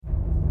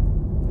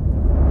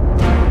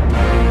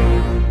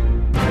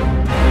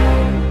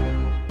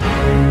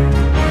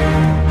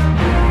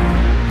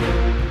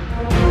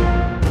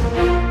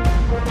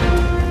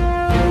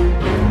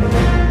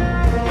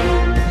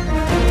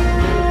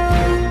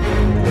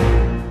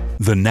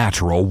The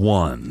Natural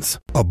Ones.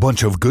 A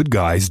bunch of good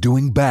guys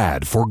doing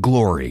bad for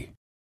glory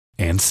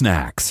and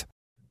snacks.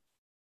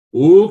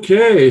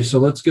 Okay, so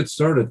let's get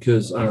started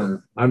because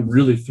I'm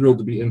really thrilled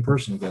to be in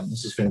person again.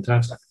 This is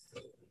fantastic.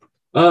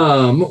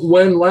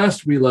 When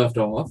last we left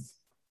off,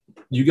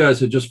 you guys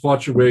had just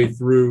fought your way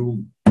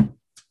through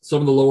some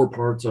of the lower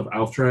parts of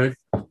Alftrag.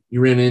 You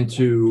ran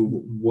into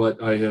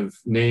what I have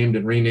named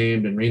and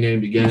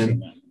renamed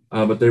again,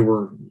 but they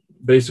were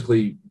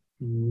basically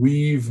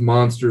weave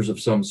monsters of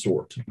some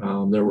sort.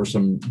 There were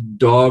some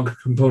dog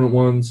component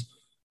ones.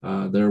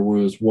 There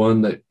was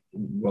one that,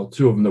 well,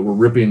 two of them that were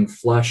ripping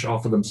flesh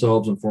off of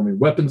themselves and forming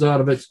weapons out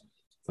of it,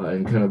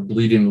 and kind of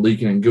bleeding,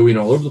 leaking, and gooing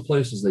all over the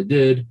place as they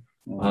did.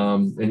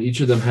 And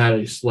each of them had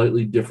a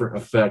slightly different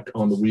effect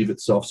on the weave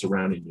itself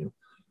surrounding you.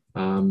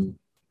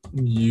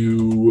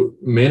 You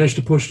managed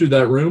to push through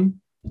that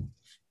room,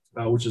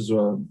 which was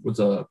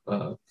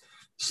a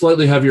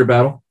slightly heavier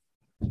battle.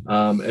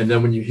 And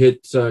then when you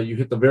hit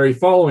the very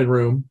following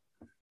room,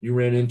 you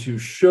ran into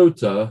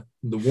Shota,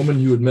 the woman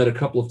you had met a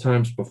couple of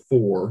times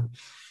before.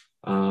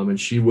 And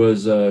she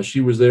was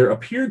there,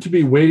 appeared to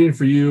be waiting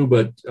for you,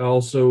 but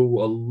also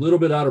a little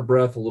bit out of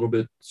breath, a little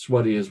bit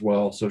sweaty as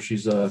well. So she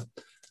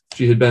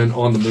had been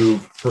on the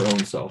move her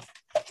own self.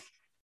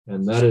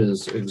 And that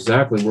is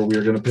exactly where we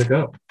are going to pick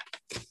up.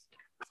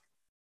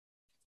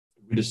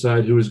 We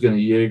decide who is going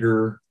to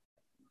Jaeger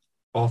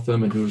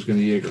Otham and who is going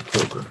to Jaeger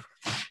Croker.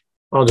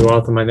 I'll do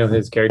Otham. I know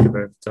his character,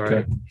 but it's all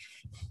right.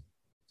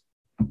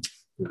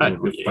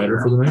 Okay. Fighter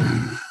for the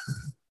night?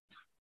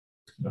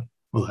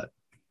 Well,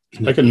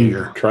 I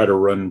can try to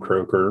run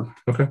Croker.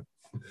 Okay.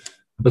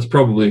 That's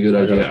probably a good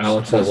idea.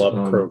 Alex has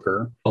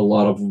Croker. A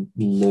lot of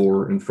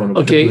lore in front of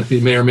him. Okay.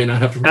 He may or may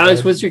not have to.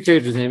 Alex, what's your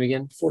character's name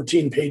again?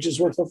 14 pages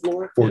worth of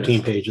lore?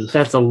 14 pages.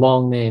 That's a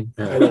long name.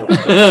 I know.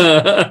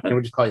 Can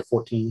we just call you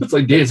 14? It's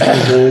like Dancing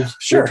with Wolves.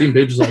 Sure. 14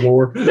 pages of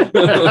lore.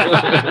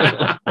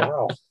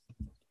 Wow.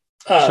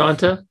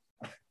 Shanta?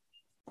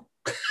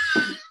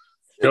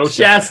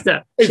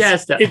 Shasta.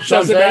 Shasta. It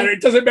doesn't matter.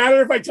 It doesn't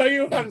matter if I tell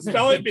you how to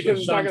spell it because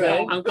it's not going to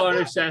help. I'm calling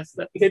her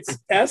Shasta. It's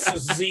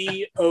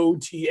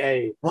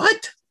Szota.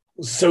 What?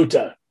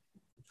 Sota.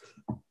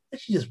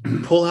 She just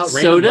pull out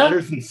random Soda?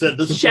 letters and said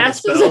this is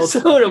Shasta's a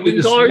soda. We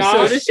can call her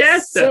Not Soda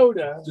Shasta.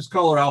 Soda. Just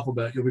call her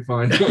Alphabet. You'll be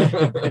fine.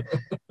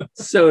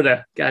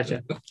 Soda.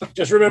 Gotcha.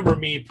 Just remember,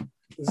 Meep.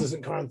 This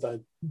isn't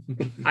content.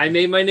 I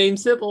made my name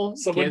simple.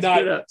 I'm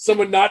not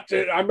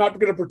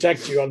going to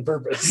protect you on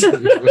purpose.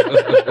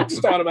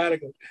 Just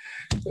automatically.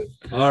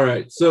 All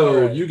right.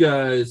 So you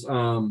guys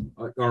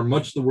are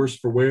much the worse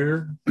for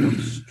wear.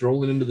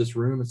 Strolling into this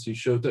room and see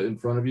Shota in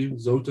front of you,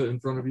 Zota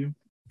in front of you.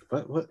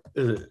 What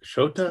is it?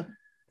 Shota?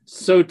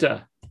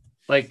 Sota.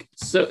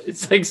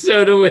 It's like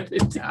soda with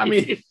it. I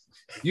mean,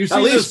 you see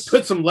at least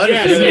put some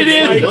letters in it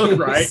is. Look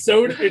right.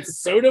 Soda, it's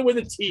soda with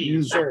a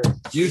T. Sure.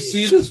 You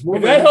see this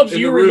woman. If that helps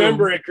you room.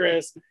 remember it,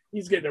 Chris.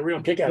 He's getting a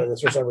real kick out of this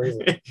for some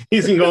reason.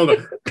 He's going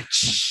to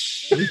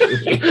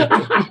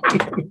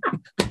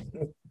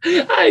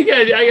I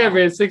got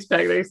me a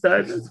 6-pack next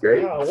time. That's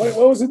great. Wow,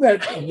 what was in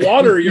that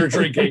water you're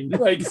drinking?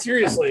 Like,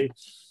 seriously.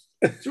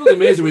 It's really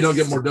amazing we don't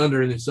get more done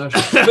during these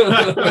sessions.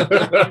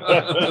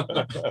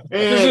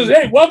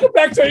 Hey, welcome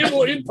back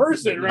to in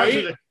person,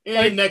 right?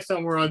 And next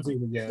time we're on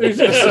Zoom again.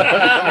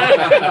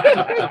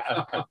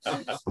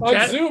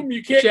 On Zoom,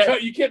 you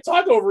can't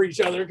talk over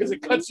each other because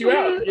it cuts you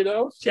out. You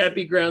know,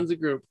 Chappie grounds a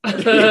group.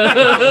 Can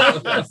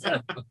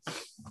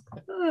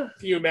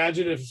you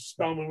imagine if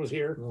Spellman was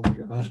here? Oh my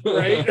god!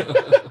 Right?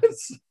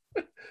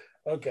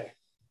 Okay.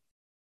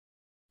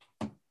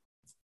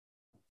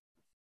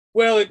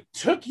 Well, it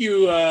took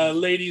you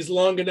ladies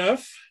long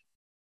enough.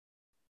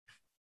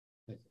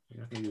 You're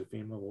not going to do a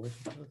female voice?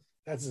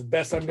 That's the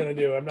best I'm going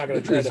to do. I'm not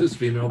going to try This is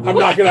female. I'm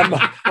not going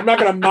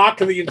to mock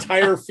the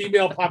entire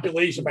female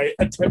population by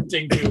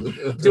attempting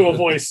to do a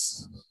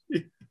voice.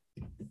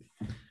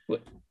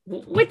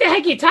 What the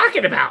heck are you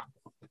talking about?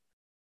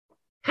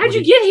 How'd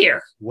you get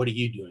here? What are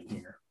you doing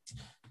here?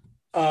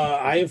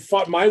 I have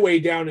fought my way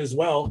down as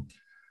well.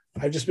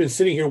 I've just been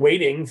sitting here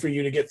waiting for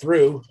you to get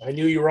through. I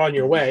knew you were on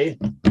your way.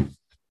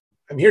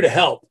 I'm here to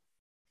help.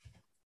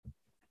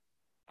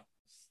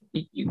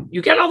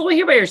 You got all the way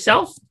here by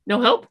yourself?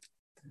 No help?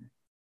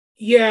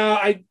 Yeah,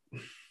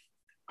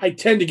 I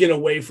tend to get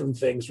away from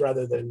things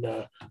rather than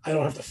I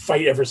don't have to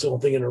fight every single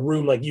thing in a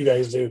room like you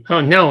guys do.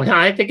 Oh, no,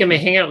 I think I'm going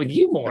to hang out with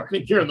you more. I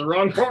think you're in the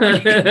wrong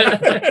party.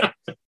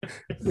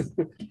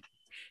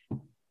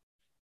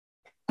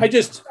 I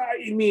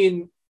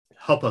mean...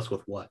 Help us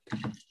with what?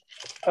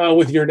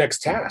 With your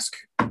next task.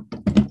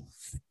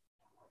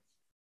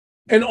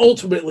 And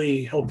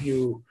ultimately help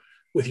you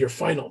with your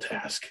final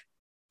task.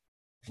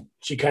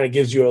 She kind of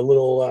gives you a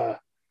little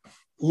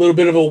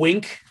bit of a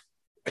wink.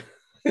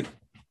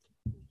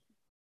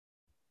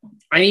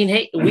 I mean,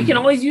 hey, we can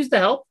always use the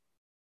help,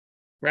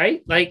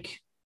 right? Like,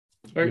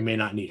 you may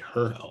not need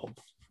her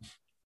help.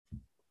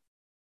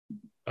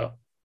 Oh,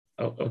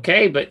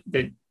 okay, but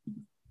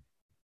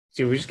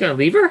so we're just gonna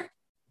leave her?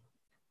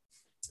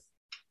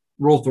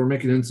 Roll for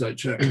make an insight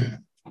check.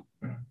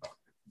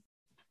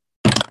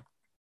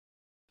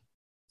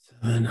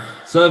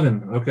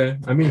 7. Okay.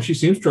 I mean, she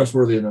seems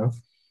trustworthy enough.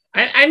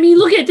 I mean,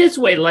 look at it this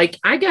way. Like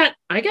I got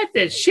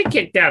the shit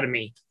kicked out of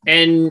me,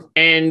 and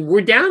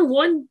we're down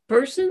one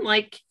person.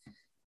 Like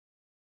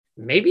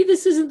maybe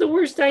this isn't the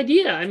worst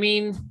idea. I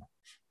mean,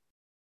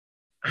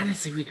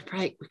 honestly, we could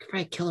probably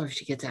kill her if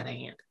she gets out of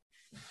hand.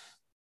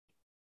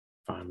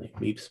 Finally,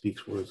 Meep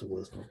speaks words of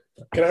wisdom.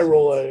 Can I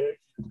roll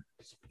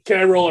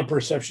a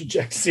perception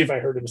check to see if I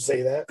heard him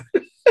say that?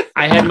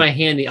 I had my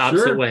hand the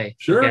opposite way.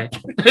 Sure. Okay.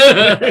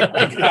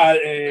 I got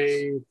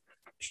a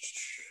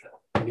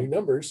new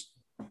numbers.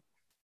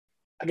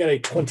 I got a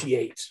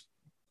 28.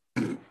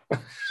 Do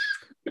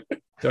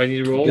I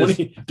need to roll? Yes.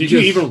 Did you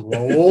even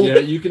roll? Yeah,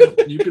 you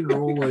can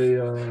roll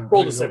a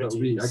Roll the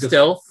 17. I guess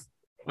Stealth.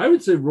 I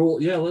would say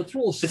roll. Yeah, let's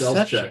roll a stealth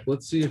Deception. check.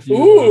 Let's see if you.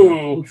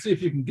 Ooh. Let's see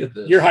if you can get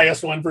this. Your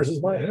highest one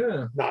versus mine.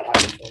 Yeah. Not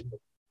highest one.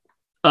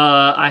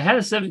 I had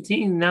a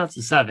 17. Now it's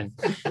a 7.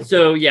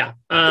 So yeah,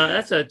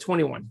 that's a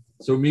 21.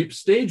 So Meep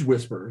stage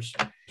whispers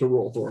to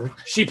Rolthor.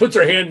 She puts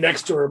her hand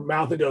next to her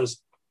mouth and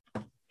goes,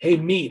 "Hey,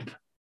 Meep,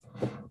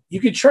 you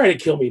could try to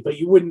kill me, but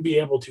you wouldn't be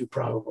able to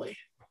probably.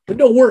 But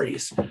no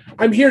worries.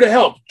 I'm here to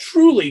help.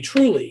 Truly,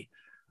 truly.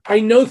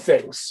 I know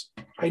things.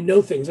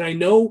 And I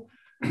know,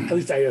 at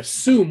least I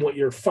assume, what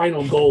your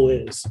final goal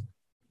is.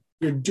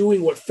 You're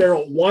doing what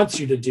Farrell wants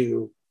you to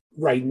do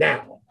right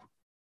now.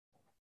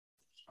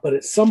 But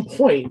at some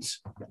point,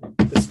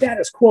 the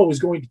status quo is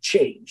going to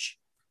change.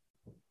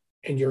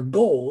 And your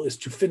goal is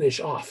to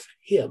finish off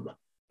him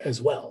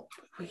as well."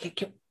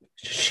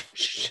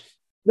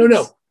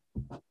 No.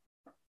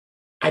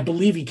 I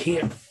believe he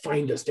can't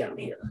find us down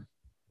here.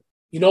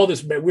 You know,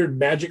 this weird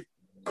magic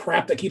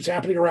crap that keeps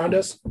happening around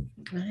us?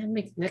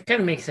 That kind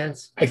of makes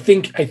sense. I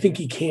think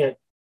he can't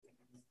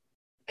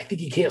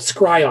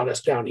scry on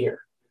us down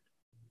here.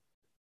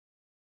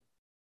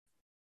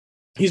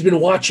 He's been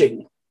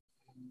watching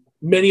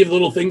many of the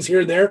little things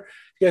here and there.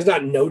 You guys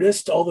not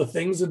noticed all the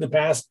things in the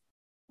past,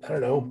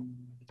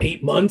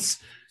 8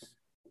 months?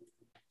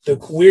 The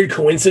weird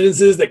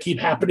coincidences that keep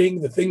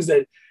happening, the things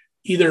that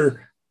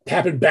either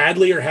happen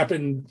badly or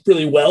happen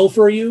really well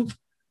for you.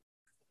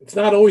 It's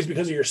not always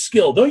because of your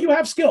skill, though you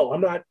have skill.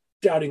 I'm not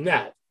doubting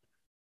that.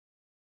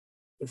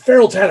 But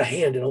Farrell's had a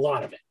hand in a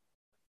lot of it.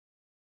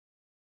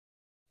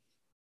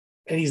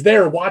 And he's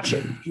there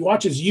watching. He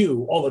watches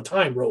you all the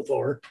time,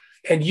 Rolthor,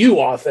 and you,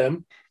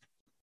 Otham.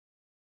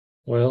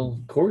 Well,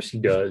 of course he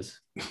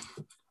does.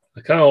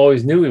 I kind of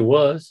always knew he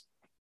was.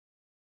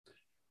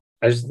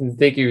 I just didn't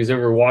think he was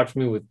ever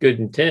watching me with good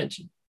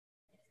intention.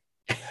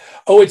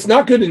 Oh, it's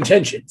not good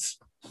intentions.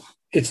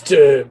 It's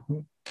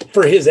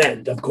for his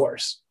end, of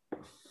course.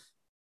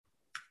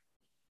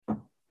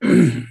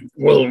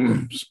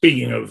 Well,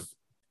 speaking of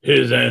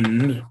his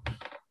end,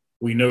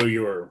 we know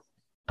you're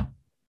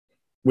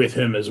with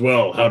him as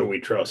well. How do we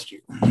trust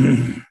you?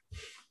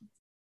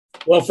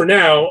 Well, for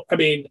now, I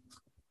mean,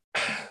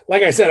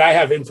 like I said, I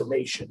have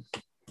information.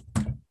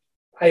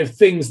 I have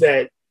things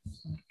that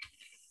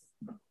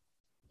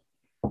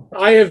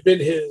I have been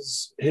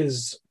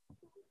his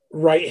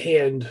right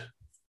hand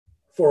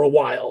for a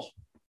while,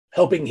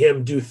 helping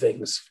him do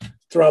things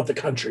throughout the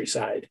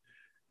countryside,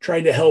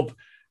 trying to help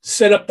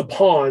set up the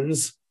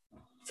pawns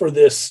for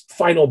this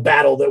final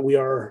battle that we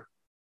are,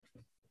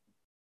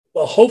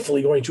 well,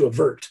 hopefully going to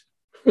avert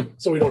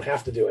so we don't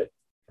have to do it.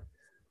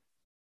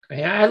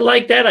 Yeah, I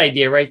like that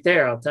idea right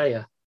there, I'll tell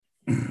you.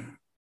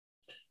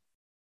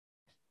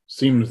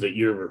 Seems that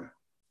you're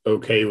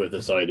okay with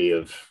this idea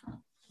of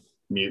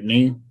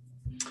mutiny.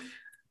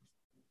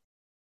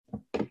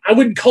 I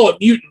wouldn't call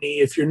it mutiny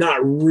if you're not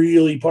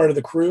really part of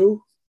the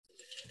crew.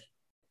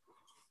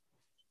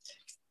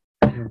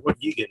 What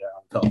do you get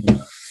out of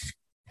that?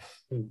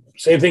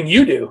 Same thing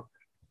you do.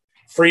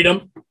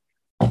 Freedom,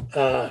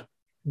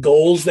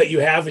 goals that you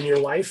have in your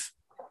life.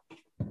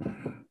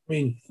 I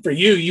mean, for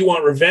you, you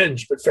want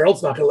revenge, but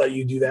Farrell's not going to let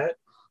you do that.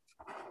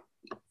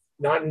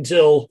 Not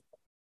until,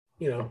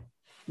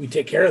 we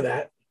take care of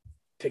that,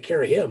 take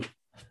care of him.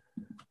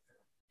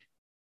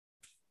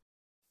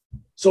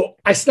 So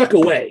I snuck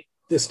away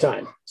this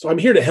time. So I'm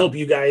here to help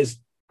you guys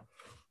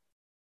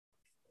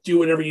do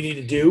whatever you need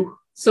to do.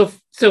 So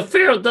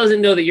Farrell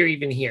doesn't know that you're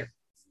even here.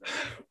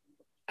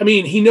 I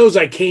mean, he knows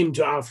I came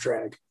to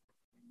Auftrag,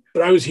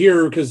 but I was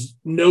here because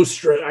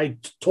I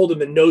told him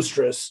that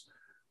Nostris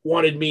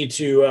wanted me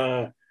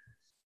to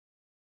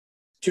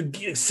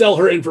sell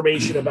her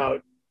information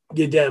about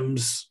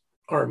Gedem's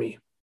army.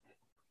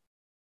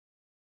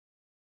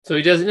 So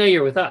he doesn't know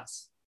you're with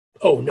us.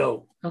 Oh,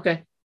 no.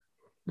 Okay.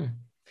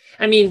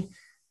 I mean,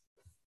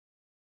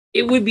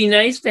 it would be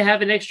nice to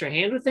have an extra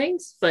hand with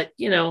things, but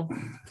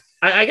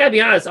I gotta be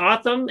honest,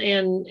 Otham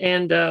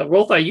and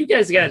Rolthar, you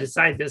guys gotta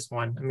decide this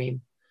one. I mean,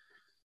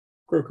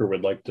 Croker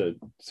would like to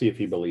see if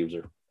he believes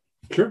her.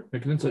 Sure,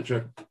 make an insight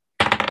check.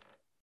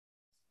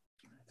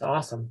 it's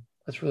awesome.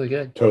 That's really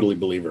good. Totally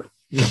believe her.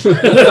 It's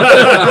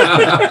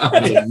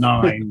a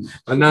 9.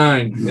 A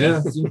 9.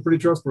 Yeah, seems pretty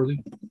trustworthy.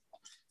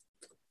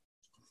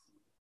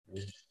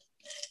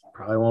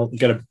 Probably won't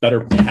get a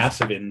better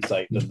passive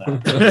insight than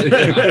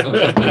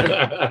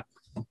that.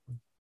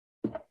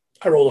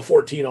 I rolled a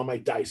 14 on my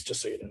dice,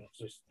 just so you know.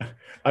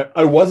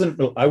 I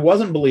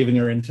wasn't believing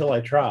her until I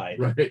tried.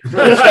 Right.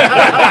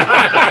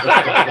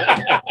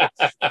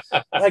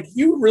 Like,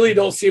 you really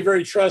don't seem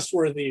very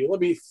trustworthy.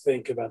 Let me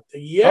think about that.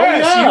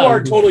 Yes, yeah. you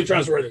are totally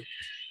trustworthy.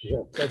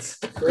 Yeah, that's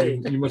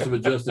great. You must have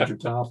adjusted your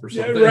top or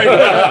Yeah, something.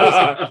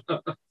 right.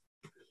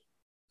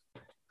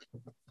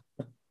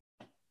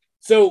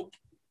 So,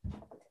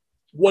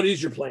 what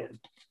is your plan?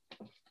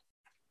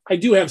 I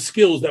do have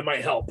skills that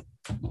might help.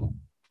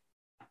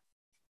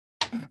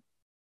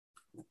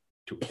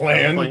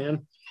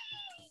 Plan.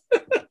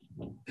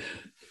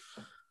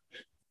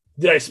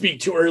 Did I speak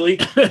too early?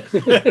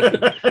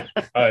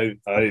 I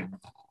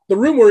The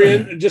room we're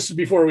in, just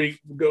before we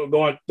go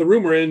on, the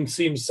room we're in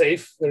seems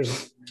safe.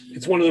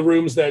 It's one of the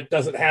rooms that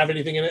doesn't have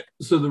anything in it.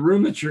 So the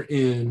room that you're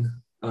in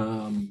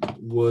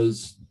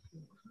was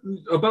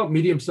about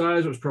medium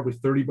size. It was probably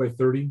 30 by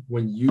 30.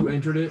 When you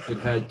entered it, it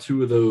had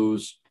two of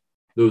those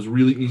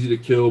really easy to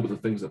kill, but the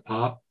things that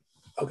pop.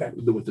 Okay,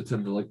 With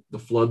the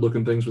flood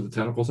looking things with the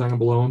tentacles hanging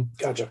below them.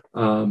 gotcha.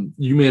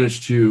 You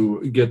managed to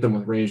get them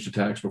with ranged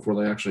attacks before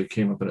they actually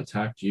came up and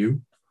attacked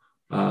you.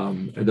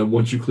 And then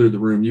once you cleared the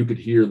room, you could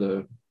hear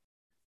the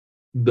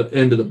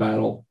end of the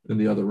battle in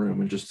the other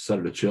room and just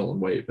decided to chill and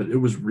wait. But it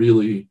was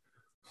really,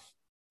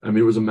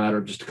 it was a matter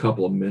of just a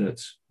couple of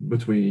minutes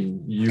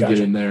between you Gotcha.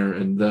 getting there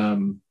and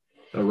them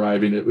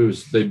arriving.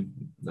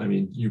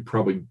 You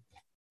probably,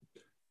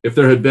 if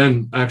there had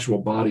been actual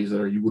bodies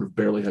there, you would have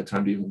barely had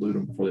time to even loot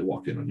them before they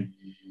walked in on you.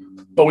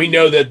 But we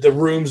know that the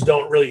rooms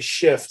don't really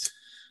shift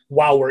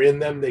while we're in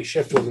them. They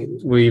shift when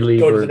We leave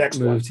Go to or the next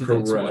move one. to the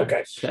next one.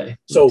 Okay. Okay.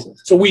 So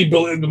we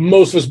believe,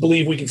 most of us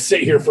believe we can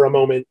sit here for a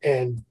moment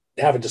and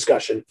have a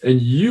discussion.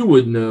 And you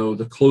would know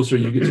the closer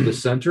you get to the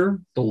center,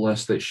 the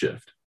less they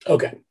shift.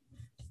 Okay.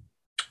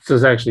 So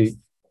it's actually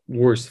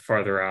worse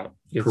farther out.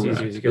 It's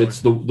Correct. easier to go. It's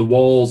the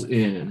walls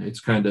in.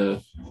 It's kind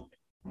of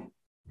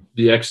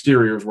the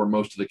exterior is where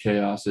most of the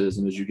chaos is,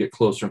 and as you get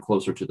closer and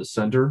closer to the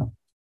center,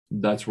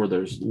 that's where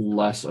there's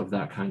less of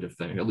that kind of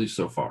thing, at least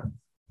so far.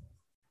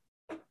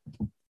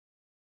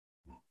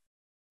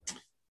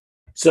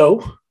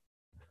 So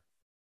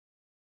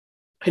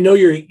I know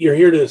you're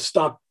here to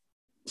stop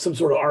some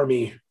sort of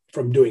army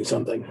from doing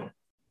something,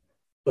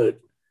 but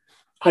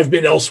I've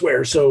been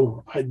elsewhere,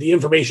 so the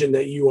information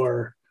that you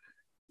are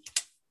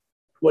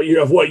what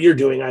you're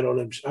doing, I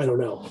don't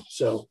know.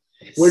 So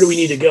where do we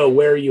need to go?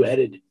 Where are you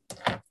headed?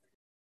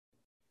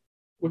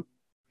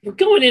 We're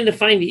going in to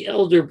find the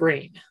Elder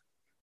Brain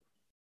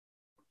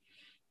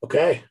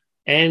Okay.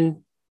 and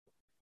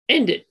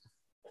end it.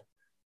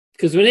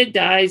 Because when it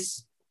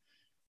dies,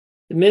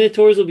 the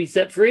Minotaurs will be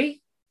set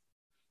free,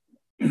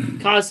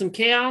 cause some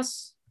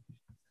chaos,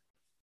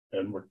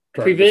 and we're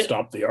trying to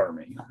stop the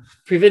army.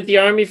 prevent the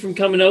army from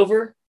coming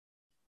over,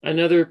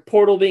 another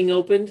portal being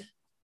opened.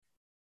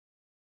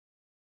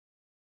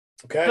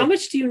 Okay. How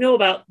much do you know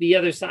about the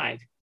other side?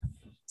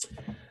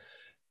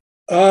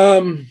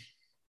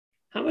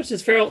 How much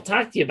has Farrell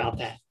talked to you about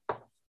that?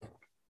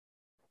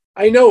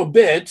 I know a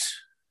bit.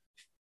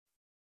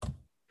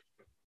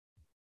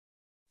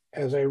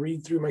 As I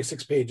read through my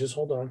 6 pages,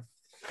 hold on.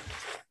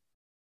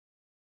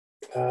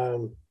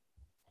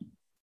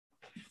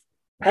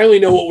 I only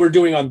know what we're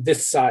doing on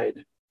this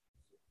side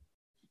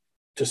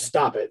to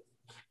stop it.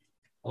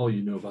 All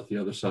you know about the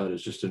other side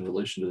is just in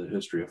relation to the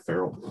history of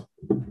Feral.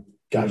 You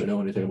Gotcha. don't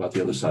know anything about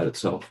the other side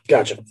itself.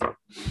 Gotcha.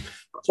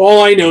 So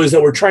all I know is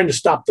that we're trying to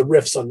stop the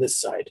rifts on this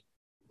side.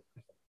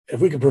 If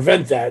we can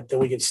prevent that, then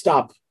we can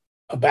stop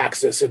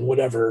Abaxis and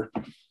whatever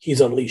he's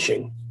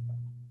unleashing.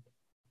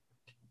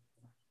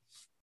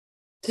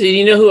 So do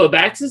you know who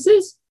Abaxis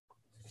is?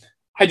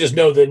 I just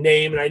know the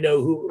name, and I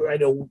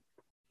know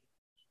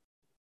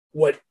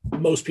what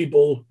most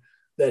people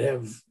that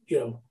have,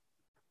 the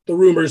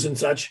rumors and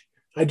such.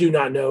 I do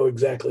not know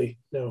exactly.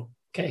 No.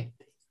 Okay.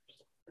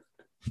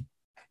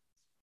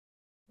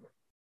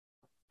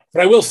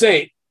 But I will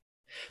say,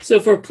 So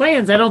for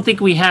plans, I don't think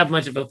we have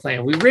much of a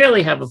plan. We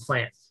rarely have a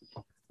plan.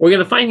 We're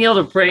going to find the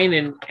Elder Brain,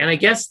 and I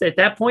guess at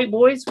that point,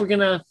 boys, we're going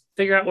to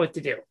figure out what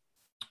to do.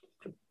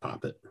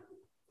 Pop it.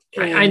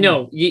 I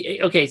know.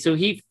 Okay, so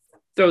he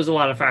throws a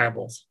lot of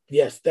fireballs.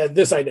 yes,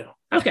 this I know.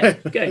 Okay,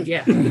 good.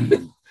 Yeah.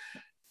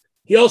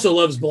 He also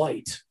loves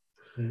blight.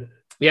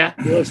 Yeah.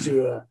 He loves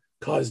to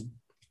cause,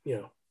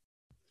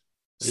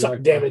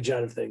 suck damage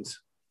out of things.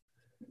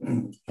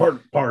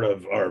 Part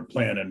of our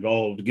plan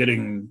involved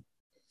getting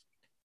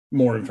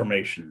more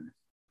information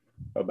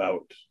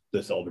about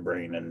this Elder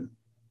Brain and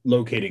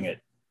locating it,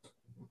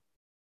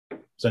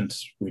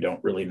 since we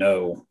don't really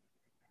know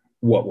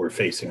what we're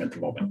facing at the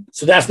moment.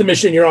 So that's the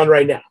mission you're on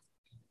right now.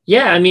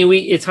 Yeah, I mean,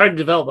 it's hard to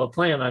develop a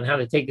plan on how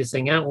to take this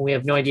thing out when we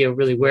have no idea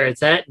really where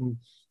it's at and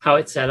how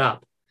it's set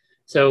up.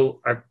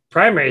 So our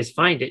primary is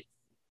find it.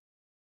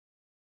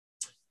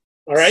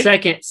 All right.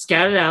 Second,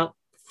 scout it out.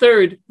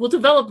 Third, we'll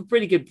develop a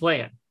pretty good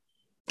plan.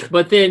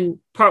 But then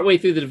partway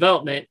through the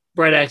development,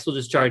 Bright Axe will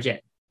just charge in.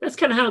 That's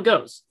kind of how it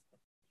goes.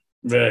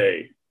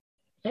 Hey,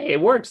 Hey,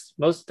 it works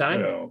most of the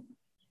time.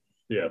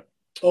 yeah.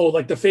 Oh,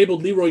 like the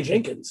fabled Leroy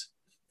Jenkins.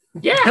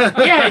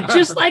 Yeah,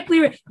 just like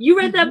Leroy. You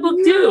read that book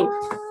too.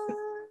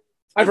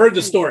 I've heard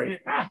the story.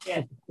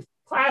 Yeah.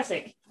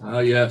 Classic. Ah,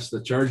 yes,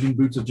 the charging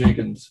boots of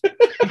Jenkins.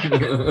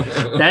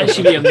 That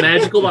should be a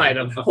magical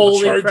item.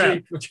 Holy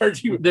crap.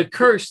 Charging. The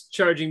cursed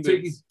charging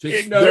boots.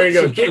 There you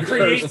go. It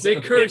creates.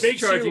 The cursed makes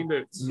charging you-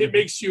 boots. It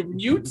makes you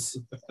mute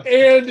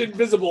and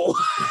invisible.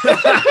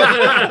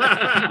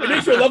 It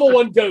makes you a level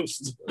 1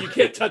 ghost. You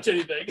can't touch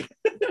anything.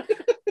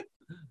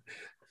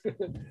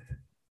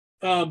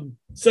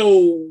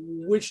 So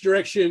which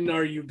direction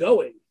are you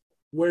going?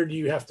 Where do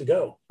you have to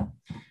go?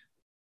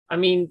 I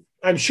mean,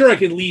 I'm sure I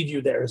can lead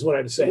you there, is what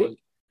I'm saying.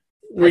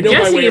 we're I know my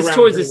guessing way it's around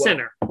towards the pretty well.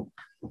 center.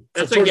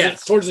 That's So a towards,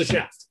 guess. towards the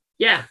shaft.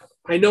 Yeah.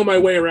 I know my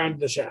way around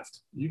the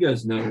shaft. You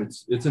guys know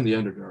it's in the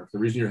Underdark. The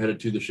reason you're headed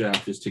to the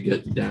shaft is to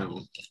get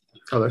down.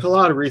 Oh, there's a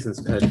lot of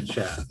reasons to head to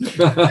shaft.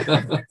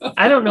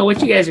 I don't know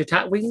what you guys are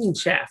talking. What do you mean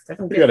shaft? I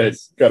don't You get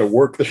gotta this.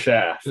 work the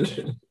shaft.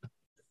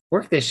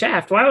 Work the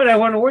shaft. Why would I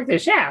want to work the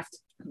shaft?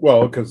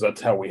 Well, because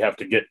that's how we have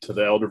to get to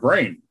the Elder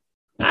Brain.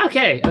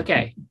 Okay.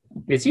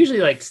 It's usually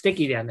like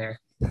sticky down there.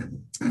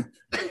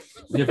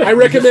 I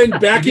recommend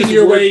backing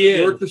your way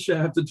in. Work the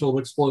shaft until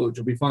it explodes.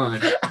 You'll be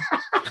fine.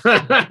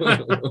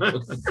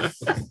 I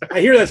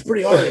hear that's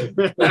pretty hard.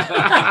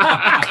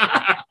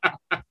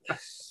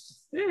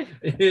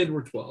 And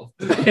we're 12.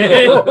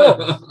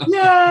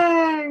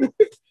 Yay!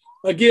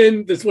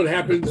 Again, this one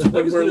happens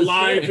when was we're gonna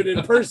live say. and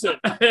in person.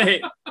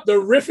 The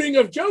riffing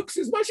of jokes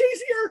is much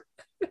easier.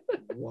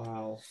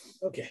 Wow.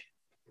 Okay.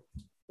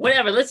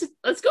 Whatever. Let's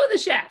go to the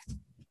shaft.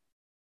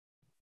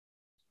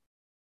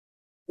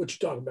 What you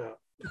talking about?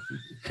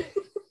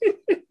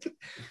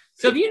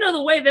 So if you know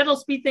the way, that'll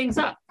speed things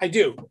up. I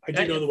do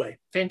know the way.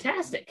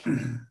 Fantastic.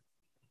 And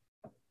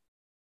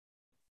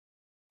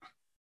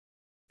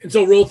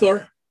so,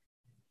 Rolthor,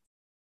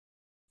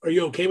 are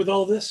you okay with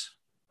all of this?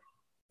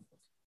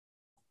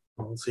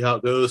 We'll see how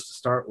it goes to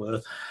start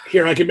with.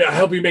 Here, I'll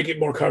help you make it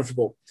more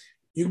comfortable.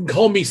 You can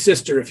call me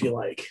sister if you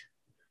like.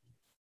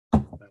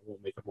 That will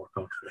make it more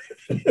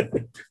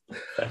comfortable.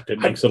 It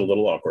makes it a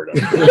little awkward.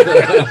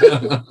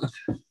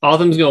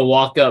 Autumn's gonna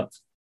walk up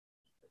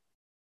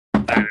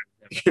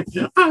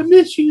I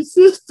miss you,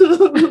 sister.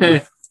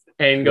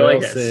 and go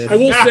like this. said. I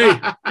will say,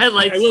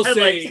 Headlights. I will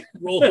headlights. say,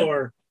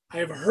 Rolthor, I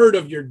have heard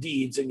of your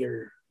deeds and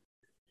your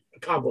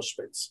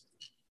accomplishments,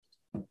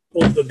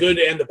 both the good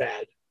and the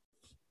bad.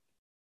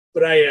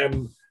 But I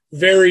am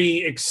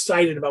very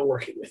excited about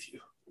working with you.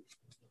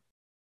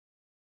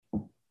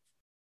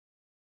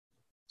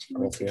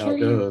 We'll see how it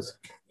goes.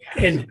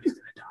 And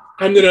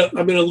I'm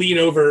gonna lean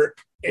over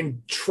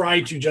and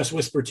try to just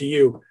whisper to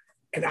you,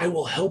 and I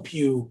will help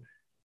you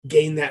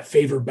gain that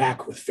favor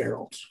back with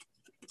Ferald.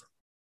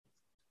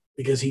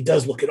 Because he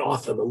does look at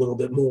Otham a little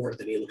bit more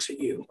than he looks at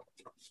you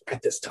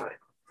at this time.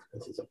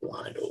 This is a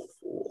blind old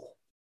fool.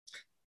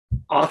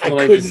 I Autumn,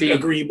 like to couldn't see.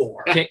 agree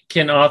more.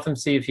 Can Autumn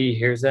see if he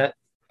hears that?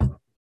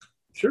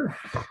 Sure.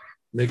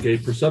 Make a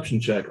perception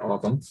check,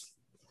 Autumn.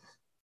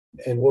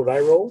 And what would I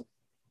roll?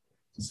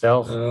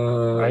 Stealth.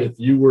 Right. If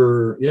you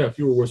were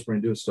whispering,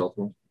 do a stealth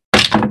roll.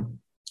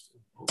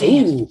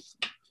 Damn.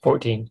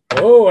 14.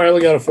 Oh, I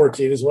only got a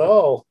 14 as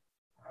well.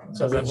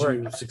 So Does that that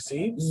work? you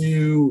succeed?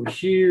 You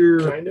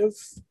hear Kind of.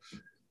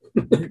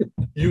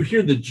 you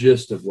hear the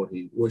gist of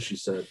what she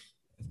said,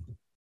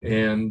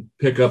 and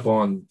pick up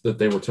on that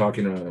they were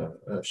talking.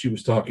 She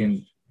was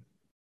talking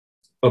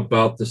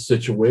about the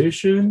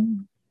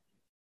situation.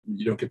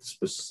 You don't get the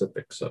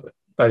specifics of it.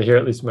 But I hear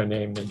at least my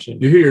name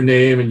mentioned. You hear your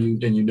name,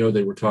 and you know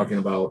they were talking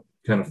about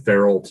kind of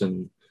Feralt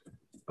and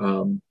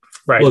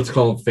Right. let's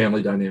call them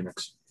family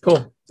dynamics.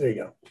 Cool. There you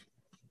go.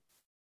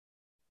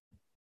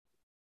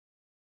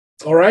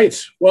 All right.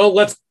 Well,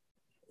 let's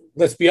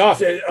be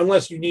off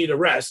unless you need a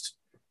rest.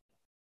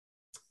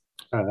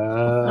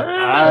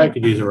 I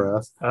could use a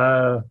rest.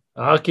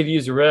 I could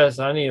use a rest.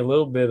 I need a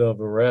little bit of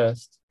a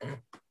rest.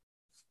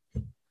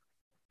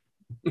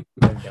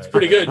 It's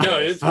pretty good. No,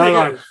 it's I pretty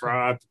like good.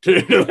 fried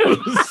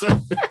potatoes.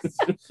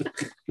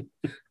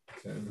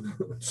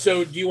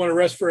 So, do you want to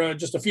rest for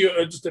just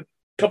a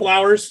couple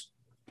hours?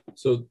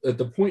 So at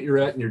the point you're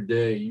at in your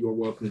day, you are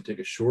welcome to take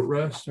a short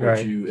rest, but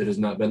Right. it has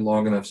not been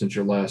long enough since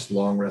your last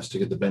long rest to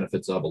get the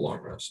benefits of a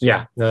long rest.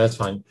 Yeah, no, that's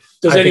fine.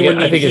 Does I anyone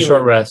think need a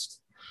short healing? rest.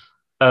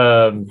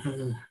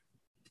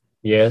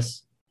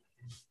 Yes.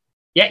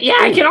 Yeah,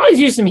 I can always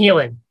use some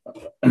healing.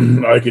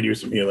 I could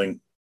use some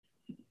healing.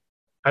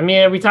 I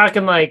mean, are we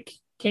talking like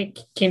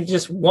can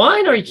just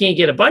one, or you can't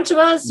get a bunch of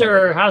us,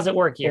 or how's it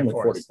work here Only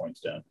for 40 us?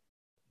 points down.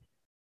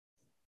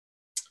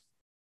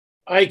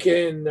 I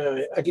can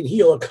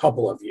heal a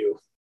couple of you.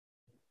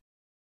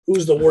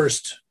 Who's the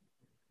worst?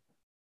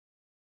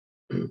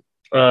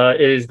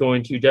 It is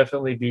going to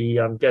definitely be,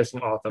 I'm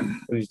guessing,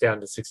 Autumn, who's down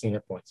to 16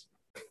 hit points.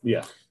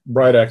 Yeah.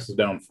 Bright Axe is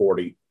down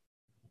 40.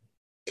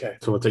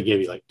 So what's I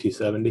give you, like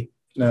 270?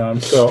 No, I'm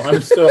still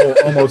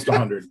almost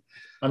 100.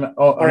 I'm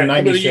All right,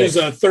 I'm going to 96. use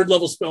a third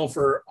level spell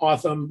for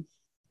Otham,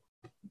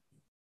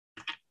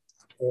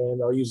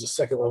 and I'll use a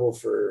second level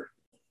for.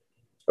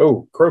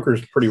 Oh,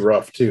 Croker's pretty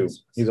rough too.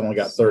 He's only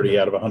got 30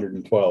 out of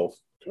 112.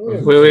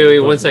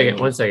 Wait. 1 second.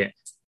 1 second.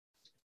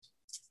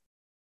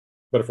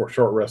 But if we're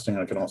short resting,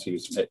 I can also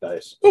use some hit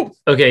dice.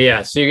 Okay,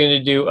 yeah. So you're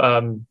gonna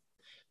do.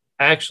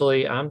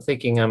 Actually, I'm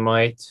thinking I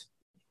might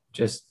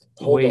just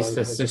waste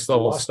a 6th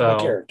level spell.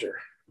 Character.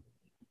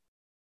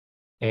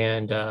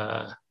 And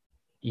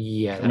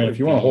yeah. I mean, if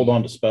you want to hold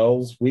on to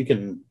spells, we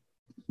can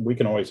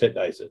always hit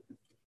dice it.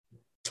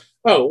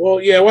 Oh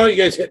well, yeah. Why don't you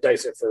guys hit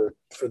dice it for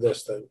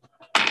this then?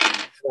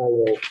 I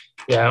will,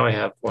 Yeah, I only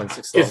have 1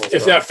 6th level.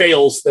 if that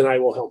fails, then I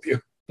will help you.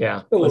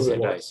 Yeah, a little let's bit hit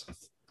more. dice.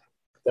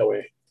 That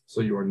way,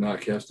 So you are not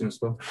casting a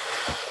spell?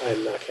 I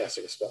am not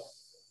casting a spell.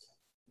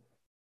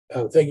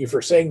 Thank you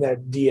for saying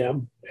that,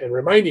 DM, and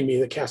reminding me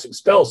that casting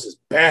spells is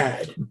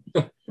bad.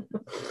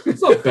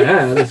 It's not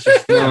bad. It's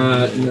just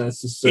not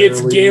necessarily.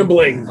 It's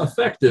gambling.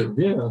 Effective,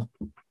 yeah.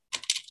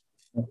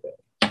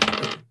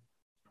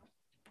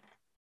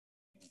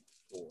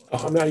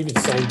 Oh, I'm not even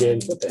signed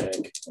in. What the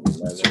heck?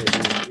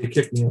 You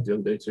kicked me out the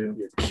other day too.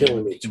 You're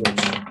killing me, Twitch.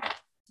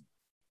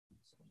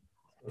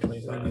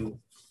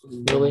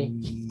 Really?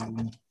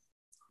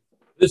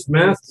 This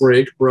math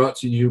break brought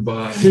to you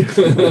by.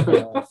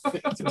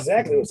 That's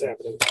exactly what's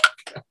happening.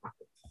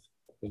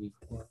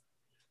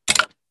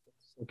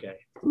 Okay.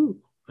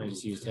 I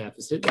just used half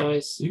a hit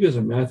dice. You guys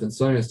are math and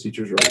science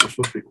teachers, right? You're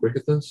supposed to be quick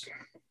at this.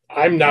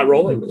 I'm not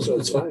rolling, so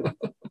it's fine.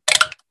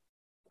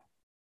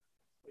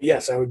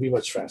 Yes, I would be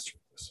much faster.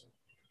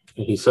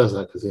 He says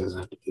that because he doesn't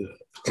have to do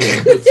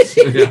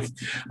it. Yeah.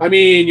 I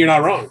mean, you're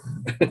not wrong.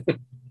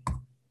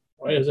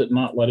 Why is it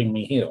not letting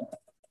me heal?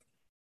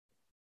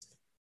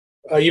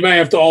 You might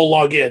have to all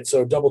log in,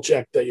 so double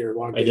check that you're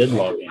logged in. I did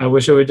log in. I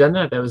wish I would have done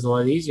that. That was a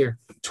lot easier.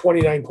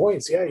 29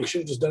 points. Yeah, you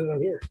should have just done it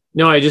on here.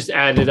 No, I just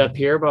added up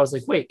here, but I was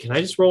like, wait, can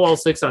I just roll all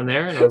 6 on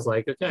there? And I was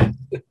like, okay.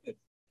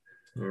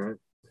 All right.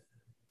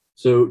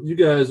 So you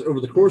guys, over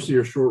the course of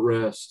your short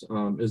rest,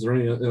 is there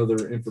any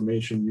other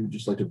information you'd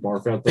just like to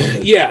barf out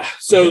there? Yeah.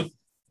 So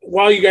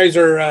while you guys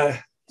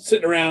are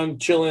sitting around,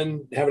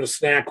 chilling, having a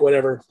snack,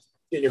 whatever,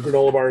 getting your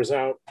granola bars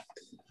out.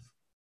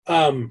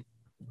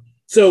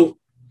 So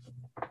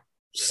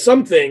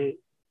something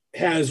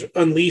has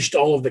unleashed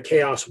all of the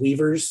Chaos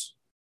Weavers.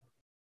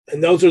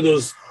 And those are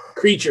those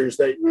creatures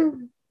that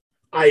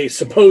I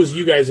suppose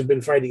you guys have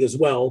been fighting as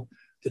well.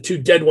 The 2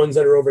 dead ones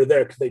that are over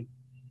there, because they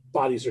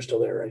bodies are still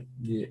there, right?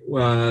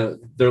 Yeah.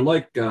 They're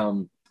like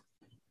the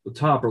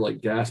top are like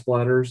gas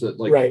bladders that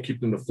like Right. keep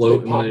them to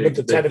float. They pop with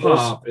the they tentacles.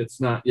 pop. It's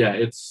not. Yeah.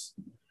 It's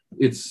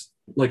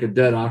like a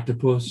dead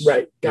octopus.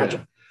 Right. Gotcha.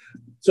 Yeah.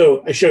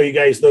 So I show you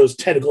guys those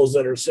tentacles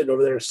that are sitting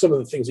over there. Some of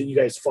the things that you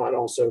guys fought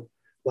also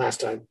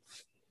last time.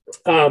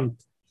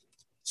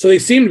 So they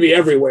seem to be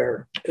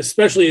everywhere,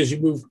 especially as you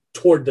move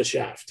toward the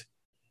shaft.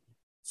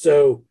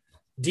 So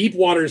Deep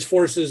Water's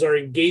forces are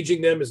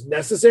engaging them as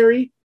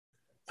necessary,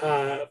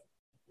 but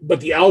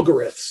the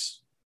Algoriths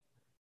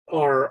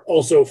are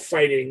also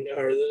fighting,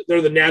 or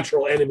they're the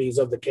natural enemies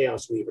of the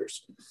Chaos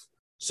Weavers.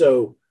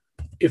 So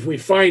if we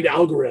find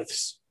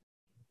Algoriths,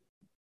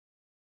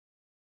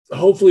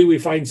 hopefully we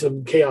find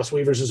some Chaos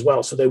Weavers as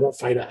well, so they won't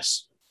fight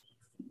us.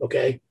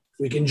 Okay?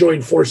 We can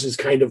join forces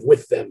kind of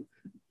with them.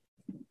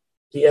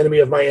 The enemy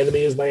of my enemy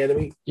is my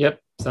enemy,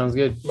 Yep. Sounds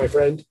good. my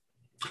friend.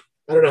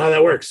 I don't know how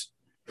that works.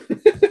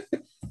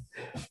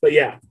 But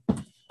yeah. Let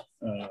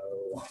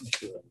me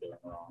see what I'm doing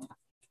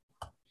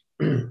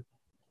wrong.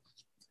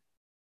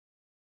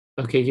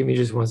 Okay, give me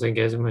just 1 second,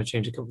 guys. I'm going to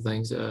change a couple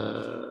things.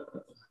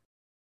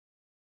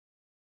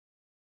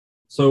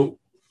 So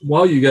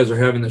while you guys are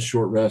having this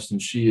short rest,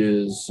 and she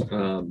is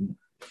kind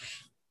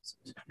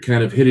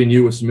of hitting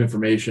you with some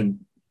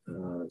information,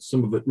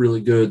 some of it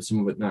really good, some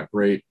of it not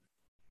great.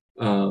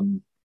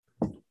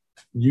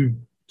 You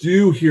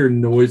do hear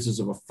noises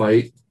of a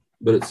fight,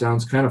 but it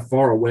sounds kind of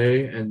far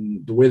away.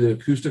 And the way the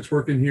acoustics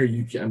work in here,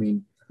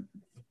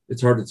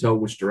 it's hard to tell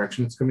which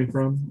direction it's coming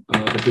from.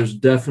 But there's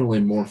definitely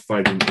more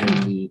fighting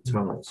in the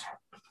tunnels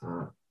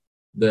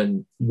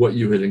than what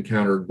you had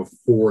encountered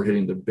before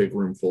hitting the big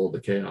room full of the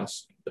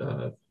chaos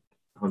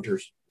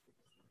hunters.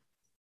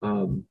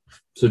 So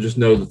just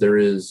know that there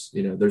is,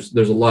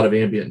 there's a lot of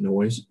ambient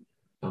noise,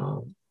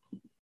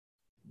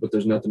 but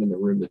there's nothing in the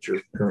room that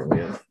you're currently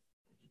in.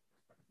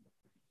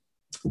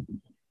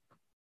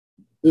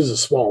 This is a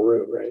small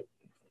room, right?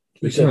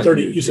 You said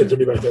 30. You said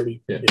 30 by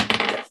 30. Yeah.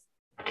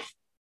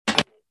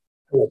 I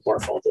won't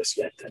barf all this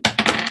yet. Then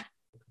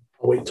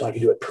I'll wait until I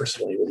can do it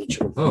personally with each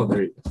of them. Oh,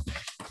 there you go.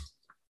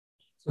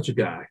 Such a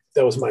guy.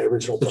 That was my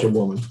original Such a plan.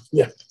 woman.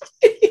 Yeah.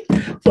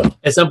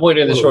 At some point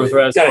in the short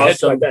rest, Gotta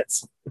hedge my Austin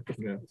bets.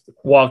 Yeah.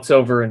 walks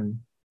over and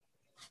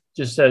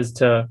just says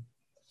to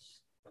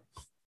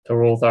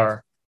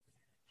Rolthar,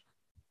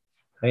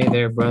 "Hey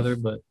there, brother,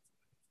 but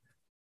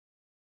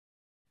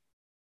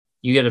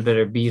you get a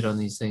better beat on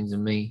these things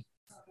than me.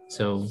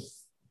 So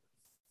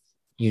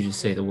you just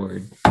say the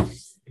word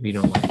if you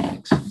don't like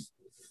things."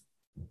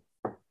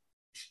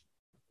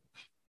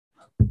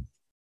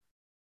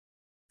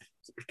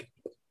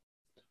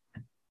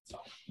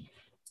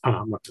 I'm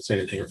not going to say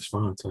anything in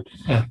response.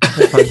 Yeah.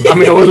 I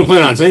mean, I wasn't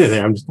planning on saying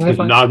anything. I'm just That's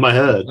fine. nodding my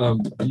head.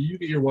 Do you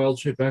get your wild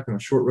shape back on a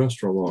short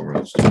rest or a long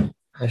rest?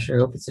 I sure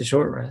hope it's a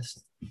short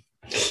rest.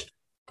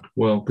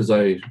 Well, because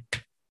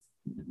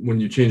when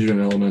you change it to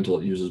an elemental,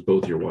 it uses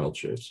both your wild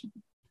shapes.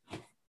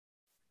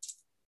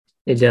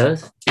 It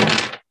does?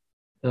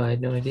 Oh, I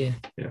had no idea.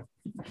 Yeah.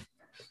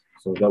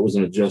 So that was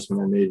an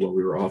adjustment I made while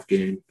we were off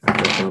game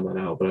after I found that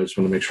out. But I just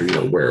want to make sure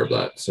you're aware of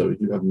that. So if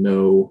you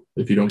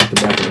don't get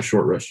them back on a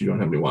short rest, you don't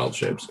have any wild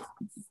shapes.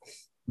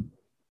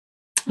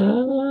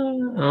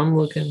 I'm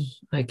looking.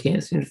 I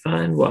can't seem to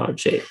find wild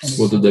shapes.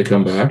 Well, did they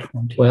come back?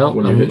 Well,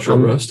 when you hit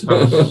short rest?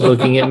 I'm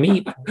looking at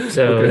meat,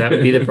 so Okay. that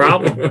would be the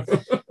problem.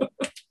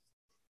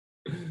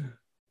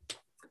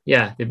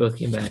 Yeah, they both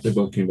came back. They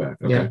both came back.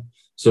 Okay. Yeah.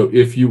 So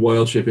if you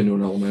wild shape into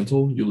an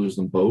elemental, you lose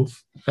them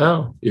both.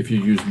 Oh, If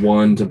you use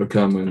one to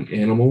become an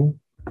animal,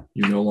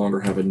 you no longer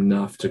have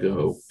enough to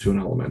go to an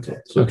elemental.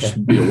 So Okay.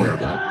 just be aware of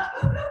that.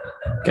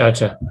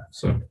 gotcha.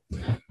 So,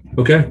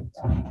 okay.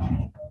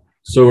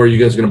 So are you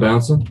guys going to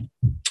bounce them?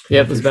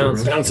 Yep, let's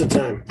bounce. Bounce at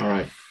time. All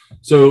right.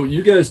 So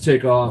you guys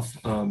take off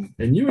and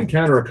you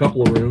encounter a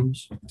couple of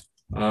rooms.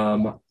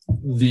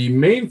 The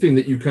main thing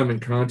that you come in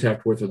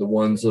contact with are the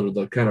ones that are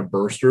the kind of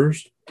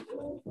bursters.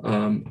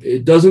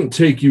 It doesn't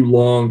take you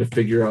long to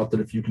figure out that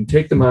if you can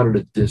take them out at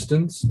a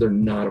distance, they're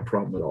not a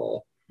problem at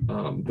all.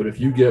 But if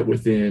you get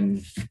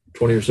within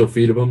 20 or so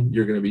feet of them,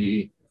 you're going to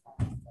be,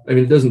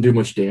 it doesn't do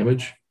much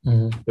damage,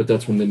 but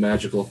that's when the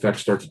magical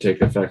effects start to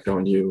take effect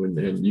on you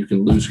and you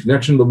can lose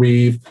connection to the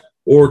weave.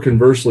 Or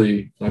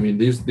conversely,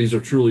 these are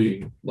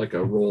truly like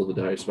a roll of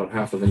the dice. About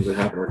half the things that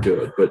happen are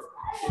good, but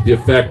the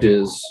effect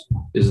is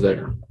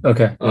there.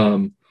 Okay.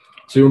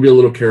 So you want to be a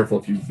little careful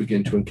if you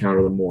begin to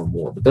encounter them more and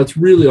more. But that's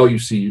really all you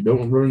see. You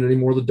don't run into any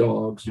more of the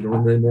dogs. You don't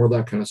run into any more of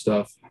that kind of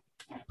stuff.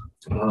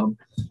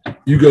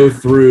 You go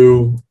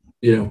through,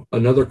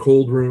 another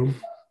cold room,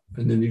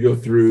 and then you go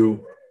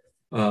through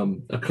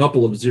a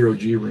couple of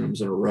 0G rooms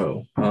in a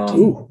row.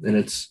 And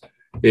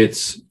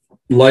it's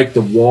like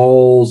the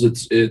walls.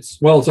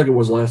 It's like it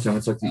was last time.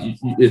 It's like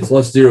it's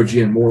less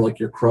 0G and more like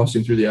you're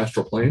crossing through the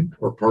astral plane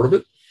or part of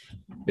it.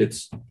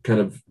 It's kind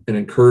of an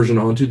incursion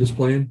onto this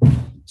plane.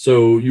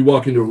 So you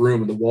walk into a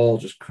room and the wall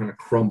just kind of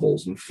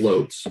crumbles and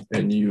floats.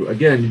 And you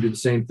do the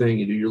same thing.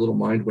 You do your little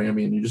mind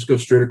whammy and you just go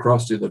straight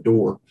across to the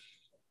door.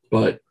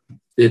 But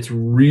it's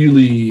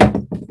really,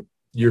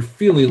 you're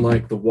feeling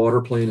like the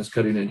water plane is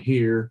cutting in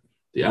here.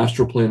 The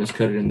astral plane is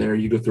cutting in there.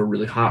 You go through a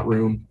really hot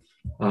room.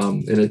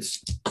 And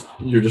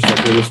you're just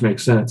like, well, this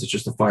makes sense. It's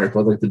just a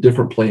fireplace. Like the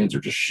different planes are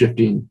just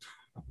shifting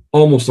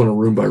almost on a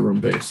room by room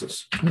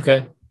basis.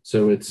 Okay.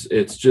 So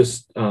it's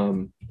just,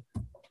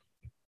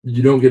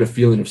 you don't get a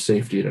feeling of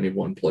safety at any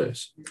one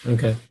place.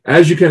 Okay.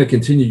 As you kind of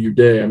continue your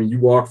day, you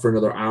walk for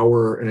another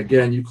hour, and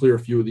again, you clear a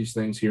few of these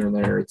things here and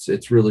there. It's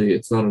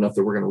not enough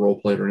that we're going to role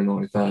play it or anything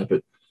like that,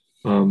 but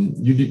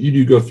you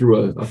do go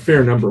through a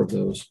fair number of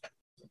those.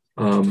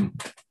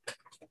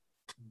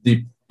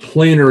 The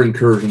planar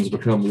incursions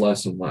become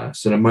less and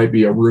less, and it might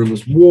be a room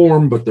is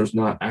warm, but there's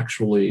not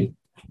actually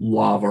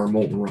lava or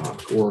molten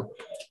rock, or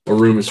a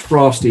room is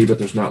frosty, but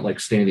there's not like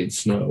standing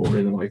snow or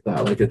anything like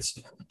that. Like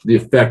the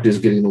effect is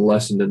getting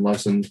lessened and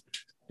lessened.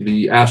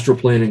 The astral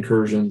plane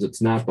incursions, it's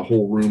not the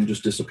whole room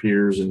just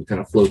disappears and kind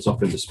of floats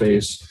off into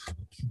space,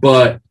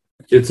 but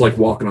it's like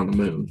walking on the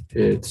moon.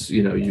 It's,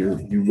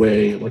 you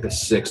weigh like a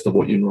sixth of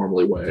what you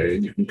normally weigh,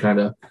 and you can kind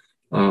of,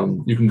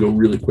 you can go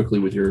really quickly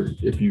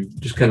if you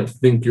just kind of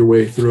think your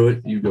way through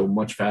it, you go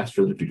much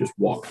faster than if you just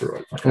walk through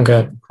it.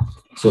 Okay.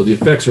 So the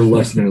effects are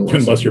lessened and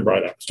lessened. Unless you're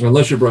Bright Axe.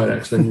 Unless you're Bright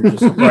Axe, then you're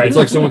just Right. It's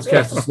like someone's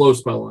cast a slow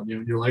spell on you,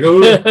 and you're like, oh,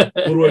 what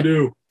do I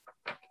do?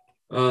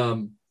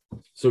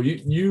 So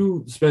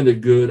you spend a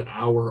good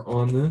hour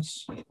on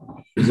this.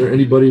 Is there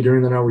anybody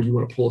during that hour you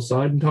want to pull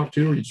aside and talk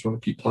to, or you just want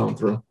to keep plowing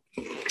through?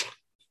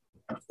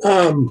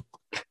 I'll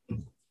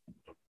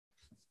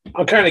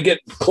kind of get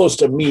close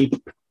to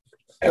Meep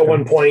at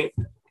one point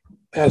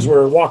as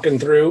we're walking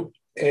through,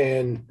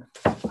 and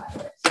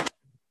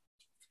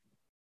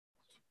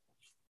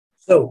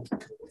so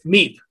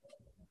Meep.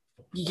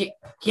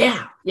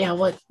 Yeah.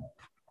 What?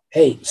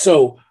 Hey,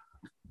 so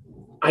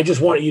I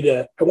want you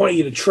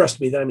to trust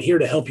me that I'm here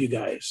to help you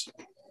guys,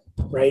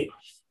 right?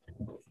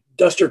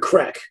 Duster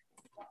Crack.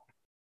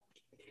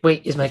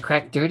 Wait, is my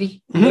crack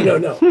dirty?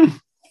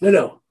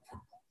 No.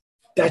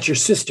 That's your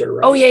sister,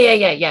 right? Oh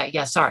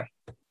yeah. Sorry.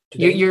 Do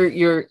they,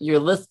 Your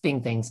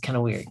lisping thing's kind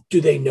of weird.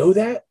 do they know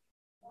that?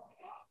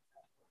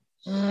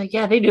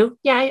 Yeah, they do.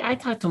 Yeah, I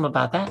talked to them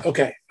about that.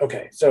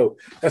 Okay. So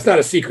that's not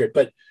a secret,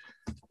 but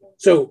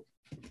so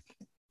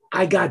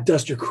I got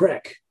Duster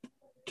Crack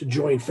to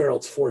join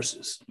Feralt's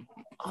forces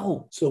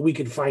Oh. so we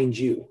could find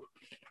you.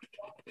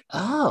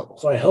 Oh.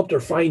 So I helped her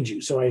find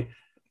you. So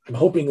I'm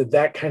hoping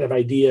that kind of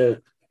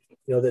idea,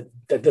 that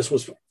this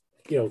was,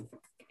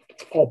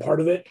 all part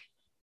of it.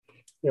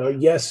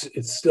 Yes,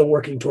 it's still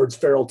working towards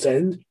Feralt's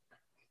end,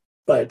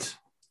 but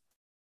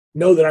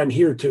know that I'm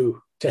here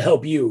to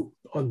help you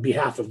on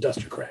behalf of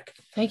Duster Crack.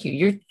 Thank you.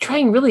 You're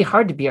trying really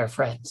hard to be our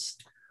friends.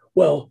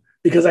 Well,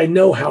 because I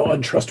know how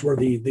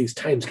untrustworthy these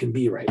times can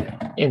be right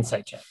now.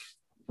 Insight check.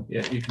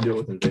 Yeah, you can do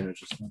it with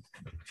advantage.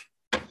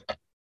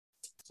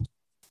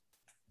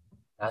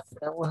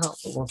 That will help.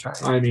 We'll try.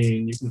 I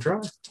mean, you can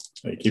try.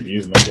 They keep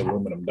using those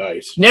aluminum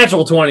dice.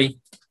 Natural 20.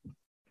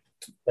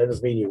 That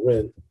doesn't mean you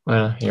win.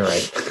 Well, you're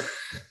right.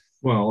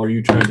 Well, are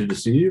you trying to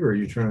deceive, or are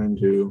you trying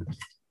to?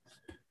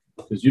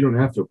 Because you don't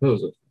have to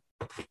oppose it.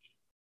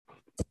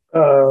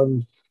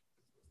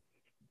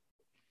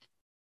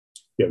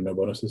 You have no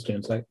bonuses to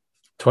insight?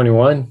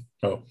 21.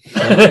 Oh.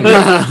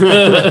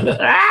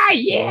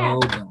 Yeah. Well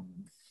done.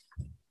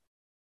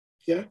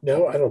 Yeah,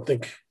 no, I don't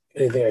think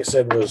anything I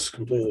said was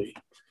completely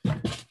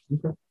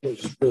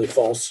was really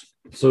false.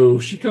 So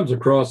she comes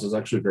across as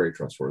actually very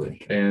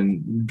trustworthy,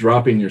 and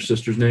dropping your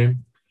sister's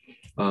name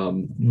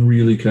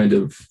really kind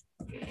of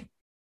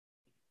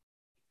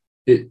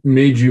it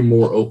made you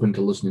more open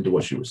to listening to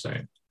what she was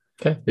saying.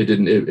 Okay.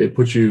 It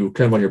put you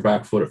kind of on your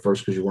back foot at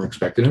first because you weren't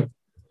expecting it.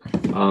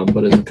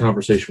 But as the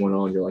conversation went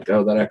on, you're like,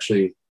 oh, that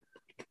actually,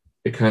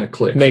 it kind of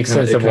clicked. Makes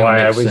sense of why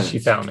I wish sense. she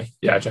found me.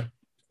 Gotcha.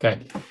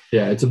 Okay.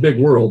 Yeah, it's a big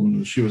world,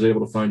 and she was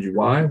able to find you.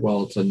 Why?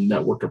 Well, it's a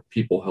network of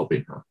people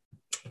helping her.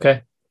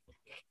 Okay.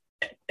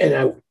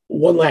 And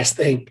one last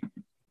thing,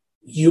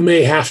 you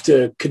may have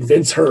to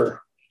convince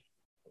her.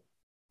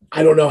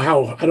 I don't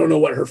know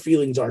what her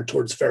feelings are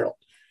towards Farrell.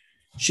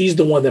 She's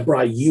the one that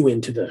brought you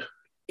into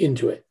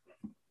it.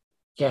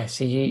 Yeah,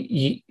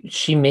 see,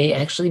 she may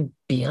actually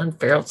be on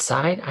Farrell's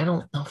side. I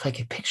don't know if I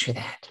could picture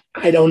that.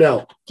 I don't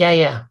know.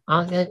 Yeah.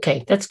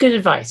 Okay, that's good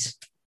advice.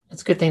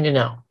 That's a good thing to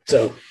know.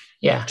 So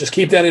Yeah. just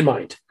keep that in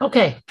mind.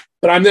 Okay.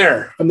 But I'm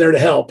there. I'm there to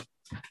help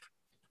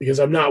because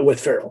I'm not with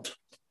Farrell.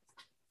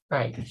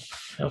 Right.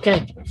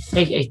 Okay.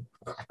 Hey,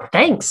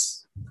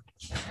 thanks.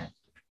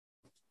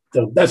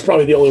 So that's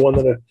probably the only one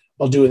that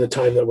I'll do in the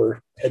time that we're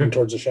heading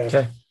towards the shaft.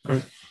 Okay.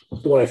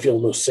 The one I feel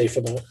most safe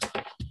about.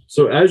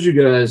 So as you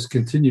guys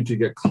continue to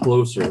get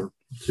closer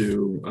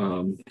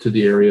to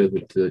the area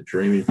that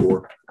you're aiming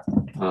for,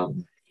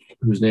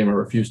 whose name I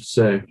refuse to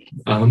say,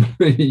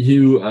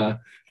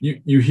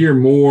 you hear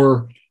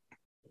more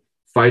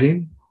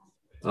fighting.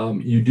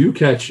 You do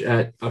catch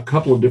at a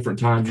couple of different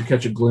times. You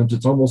catch a glimpse.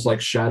 It's almost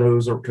like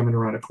shadows are coming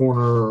around a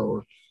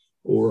corner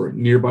or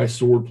nearby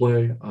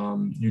swordplay.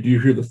 You do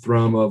hear the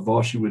thrum of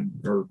Vosh.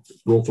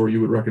 Rolthor.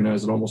 You would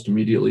recognize it almost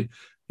immediately.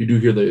 You do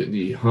hear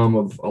the hum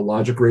of a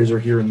logic razor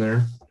here and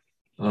there.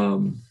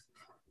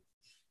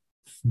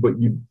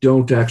 But you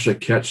don't actually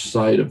catch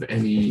sight of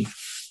any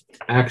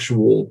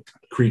actual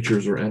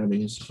creatures or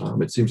enemies.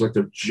 It seems like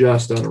they're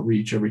just out of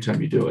reach every time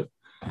you do it.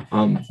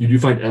 You do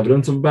find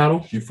evidence of a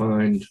battle. You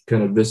find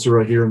kind of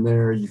viscera here and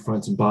there. You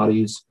find some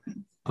bodies.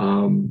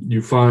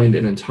 You find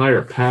an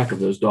entire pack of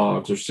those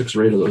dogs. There's 6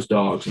 or 8 of those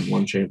dogs in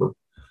one chamber.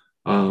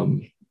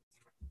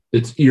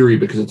 It's eerie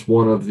because it's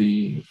one of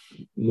the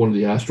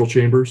astral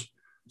chambers.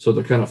 So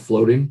they're kind of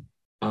floating.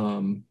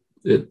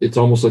 It's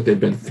almost like they've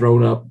been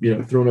thrown up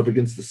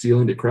against the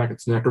ceiling to crack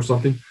its neck or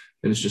something,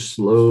 and it's just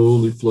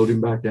slowly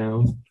floating back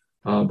down.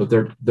 But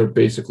they're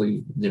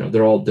basically,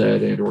 they're all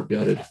dead and or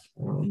gutted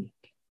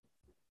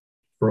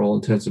for all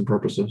intents and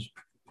purposes.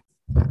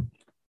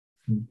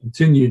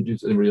 Continue.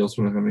 Does anybody else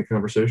want to have any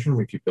conversation? Or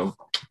we keep going.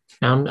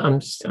 I'm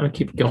gonna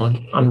keep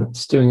going. I'm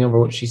stewing over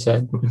what she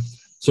said. Okay.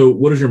 So,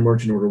 what is your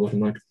marching order looking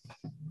like?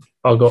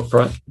 I'll go up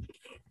front.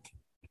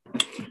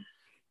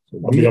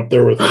 I'll be up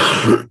there with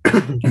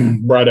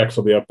Bright X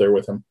will be up there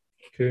with him.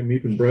 Okay,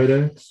 Meep and Bright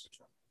Axe.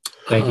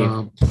 Thank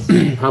you.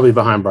 I'll be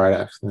behind Bright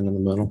Axe then in the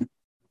middle.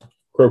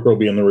 Croker will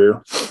be in the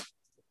rear.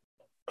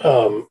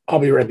 I'll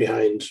be right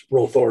behind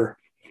Rolthor,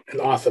 and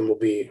Otham will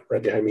be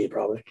right behind me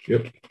probably.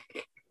 Yep.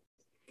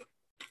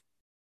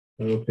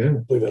 Okay. I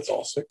believe that's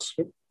all 6.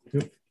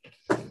 Yep.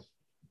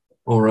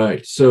 All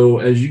right. So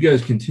as you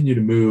guys continue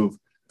to move,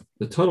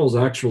 the tunnels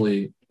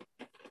actually,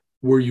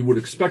 where you would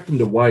expect them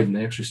to widen,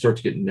 they actually start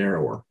to get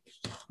narrower.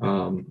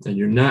 And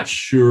you're not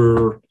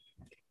sure.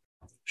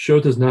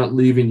 Shota's not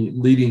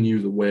leading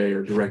you the way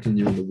or directing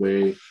you in the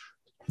way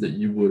that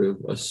you would have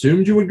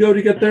assumed you would go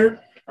to get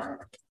there.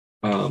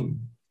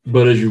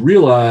 But as you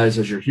realize,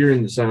 as you're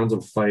hearing the sounds of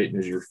a fight and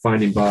as you're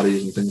finding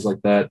bodies and things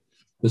like that,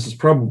 this is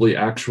probably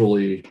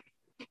actually,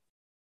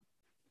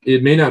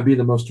 it may not be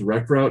the most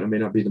direct route. It may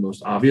not be the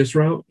most obvious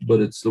route, but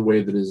it's the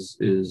way that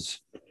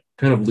is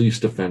kind of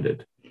least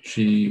offended.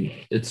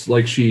 It's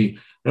like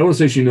I don't want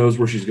to say she knows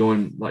where she's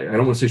going. Like, I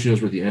don't want to say she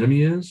knows where the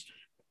enemy is,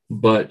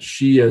 but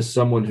she, as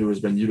someone who has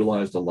been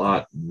utilized a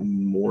lot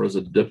more as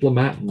a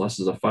diplomat and less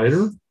as a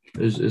fighter,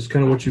 is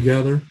kind of what you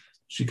gather.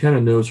 She kind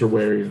of knows her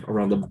way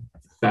around the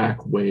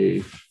back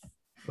way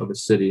of a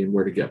city and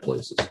where to get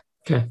places.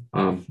 Okay.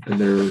 And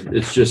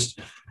it's just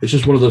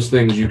one of those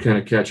things you kind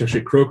of catch.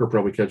 Actually, Croker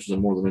probably catches them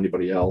more than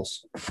anybody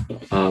else.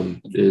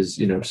 Some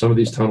of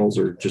these tunnels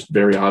are just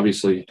very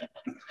obviously,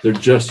 they're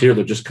just here.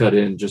 They're just cut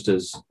in just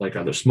as like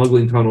either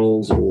smuggling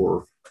tunnels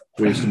or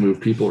ways to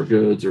move people or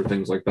goods or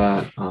things like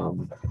that.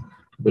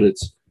 But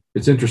it's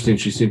interesting.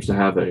 She seems to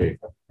have her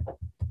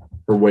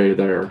way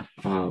there,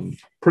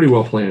 pretty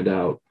well planned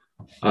out.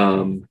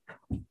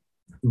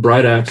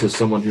 Bright Axe is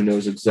someone who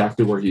knows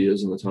exactly where he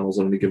is in the tunnels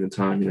at any given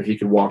time. He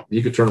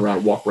could turn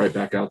around, walk right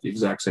back out the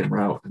exact same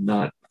route and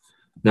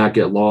not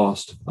get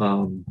lost.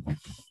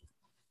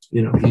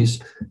 he's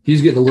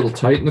getting a little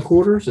tight in the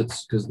quarters.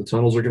 It's because the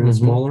tunnels are getting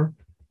smaller.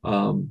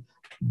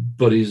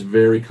 But he's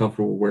very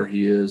comfortable where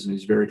he is, and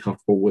he's very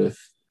comfortable with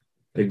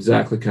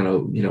exactly kind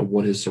of,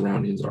 what his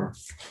surroundings are.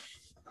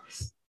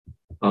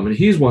 And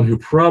he's one who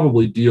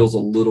probably deals a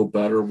little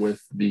better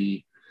with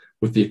the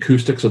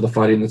acoustics of the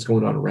fighting that's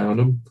going on around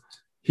him.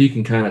 He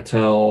can kind of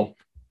tell,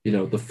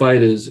 the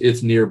fight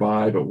it's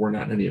nearby, but we're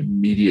not in any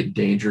immediate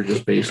danger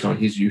just based on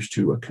he's used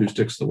to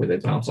acoustics, the way they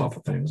bounce off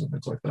of things and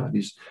things like that.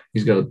 He's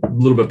got a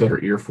little bit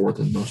better ear for it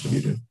than most of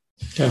you do.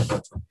 Yeah.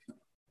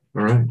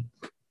 All right.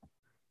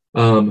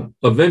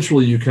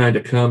 Eventually you kind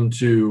of come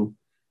to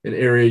an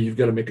area you've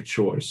got to make a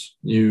choice.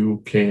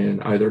 You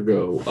can either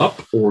go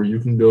up or you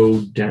can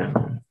go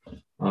down.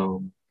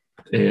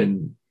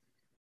 And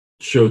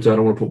Shota, I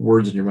don't want to put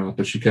words in your mouth,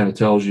 but she kind of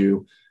tells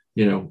you,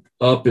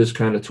 up is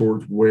kind of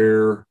towards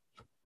where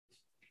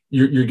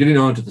you're getting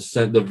onto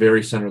the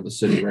very center of the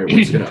city, right? Where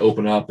it's going to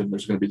open up and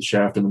there's going to be the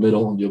shaft in the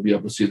middle, and you'll be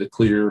able to see the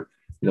clear,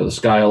 the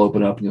sky will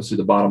open up and you'll see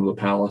the bottom of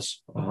the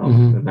palace,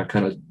 and that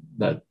kind of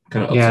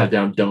upside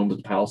down dome that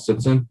the palace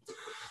sits in.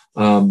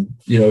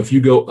 If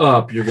you go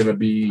up, you're going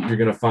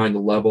to find the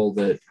level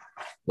that,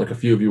 like a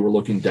few of you were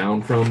looking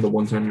down from the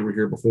one time you were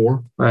here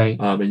before. Right.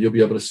 And you'll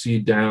be able to see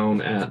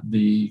down at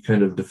the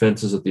kind of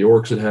defenses that the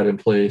orcs had in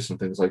place and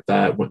things like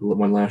that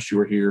when last you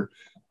were here.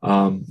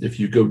 If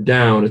you go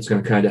down, it's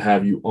going to kind of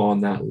have you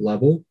on that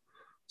level.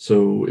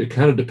 So it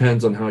kind of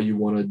depends on how you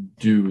want to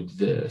do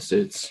this.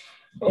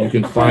 You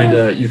can find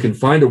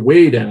a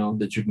way down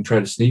that you can try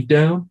to sneak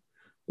down,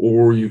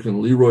 or you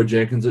can Leroy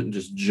Jenkins it and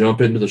just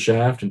jump into the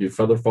shaft and do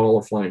feather fall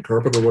or flying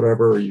carpet or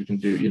whatever. Or you can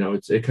do,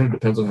 it kind of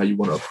depends on how you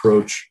want to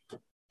approach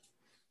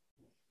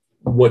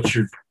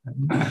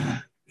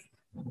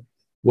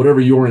whatever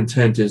your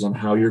intent is on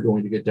how you're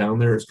going to get down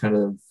there. Is kind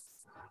of,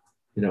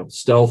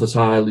 stealth is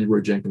high,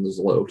 Leroy Jenkins is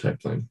low type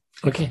thing.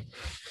 Okay.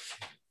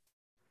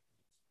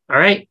 All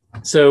right.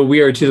 So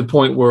we are to the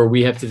point where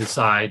we have to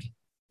decide,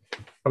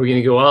 are we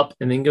going to go up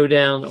and then go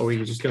down, or are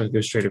we just going to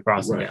go straight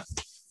across and down?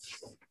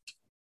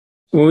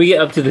 When we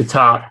get up to the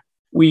top,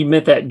 we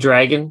met that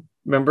dragon,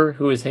 remember,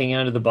 who was hanging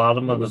out at the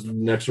bottom of the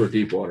next door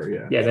deep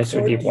water. Yeah, next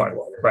door deep water.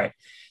 Right.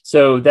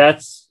 So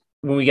that's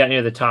when we got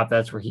near the top,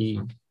 that's where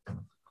he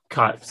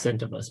caught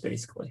scent of us,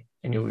 basically.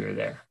 I knew we were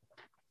there.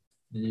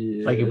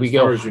 Yeah, like if we as go,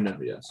 far as you know,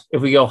 yes.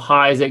 If we go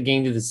high, is that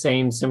getting to the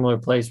same similar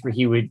place where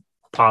he would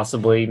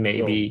possibly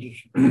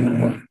maybe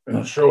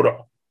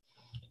Shota,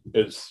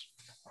 is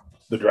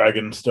the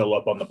dragon still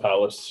up on the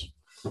palace?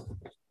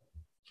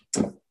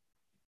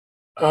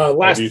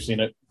 Have you seen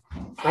it?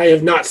 I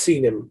have not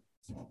seen him,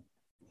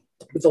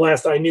 but the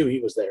last I knew, he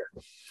was there.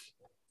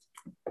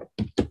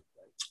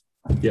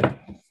 Yeah.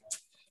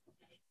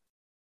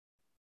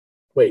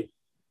 Wait.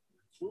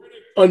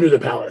 Under the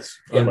palace.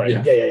 Yeah,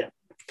 right. Yeah.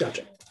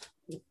 Gotcha.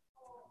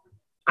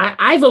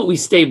 I vote we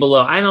stay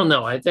below. I don't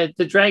know.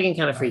 The dragon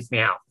kind of freaks me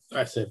out.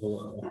 I say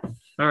below.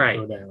 All right.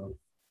 Go down.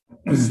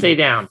 Let's stay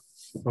down.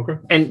 Okay.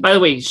 And by the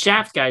way,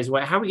 shaft guys,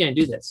 how are we going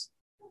to do this?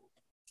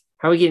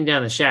 How are we getting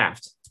down the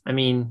shaft? I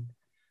mean,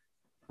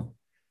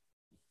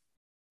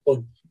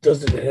 well,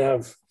 does it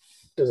have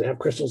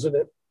crystals in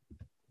it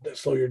that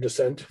slow your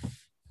descent?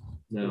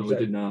 No, it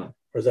did not.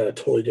 Or is that a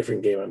totally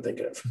different game I'm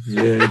thinking of?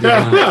 Yeah, it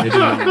did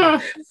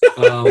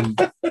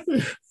not.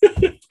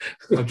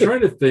 I'm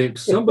trying to think.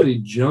 Somebody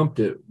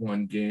jumped it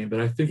one game, but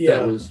I think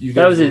that was you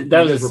guys.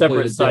 That was a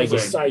separate side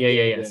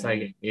game. Yeah. Side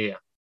game. Yeah.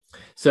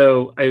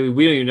 So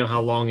we don't even know how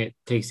long it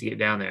takes to get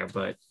down there,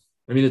 but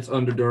I mean, it's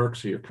Underdark,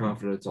 so you're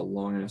confident it's a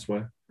long ass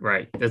way.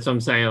 Right. That's what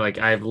I'm saying. Like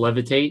I have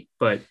levitate,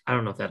 but I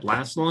don't know if that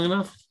lasts long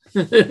enough.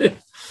 10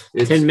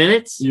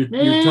 minutes. You're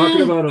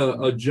talking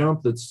about a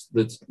jump that's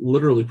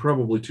literally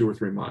probably 2 or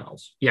 3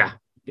 miles. Yeah.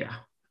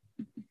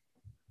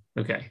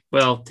 Okay.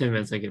 Well, 10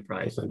 minutes I could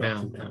probably sit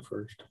down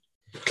first.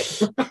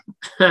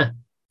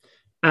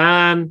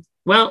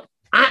 Well,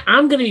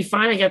 I'm gonna be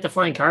fine. I got the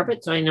flying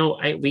carpet, so I know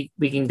we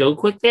can go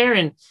quick there,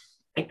 and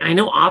I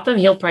know Otham,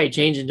 he'll probably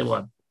change into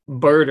a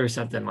bird or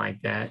something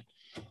like that.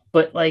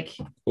 But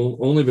well,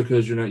 only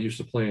because you're not used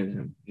to playing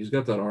him. He's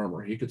got that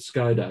armor. He could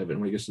skydive, and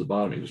when he gets to the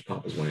bottom, he just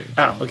pop his wings.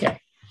 Oh, okay.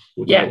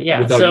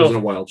 Without so using a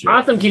wild shape.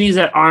 Otham can use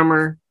that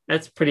armor.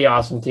 That's pretty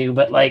awesome too.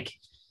 But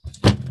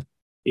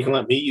you can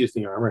let me use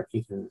the armor.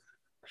 You can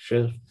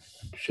shift.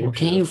 Well,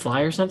 can you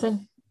fly or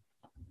something?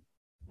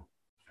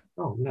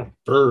 Oh, I'm not a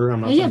bird.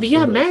 I'm not but you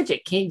have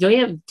magic. Do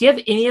you have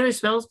any other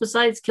spells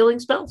besides killing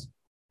spells?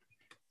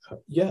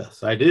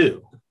 Yes, I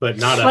do, but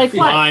not like a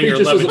flying or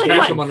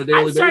levitation. On a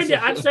daily basis.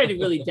 I'm starting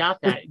to really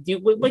doubt that.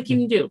 What can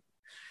you do?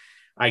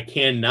 I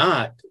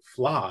cannot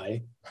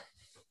fly.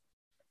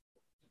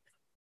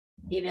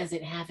 He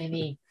doesn't have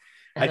any.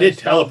 I did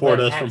teleport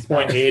us from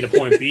point A to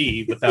point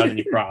B without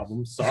any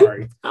problems.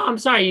 Sorry. Oh, I'm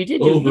sorry. You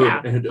did over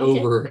that. and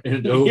over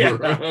and over. Yeah.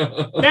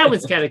 That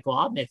was kind of cool.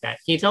 I'll admit that.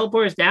 Can you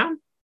teleport us down?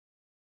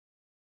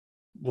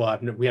 Well,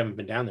 we haven't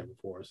been down there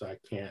before, so I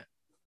can't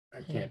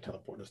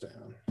teleport us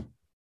down.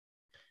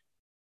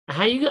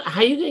 How you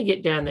gonna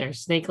get down there,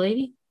 Snake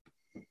Lady?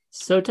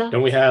 Sota?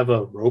 Don't we have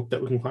a rope that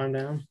we can climb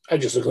down? I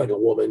just look like a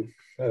woman.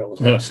 I don't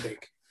look like a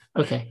snake.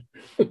 Okay.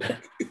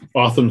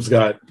 Otham's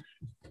got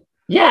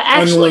Yeah,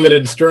 actually,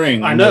 unlimited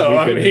string. I know,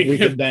 that I mean- we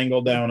could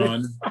dangle down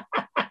on.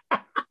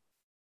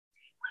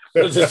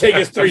 It'll just take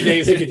us 3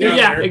 days to get down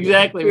yeah, there.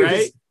 exactly, You'll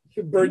right?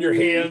 just burn your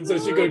hands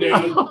as you go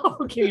down.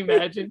 Oh, can you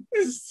imagine?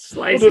 We'll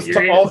Slicing just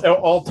your hands.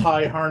 all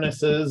tie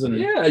harnesses and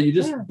Yeah, you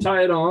just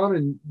tie it on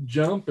and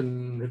jump,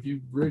 and if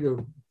you rig a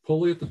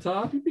pulley at the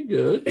top, you'd be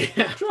good.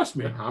 Trust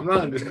me. I'm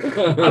not.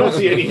 I don't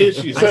see any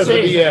issues. I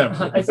say,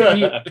 BM. I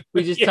say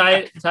we just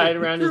tie it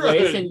around his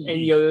waist and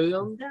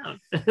yo-yo him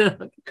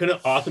down.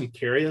 Couldn't Autumn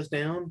carry us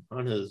down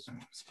on his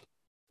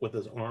with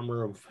his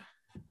armor of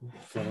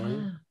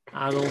flying?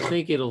 I don't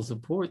think it'll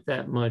support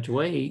that much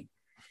weight.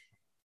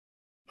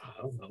 I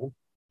don't know.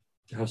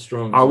 How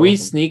strong Are is we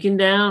Awesome? sneaking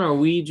down? Or are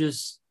we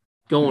just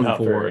going Not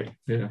for very. it?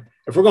 Yeah.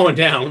 If we're going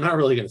down, we're not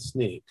really going to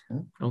sneak.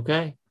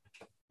 Okay.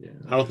 Yeah.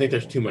 I don't think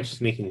there's too much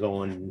sneaking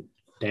going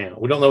down.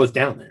 We don't know what's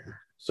down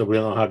there, so we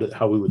don't know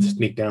how we would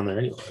sneak down there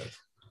anyway.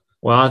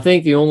 Well, I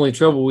think the only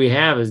trouble we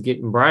have is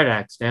getting Bright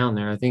Axe down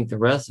there. I think the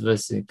rest of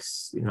us, I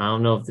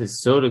don't know if this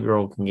soda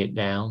girl can get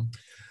down.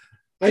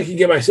 I can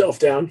get myself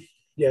down.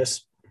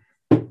 Yes.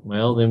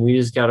 Well, then we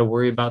just got to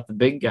worry about the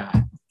big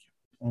guy.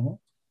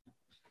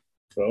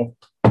 So,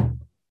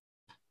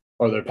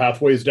 are there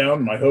pathways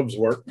down? My hooves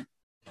work.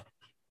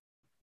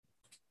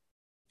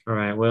 All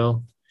right.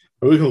 Well,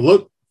 But we can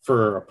look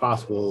for a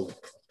possible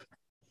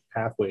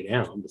pathway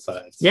down.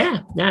 Besides,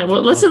 yeah.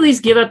 Well, let's at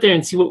least get up there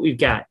and see what we've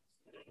got.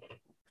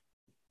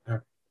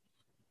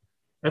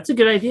 That's a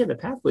good idea. The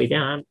pathway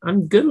down.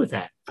 I'm good with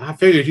that. I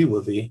figured you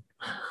would be.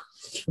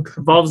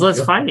 Involves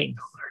less fighting.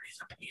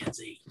 I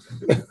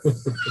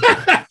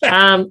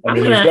I'm mean,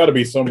 there's gonna got to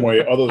be some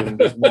way other than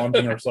just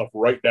launching ourselves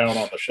right down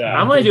on the shaft.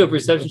 I'm gonna do a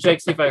perception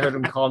check, see if I heard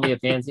him call me a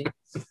pansy.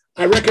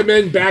 I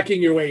recommend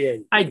backing your way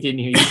in. I didn't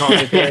hear you call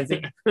me a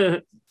pansy.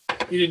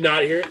 You did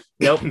not hear it?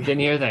 Nope, didn't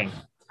hear a thing.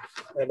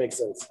 That makes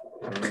sense.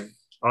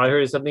 All I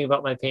heard is something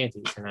about my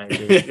panties, and I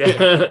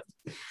did.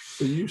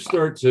 So you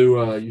start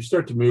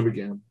to move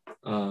again,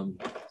 and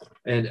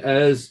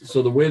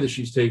the way that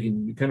she's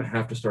taking, you kind of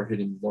have to start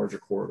hitting larger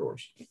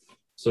corridors.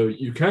 So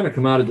you kind of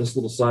come out of this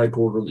little side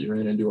corridor that you're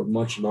in into a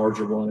much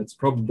larger one. It's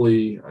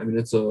probably,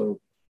 it's a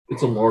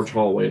large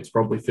hallway. It's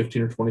probably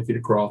 15 or 20 feet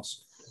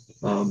across,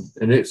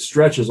 and it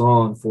stretches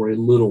on for a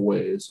little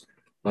ways.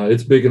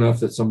 It's big enough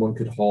that someone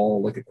could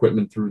haul like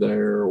equipment through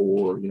there,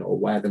 or a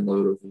wagon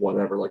load of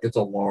whatever. Like, it's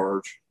a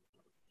large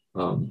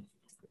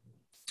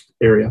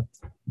area.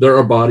 There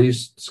are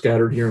bodies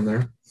scattered here and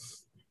there.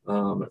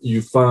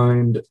 You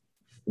find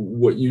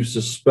what you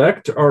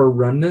suspect are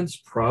remnants,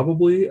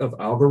 probably, of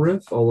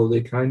Algorith, although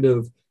they kind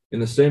of, in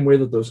the same way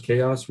that those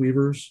Chaos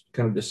Weavers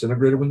kind of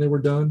disintegrated when they were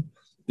done,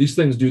 these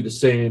things do the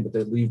same, but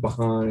they leave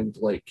behind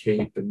like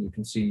cape, and you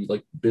can see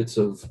like bits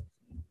of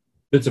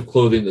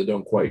clothing that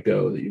don't quite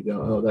go, that you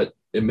go, oh, that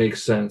it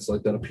makes sense.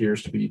 Like, that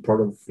appears to be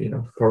part of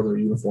their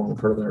uniform,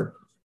 part of their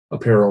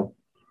apparel.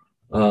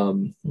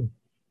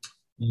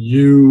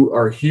 You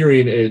are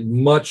hearing a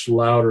much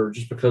louder,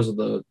 just because of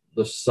the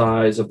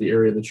size of the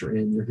area that you're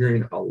in, you're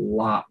hearing a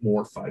lot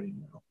more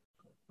fighting now.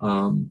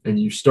 And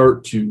you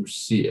start to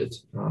see it.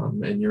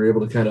 And you're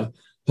able to kind of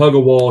hug a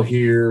wall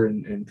here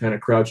and kind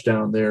of crouch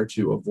down there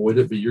to avoid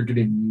it, but you're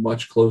getting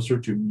much closer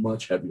to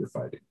much heavier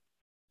fighting.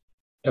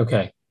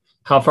 Okay.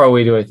 How far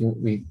away do we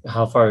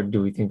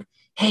think?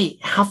 Hey,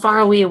 how far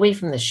are we away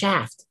from the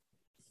shaft?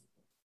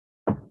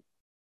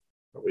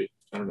 Probably,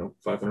 I don't know,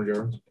 500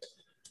 yards.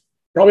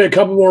 Probably a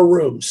couple more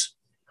rooms.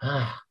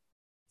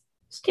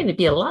 It's going to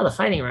be a lot of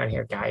fighting around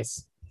here,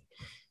 guys.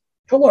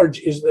 How large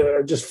is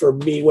just for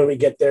me when we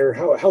get there,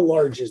 how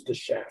large is the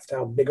shaft?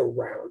 How big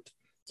around?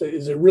 So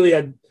is it really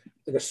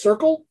like a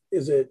circle?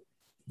 Is it?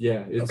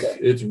 Yeah, Okay.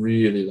 It's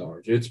really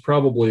large. It's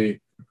probably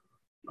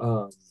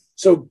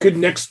So could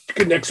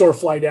Nexor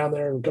fly down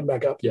there and come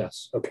back up?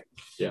 yes. Okay.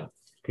 Yeah.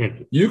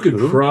 You could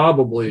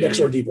probably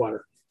Nexor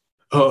Deepwater.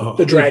 Oh,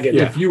 The dragon.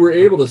 if you were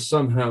able to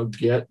somehow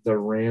get the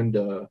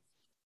Randa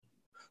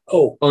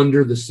Oh,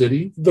 under the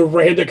city, the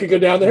Randa could go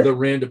down there? the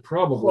Randa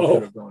probably Whoa.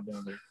 could have gone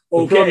down there. The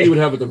problem Okay. you would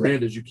have with the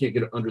Randa is you can't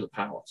get it under the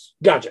palace.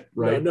 Gotcha.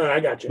 Right. No, I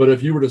got you. But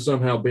if you were to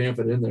somehow bamf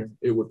it in there,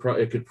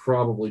 it could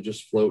probably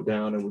just float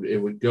down. It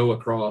would go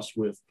across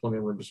with plenty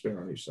of room to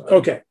spare on each side.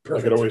 Okay, I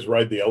perfect. could always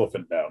ride the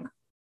elephant down.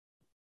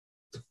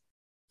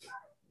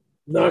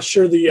 Not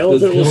sure the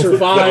Does elephant will the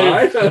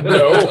survive. elephant die?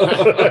 No.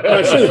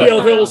 Not sure the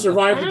elephant will I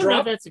survive the don't know if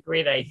drop. that's a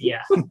great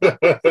idea.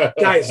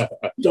 Guys,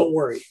 don't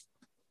worry.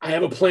 I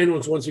have a plan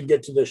once we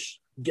get to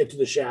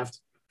the shaft.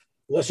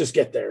 Let's just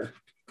get there.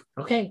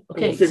 Okay. We'll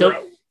Okay. figure So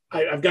out.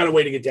 I've got a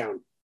way to get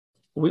down.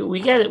 we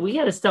got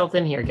to stealth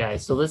in here,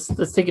 guys. So let's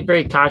take it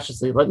very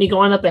cautiously. Let me go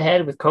on up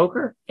ahead with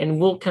Coker, and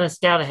we'll kind of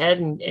scout ahead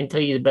and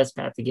tell you the best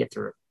path to get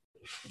through.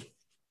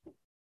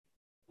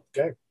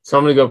 Okay. So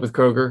I'm going to go up with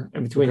Kroger,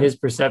 and between his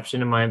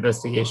perception and my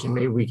investigation,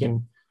 maybe we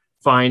can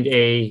find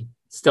a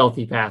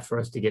stealthy path for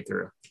us to get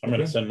through. I'm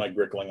going to send my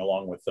Grickling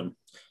along with them.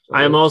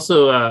 I am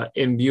also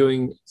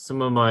imbuing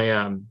some of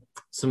my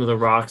some of the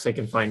rocks I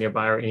can find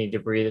nearby or any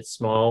debris that's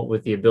small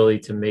with the ability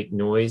to make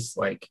noise,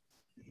 like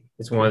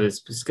It's one of the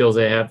skills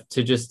I have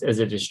to just as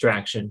a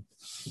distraction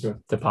Okay.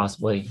 to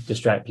possibly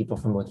distract people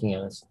from looking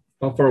at us.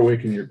 How far away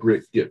can your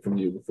grit get from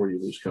you before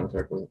you lose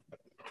contact with it?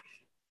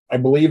 I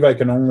believe I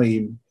can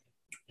only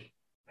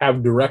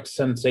have direct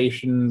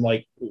sensation,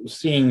 like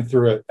seeing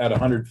through it at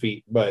 100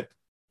 feet, but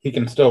he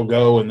can still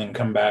go and then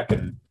come back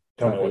and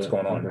tell me what's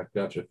going on. Okay,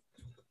 gotcha.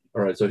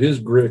 All right, so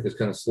his grit is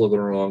kind of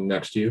slithering along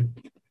next to you.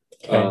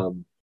 Okay.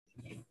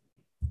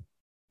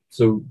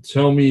 So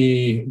tell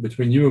me,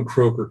 between you and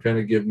Croker, kind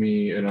of give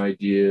me an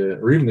idea,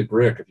 or even the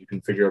Grick, if you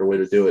can figure out a way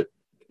to do it.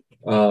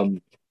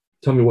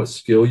 Tell me what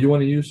skill you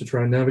want to use to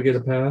try and navigate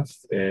a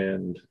path,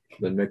 and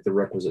then make the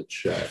requisite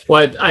check.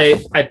 Well,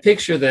 I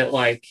picture that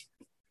like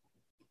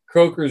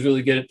Croker is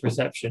really good at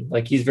perception.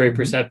 Like he's very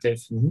perceptive,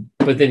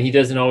 but then he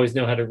doesn't always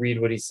know how to read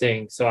what he's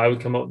saying. So I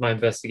would come up with my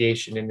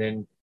investigation and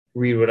then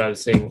read what I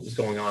was saying, what was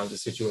going on in the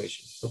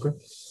situation. Okay.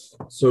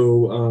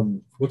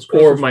 So what's Or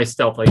Croker's, my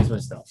stealth. I use my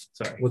stealth.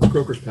 Sorry. what's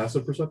Croker's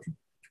passive perception?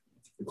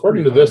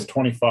 According to this,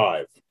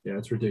 25. Yeah,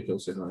 it's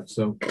ridiculously high.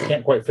 So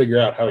Can't quite figure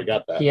out how he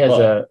got that. He has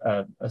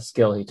but a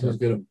skill he he's took.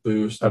 got a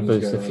boost. A and he's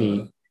boost got of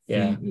feet.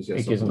 Yeah. he's got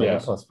It gives him something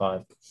like else. a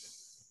 +5.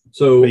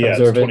 So but yeah,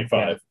 Observe it's it.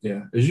 25.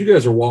 yeah, as you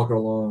guys are walking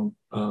along,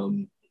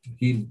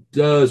 he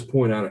does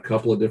point out a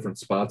couple of different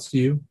spots to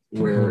you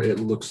where it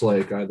looks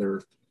like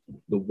either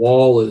the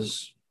wall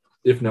is,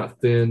 if not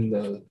thin,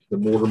 the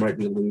mortar might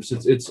be loose.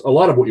 It's a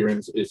lot of what you're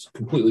in is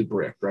completely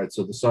brick, right?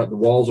 So the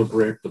walls are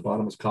brick, the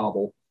bottom is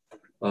cobble,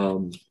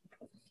 and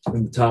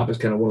the top is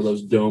kind of one of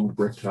those domed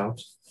brick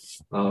tops.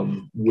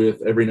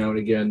 With every now and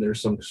again,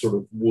 there's some sort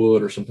of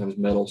wood or sometimes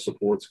metal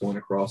supports going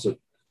across it.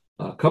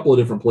 A couple of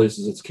different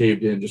places it's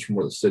caved in just from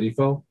where the city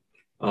fell.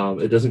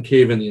 It doesn't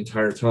cave in the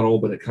entire tunnel,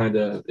 but it kind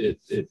of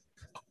it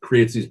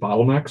creates these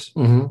bottlenecks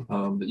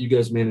that you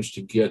guys managed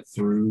to get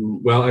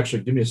through. Well,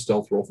 actually, give me a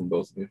stealth roll from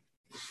both of you.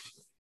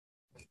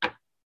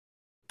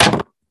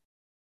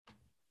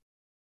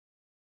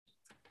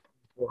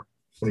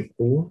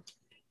 24.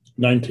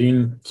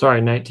 19.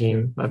 Sorry,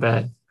 19. My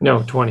bad.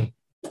 No, 20.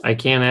 I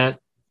can't add.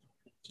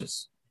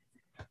 Just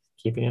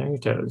keeping it on your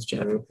toes,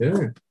 Jeff.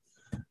 Okay.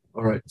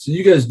 All right. So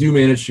you guys do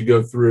manage to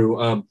go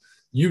through.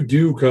 You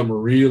do come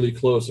really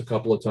close a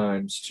couple of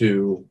times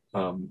to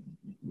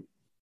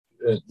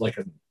like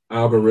an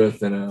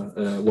algorithm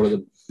and one of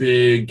the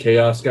big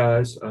chaos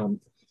guys.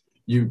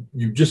 You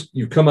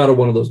come out of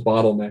one of those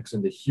bottlenecks,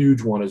 and the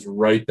huge one is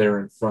right there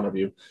in front of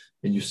you,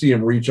 and you see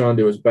him reach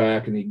onto his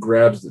back, and he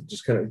grabs it,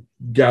 just kind of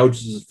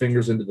gouges his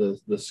fingers into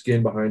the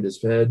skin behind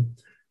his head,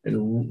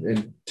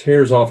 and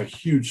tears off a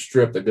huge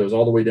strip that goes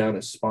all the way down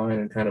his spine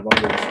and kind of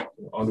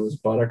onto his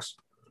buttocks,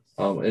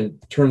 and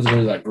it turns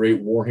into that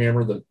great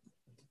warhammer that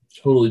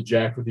totally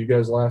jacked with you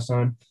guys last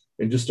time,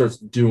 and just starts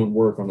doing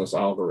work on this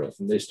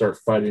algorithm. They start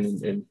fighting,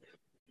 and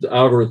the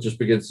algorithm just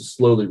begins to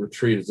slowly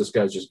retreat as this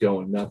guy's just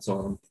going nuts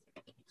on him.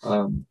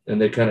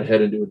 And they kind of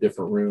head into a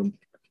different room.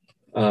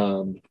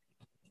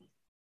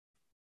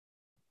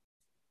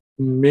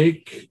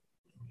 Make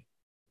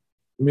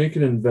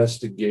an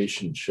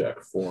investigation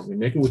check for me.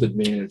 Make it with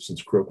advantage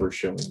since Croker is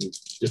showing you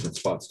different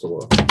spots to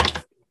look.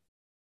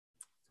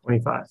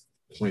 25.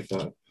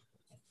 25.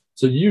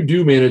 So you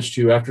do manage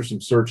to, after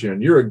some searching,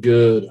 and you're a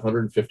good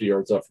 150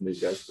 yards up from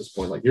these guys at this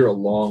point. Like, you're a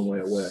long way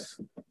away.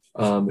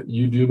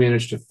 You do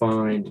manage to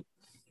find.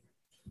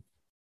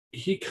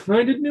 He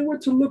kind of knew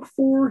what to look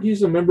for.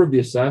 He's a member of the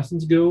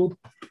Assassin's Guild,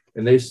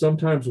 and they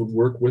sometimes would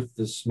work with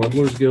the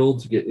Smugglers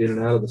Guild to get in and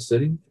out of the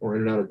city, or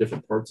in and out of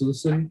different parts of the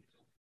city.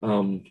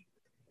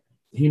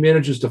 He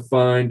manages to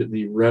find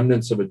the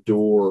remnants of a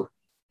door,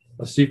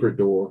 a secret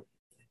door,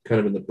 kind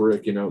of in the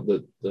brick. You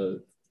know,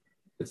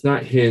 it's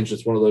not hinged.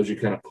 It's one of those you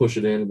kind of push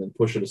it in and then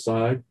push it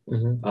aside.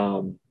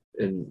 And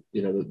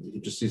you know, he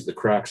just sees the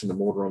cracks in the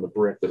mortar on the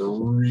brick that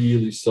are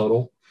really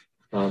subtle.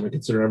 And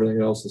considering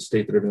everything else, the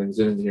state that everything's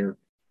in here,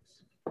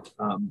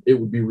 it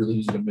would be really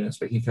easy to miss,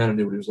 but he kind of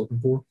knew what he was looking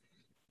for.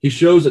 He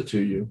shows it to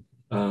you,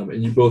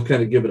 and you both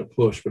kind of give it a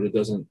push, but it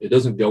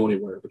doesn't go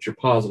anywhere. But you're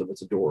positive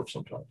it's a door of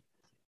some type.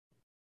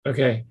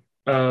 Okay.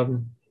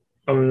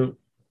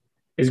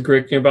 Is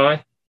Grick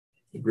nearby?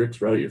 The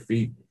Grick's right at your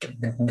feet.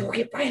 Go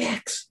get Bright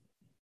Axe.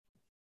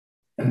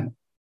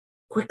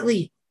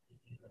 Quickly.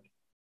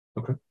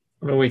 Okay.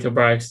 I'm gonna wait till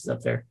Bright Axe is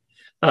up there.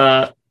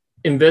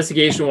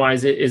 Investigation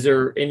wise, is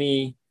there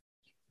any?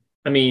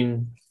 I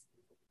mean,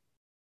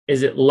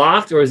 is it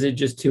locked or is it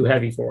just too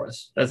heavy for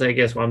us? That's, I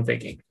guess, what I'm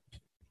thinking.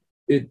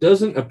 It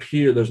doesn't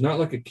appear, there's not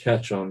like a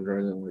catch on or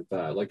anything like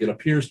that. Like, it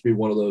appears to be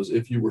one of those,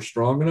 if you were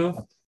strong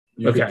enough,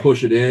 you could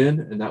push it in,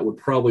 and that would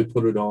probably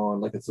put it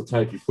on, like, it's the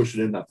type you push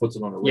it in, that puts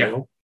it on a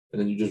rail,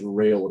 and then you just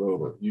rail it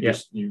over.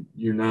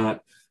 You're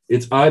not,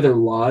 it's either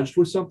lodged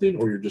with something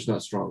or you're just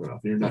not strong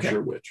enough, and you're not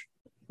sure which.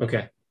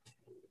 Okay.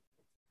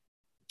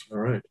 All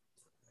right.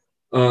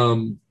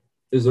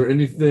 Is there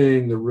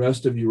anything the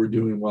rest of you are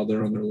doing while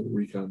they're on their little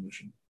recon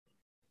mission?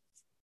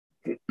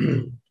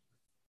 I'm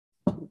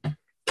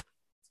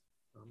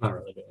not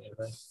really doing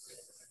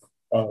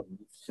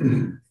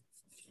anything.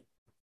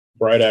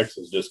 Bright Axe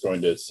is just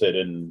going to sit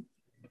and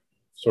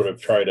sort of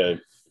try to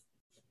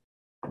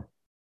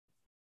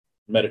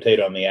meditate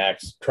on the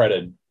axe, try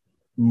to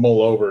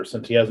mull over,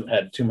 since he hasn't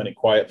had too many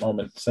quiet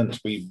moments since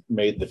we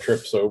made the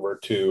trips over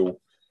to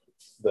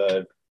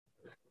the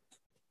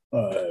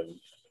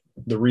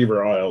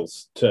Reaver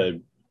Isles,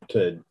 to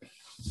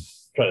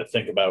try to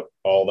think about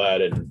all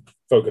that and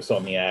focus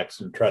on the axe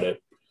and try to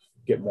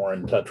get more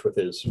in touch with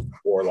his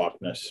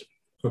warlockness.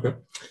 Okay.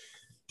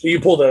 So you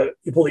pull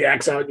the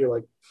axe out and you're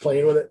like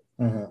playing with it.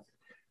 Mm-hmm.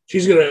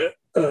 She's gonna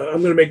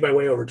I'm gonna make my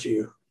way over to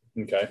you.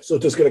 Okay. So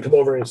just gonna come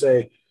over and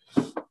say,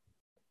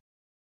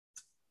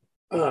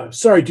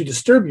 sorry to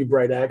disturb you,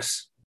 Bright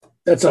Axe.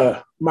 That's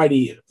a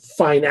mighty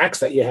fine axe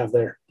that you have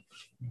there.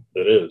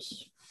 It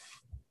is.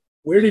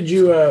 Where did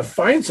you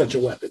find such a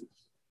weapon?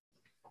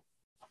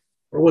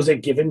 Or was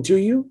it given to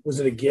you? Was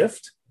it a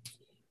gift?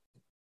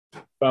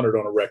 Found it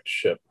on a wrecked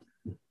ship.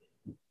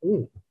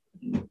 Ooh.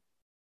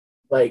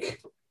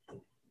 Like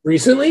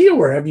recently,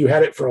 or have you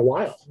had it for a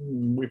while?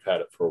 We've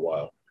had it for a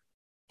while.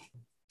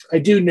 I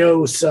do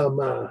know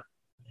I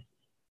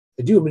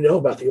do know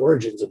about the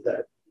origins of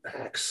that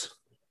axe.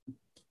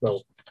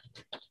 Well,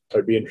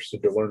 I'd be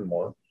interested to learn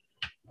more.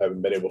 I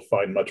haven't been able to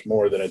find much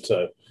more than it's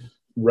a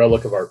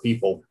relic of our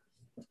people,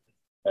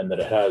 and that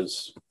it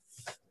has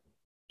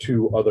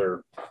 2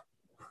 other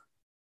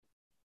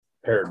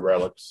paired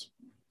relics.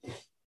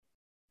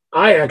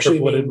 I actually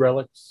Tripleted mean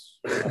relics.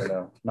 I don't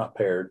know, not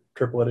paired,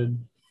 tripleted.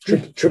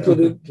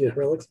 tripleted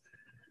relics.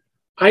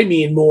 I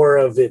mean more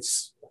of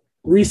its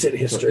recent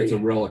history. It's a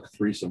relic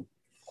threesome.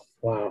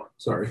 Wow.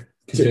 Sorry.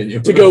 Continue.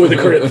 To go with the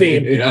current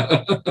theme.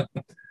 Yeah.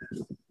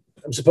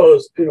 I'm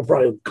supposed it'll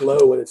probably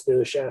glow when it's near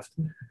the shaft.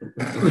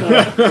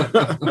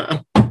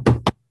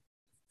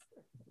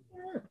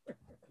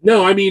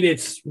 No, I mean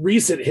it's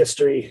recent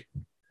history.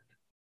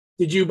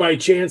 Did you by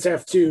chance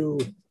have to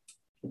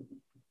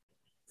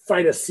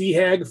find a sea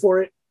hag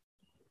for it?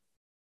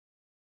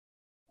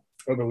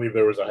 I believe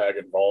there was a hag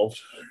involved.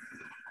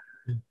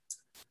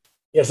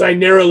 Yes, I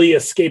narrowly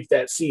escaped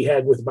that sea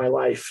hag with my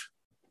life.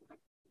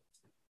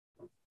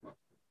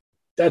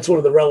 That's one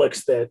of the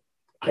relics that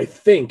I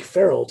think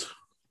Ferald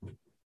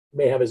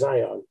may have his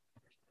eye on.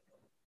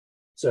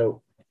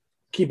 So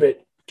keep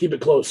it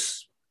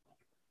close.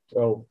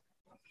 So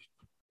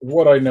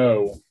what I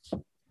know,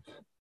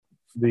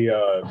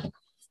 the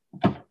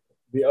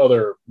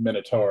other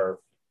Minotaur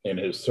in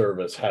his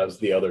service has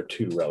the other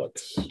 2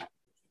 relics.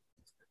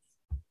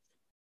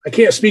 I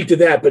can't speak to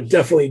that, but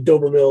definitely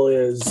Dobermill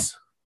is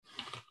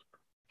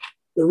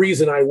the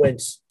reason I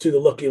went to the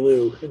Lucky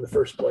Lou in the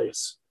first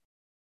place.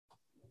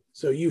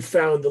 So you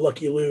found the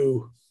Lucky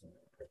Lou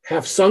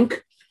half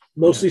sunk,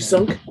 mostly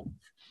sunk?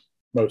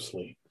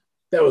 Mostly.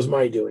 That was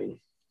my doing.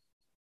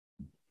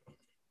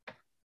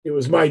 It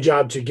was my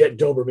job to get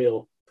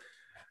Dobermill.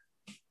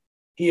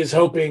 He is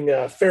hoping,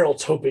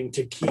 Ferald's hoping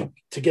to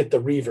get the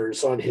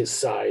Reavers on his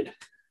side.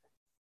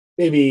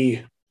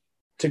 Maybe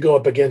to go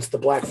up against the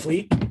Black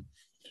Fleet.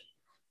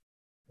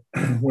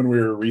 When we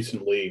were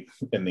recently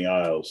in the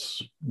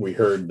Isles, we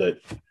heard that,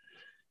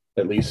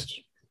 at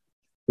least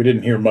we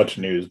didn't hear much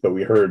news, but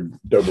we heard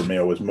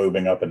Dobermill was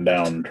moving up and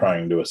down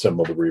trying to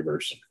assemble the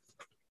Reavers.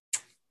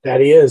 That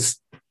he is.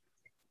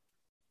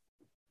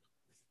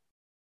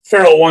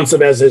 Ferald wants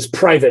him as his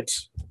private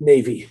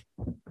navy.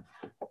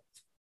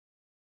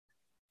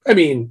 I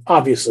mean,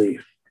 obviously,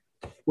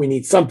 we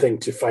need something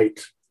to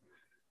fight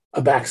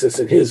Abaxis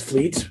and his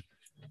fleet,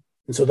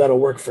 and so that'll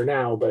work for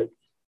now, but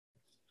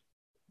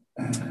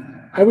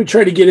I would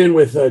try to get in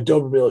with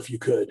Dobermill if you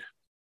could.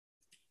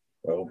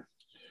 Well,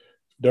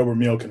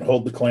 Dobermill can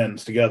hold the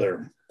clans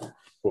together.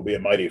 We'll be a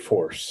mighty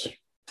force.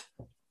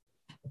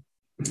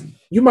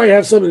 You might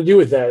have something to do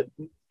with that,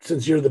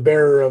 since you're the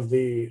bearer of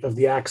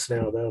the axe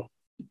now, though.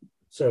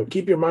 So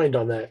keep your mind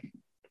on that.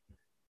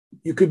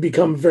 You could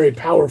become a very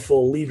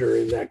powerful leader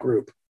in that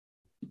group.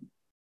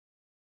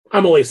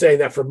 I'm only saying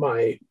that from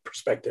my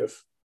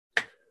perspective.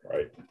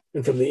 Right.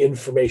 And from the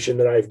information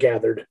that I've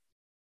gathered.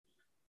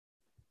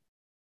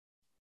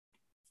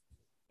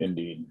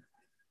 Indeed.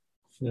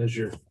 As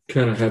you're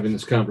kind of having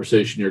this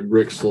conversation, your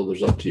Grick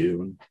slithers up to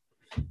you and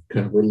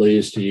kind of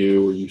relays to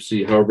you, or you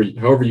see, however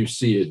you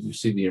see it, you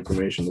see the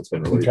information that's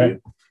been relayed to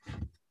you.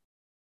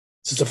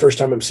 Is this the first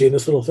time I'm seeing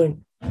this little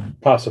thing?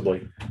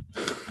 Possibly.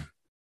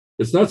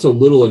 It's not so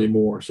little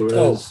anymore, so it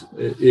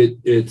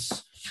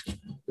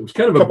was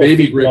kind of a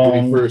baby Grick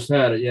when he first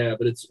had it, yeah,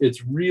 but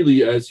it's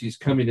really, as he's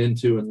coming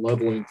into and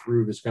leveling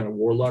through his kind of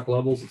warlock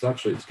levels,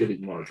 it's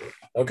getting larger.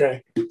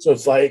 Okay. So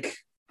it's like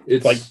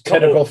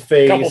tentacle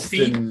face. Couple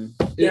feet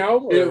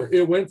now?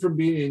 It went from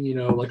being,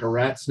 like a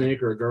rat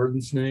snake or a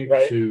garden snake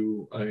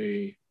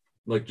to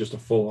just a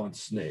full-on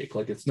snake.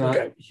 Like it's not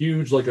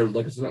huge,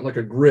 it's not like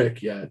a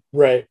Grick yet,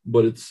 right?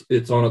 But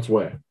it's on its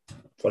way.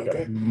 It's like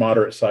a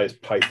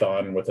moderate-sized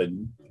python with a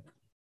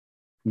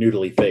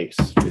noodly face.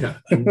 Yeah,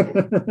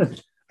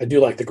 I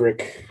do like the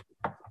Grick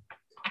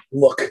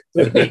look.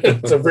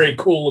 It's a very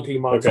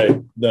cool-looking monster.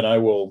 Okay, then I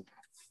will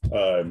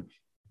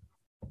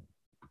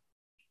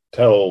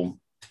tell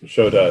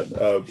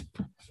Shota.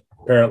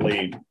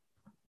 Apparently,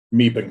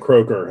 Meep and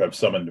Croaker have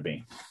summoned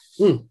me.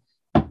 Well,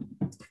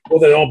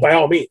 then, by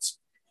all means.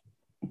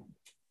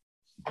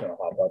 gonna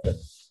hop up and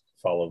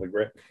follow the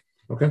grip.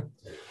 Okay.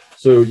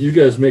 So you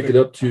guys make it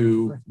up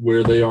to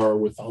where they are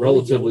with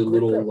relatively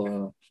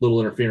little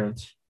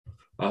interference.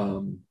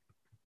 What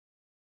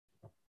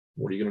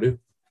are you gonna do?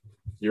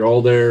 You're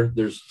all there.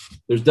 There's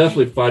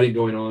definitely fighting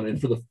going on,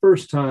 and for the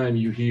first time,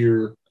 you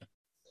hear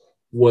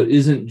what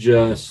isn't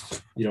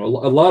just, a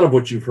lot of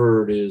what you've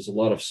heard is a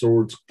lot of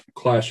swords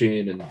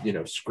clashing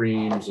and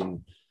screams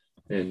and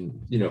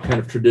kind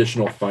of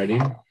traditional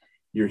fighting.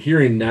 You're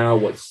hearing now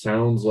what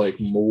sounds like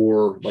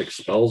more like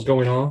spells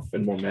going off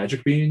and more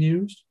magic being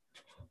used.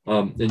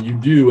 And you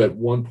do at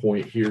one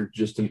point hear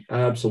just an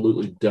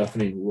absolutely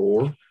deafening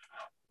roar.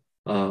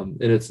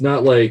 And it's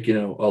not like, a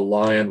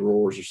lion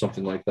roars or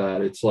something like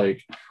that. It's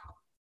like,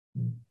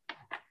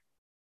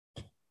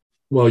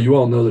 well, you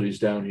all know that he's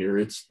down here.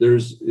 It's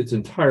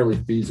entirely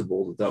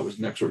feasible that was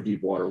Nexor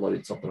Deepwater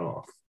letting something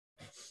off.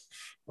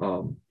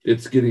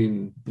 It's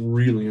getting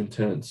really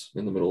intense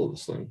in the middle of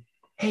this thing.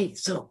 Hey,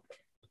 so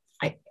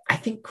I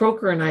think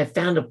Croker and I have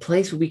found a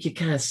place where we could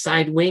kind of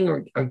side wing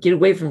or get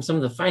away from some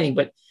of the fighting,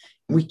 but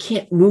we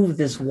can't move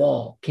this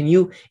wall. Can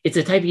you? It's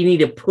a type you need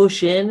to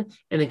push in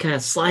and then kind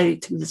of slide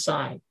it to the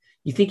side.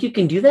 You think you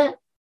can do that?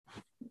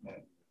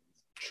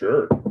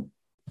 Sure.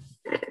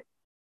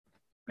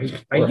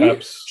 Are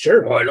you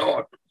sure? Why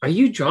not? Are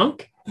you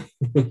drunk?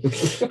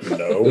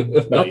 No.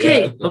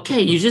 Okay.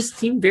 Okay. You just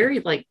seem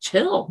very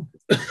chill.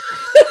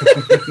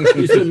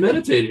 He's been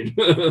meditating.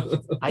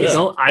 I didn't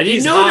know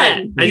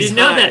that. I didn't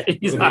know that.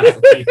 He's high.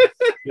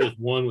 He was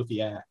one with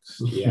the axe.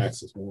 The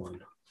axe is one.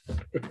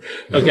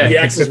 Okay. The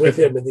axe is with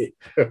him, and he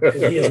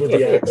is with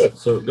the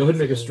axe. So go ahead and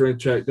make a strength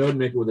check. Go ahead and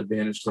make it with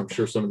advantage, because I'm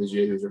sure some of these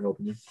Yehus are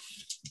helping you.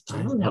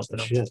 I don't help him.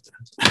 Shit.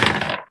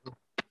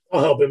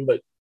 I'll help him,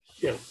 but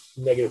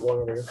 -1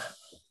 over here.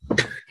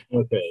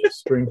 Okay,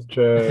 strength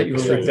check. You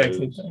were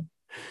exactly the same.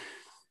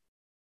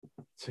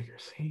 So you're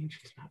saying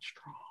she's not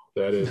strong.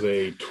 That is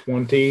a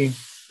 20.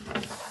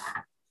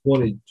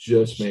 20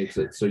 just makes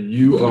it. So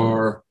you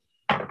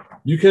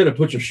kind of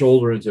put your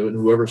shoulder into it, and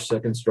whoever's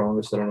second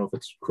strongest, I don't know if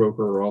it's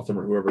Croker or Otham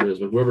or whoever it is,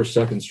 but whoever's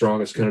second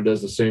strongest kind of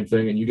does the same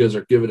thing, and you guys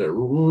are giving it a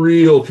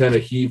real kind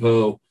of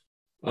heave-ho.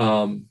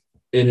 And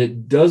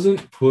it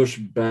doesn't push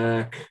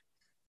back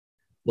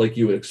like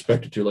you would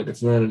expect it to. Like,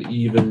 it's not an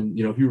even,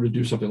 if you were to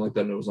do something like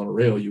that and it was on a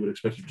rail, you would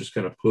expect it to just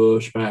kind of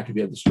push back if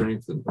you had the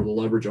strength or the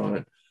leverage on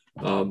it.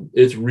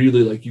 It's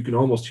really like you can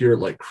almost hear it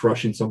like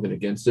crushing something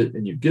against it,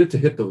 and you get it to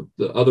hit the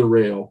other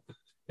rail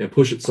and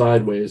push it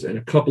sideways, and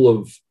a couple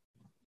of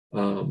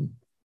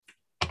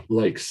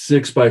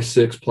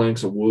 6x6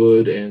 planks of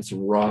wood and some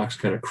rocks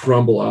kind of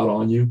crumble out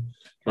on you.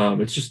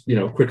 It's just,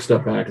 quick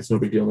step back. It's no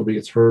big deal. Nobody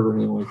gets hurt or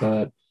anything like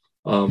that.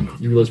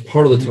 You realize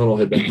part of the tunnel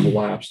had been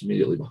collapsed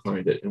immediately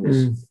behind it and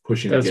was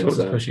pushing against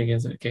that. Pushing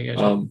against it. Okay,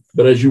 gotcha.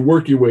 But as you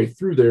work your way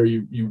through there,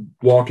 you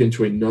walk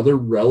into another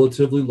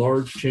relatively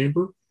large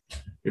chamber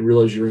and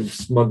realize you're in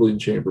smuggling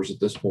chambers at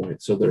this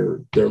point. So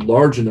they're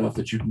large enough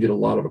that you can get a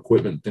lot of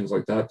equipment, things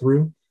like that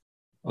through.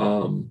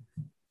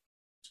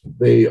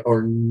 They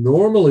are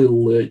normally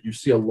lit. You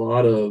see a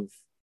lot of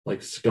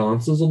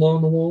sconces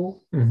along the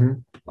wall.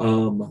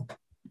 Mm-hmm.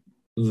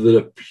 That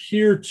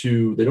appear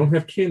to, they don't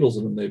have candles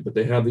in them, but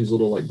they have these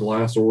little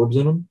glass orbs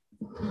in them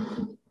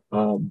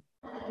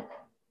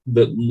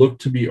that look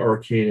to be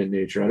arcane in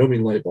nature. I don't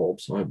mean light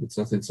bulbs. It's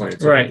nothing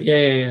scientific. Right.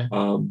 Yeah.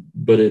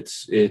 But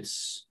it's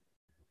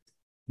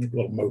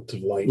little motes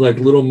of light. Like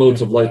little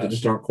motes of light that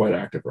just aren't quite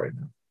active right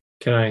now.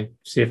 Can I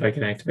see if I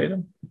can activate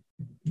them?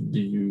 Do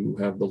you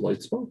have the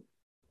light spell?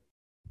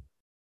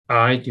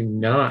 I do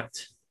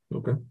not.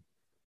 Okay.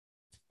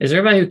 Is there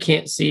anybody who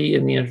can't see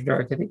in the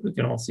Underdark? I think we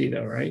can all see,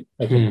 though, right?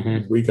 I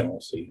think we can all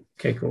see.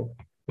 Okay, cool.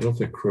 I don't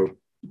think Croker.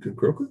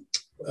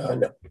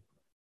 No.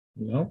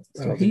 No?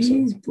 I don't think so.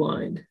 He's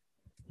blind.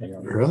 Hang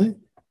on. Really?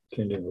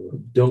 I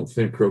don't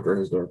think Croker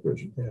has dark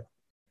vision. Yeah.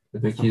 I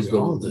think he's the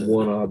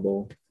one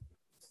oddball.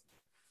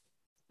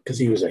 Because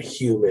he was a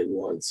human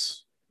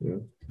once. Yeah.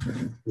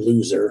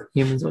 Loser.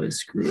 Humans always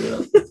screw it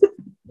up.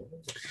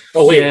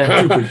 Oh, wait. Yeah.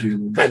 I'm a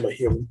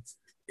human.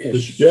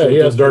 Yeah, he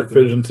has dark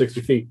vision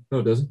 60 feet.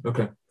 Oh, does it?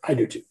 Okay. I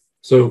do too.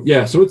 So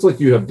it's like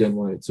you have dim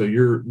light. So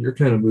you're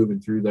kind of moving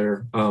through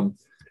there.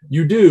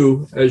 You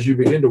do, as you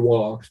begin to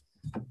walk,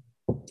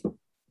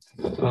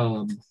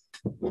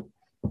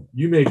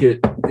 you make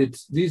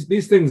it's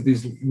these things,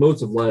 these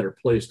motes of light are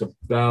placed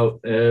about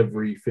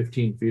every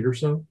 15 feet or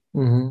so.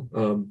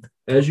 Mm-hmm.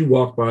 As you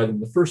walk by them,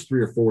 the first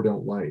 3 or 4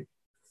 don't light.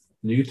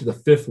 And you get to the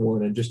 5th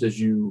one, and just as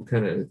you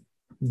kind of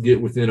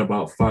get within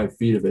about 5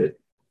 feet of it,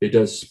 it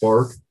does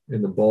spark,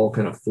 and the ball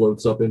kind of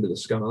floats up into the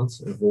sconce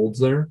and holds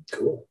there.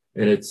 Cool.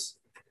 And it's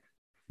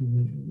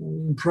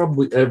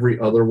probably every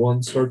other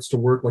one starts to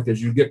work. Like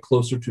as you get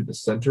closer to the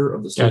center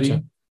of the city,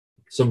 Gotcha.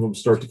 Some of them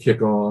start to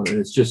kick on, and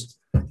it's just,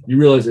 you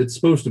realize it's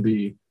supposed to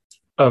be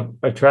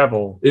a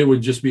travel. It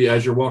would just be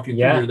as you're walking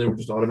through here, they would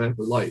just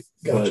automatically light.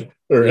 Gotcha.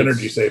 Or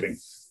energy saving.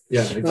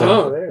 Yeah, exactly.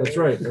 Oh, That's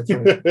right. That's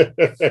right.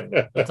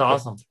 That's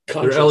awesome.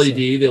 They're LED.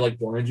 They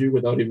blind you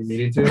without even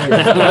meaning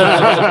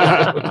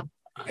to.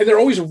 And they're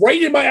always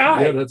right in my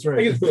eye. Yeah, that's right.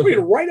 It's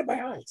right in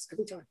my eyes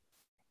every time.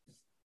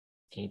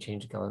 Can you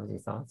change the color of your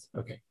thoughts?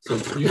 Okay. So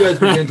you guys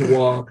begin to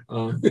walk,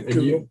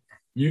 and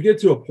you get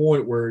to a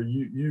point where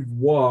you've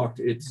walked.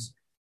 It's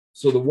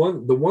so the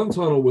one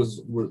tunnel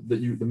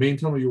the main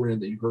tunnel you were in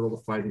that you heard all the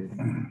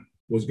fighting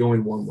was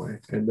going one way,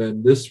 and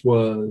then this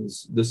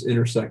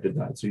intersected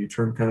that. So you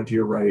turn kind of to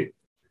your right,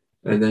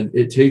 and then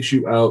it takes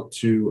you out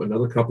to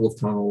another couple of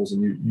tunnels,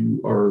 and you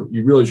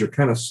realize you're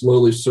kind of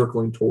slowly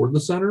circling toward the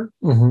center,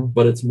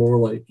 but it's more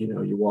like,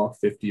 you walk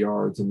 50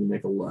 yards and you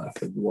make a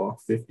left, and you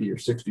walk 50 or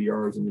 60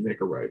 yards and you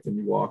make a right, and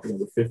you walk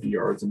another 50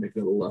 yards and make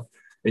another left,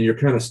 and you're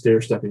kind of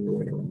stair-stepping your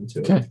way around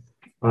to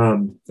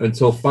it.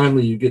 Until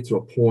finally you get to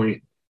a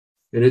point,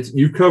 and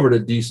you've covered a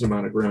decent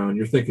amount of ground.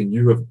 You're thinking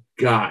you have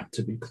got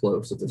to be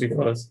close at this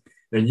point.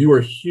 And you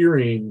are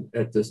hearing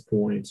at this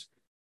point,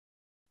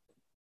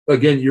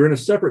 again, you're in a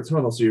separate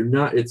tunnel, so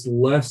it's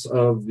less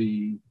of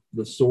the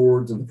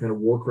swords and the kind of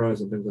war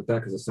cries and things like that,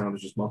 because the sound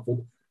is just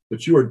muffled.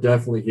 But you are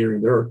definitely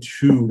hearing there are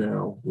two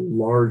now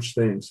large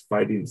things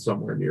fighting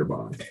somewhere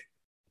nearby.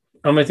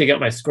 I'm going to take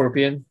out my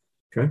scorpion.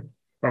 Okay.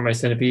 Or my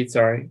centipede,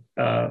 sorry.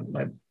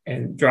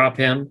 And drop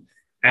him,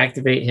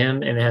 activate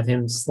him, and have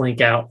him slink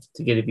out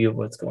to get a view of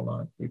what's going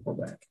on. We pull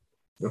back.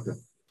 Okay.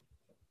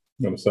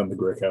 I'm going to send the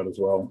Grick out as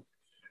well.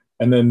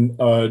 And then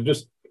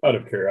just out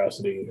of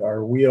curiosity,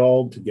 are we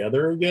all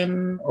together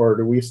again, or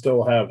do we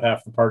still have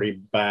half the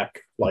party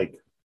back like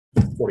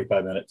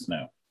 45 minutes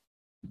now?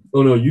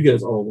 Oh no, you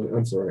guys all went.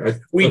 I'm sorry.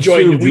 We all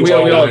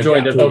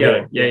joined up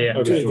together. Okay. Yeah.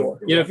 Okay.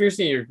 If you're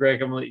seeing your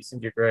Greg, I'm gonna let you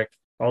send your Greg.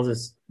 I'll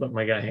just let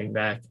my guy hang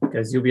back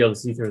because you'll be able to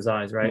see through his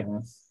eyes, right?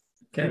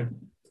 Okay.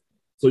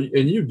 So,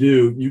 and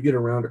you get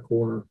around a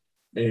corner,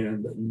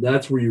 and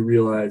that's where you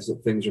realize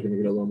that things are going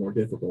to get a little more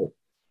difficult.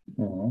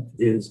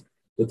 Is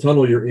the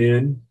tunnel you're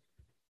in?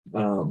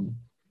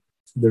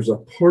 There's a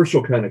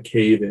partial kind of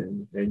cave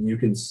in, and you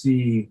can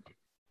see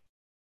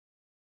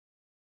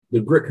the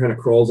Grick kind of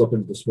crawls up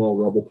into the small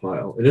rubble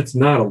pile, and it's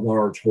not a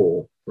large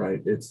hole,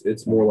 right?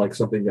 It's more like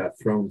something got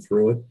thrown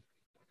through it.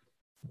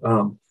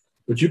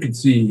 But you can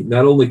see,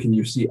 not only can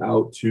you see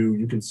out to,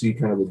 you can see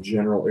kind of the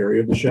general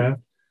area of the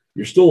shaft.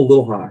 You're still a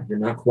little high. You're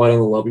not quite on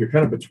the level. You're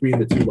kind of between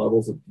the two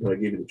levels that I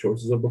gave you the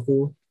choices of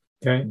before.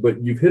 Okay.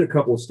 But you've hit a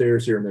couple of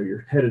stairs here and there.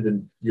 You're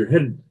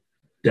headed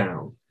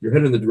down. You're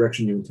headed in the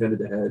direction you intended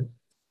to head.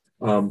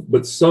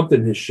 But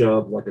something has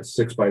shoved like a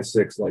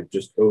 6x6, like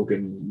just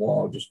oaken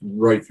log, just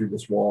right through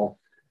this wall.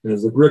 And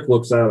as the Grick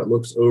looks out, it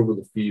looks over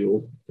the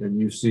field, and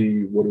you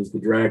see what is the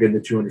dragon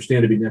that you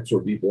understand to be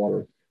Nexor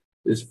Deepwater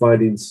is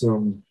fighting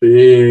some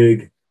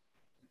big,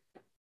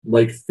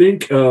 like,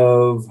 think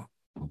of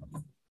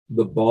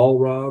the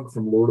Balrog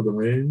from Lord of the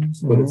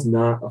Rings, but it's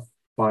not a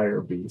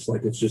fire beast.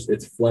 Like,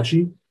 it's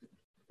fleshy,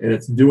 and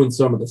it's doing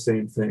some of the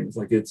same things.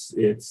 Like, it's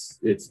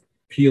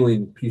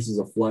peeling pieces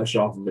of flesh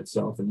off of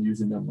itself and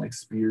using them like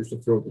spears to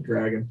throw at the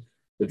dragon.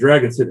 The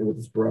dragon's sitting with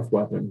its breath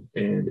weapon,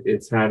 and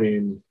it's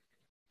having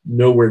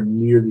nowhere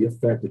near the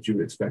effect that you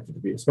would expect it to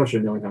be, especially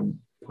knowing how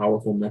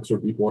powerful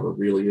Nexor Deepwater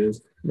really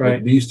is. Right.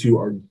 Like, these two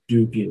are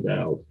duking it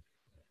out.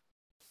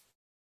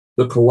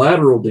 The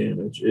collateral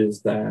damage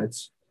is that,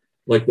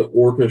 like, the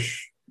orcish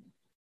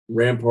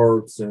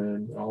ramparts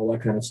and all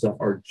that kind of stuff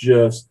are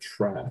just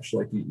trash.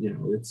 Like,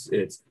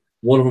 it's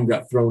one of them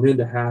got thrown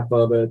into half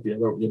of it. The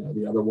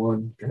other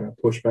one kind of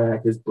pushed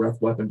back. His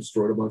breath weapon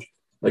destroyed a bunch.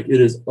 Like,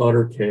 it is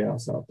utter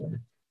chaos out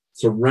there.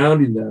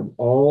 Surrounding them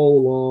all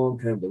along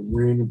kind of the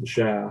ring of the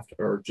shaft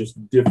are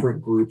just different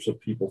groups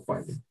of people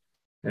fighting.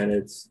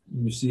 And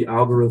you see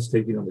Alvarez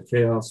taking on the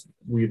Chaos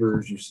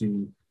Weavers. You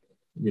see,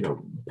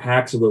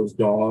 packs of those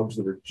dogs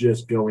that are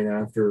just going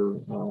after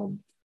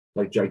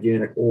like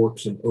gigantic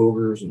orcs and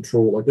ogres and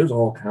troll. Like, there's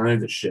all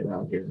kinds of shit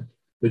out here.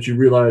 But you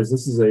realize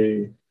this is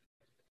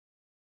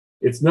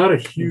it's not a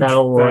huge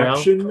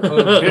faction.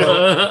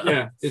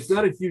 It's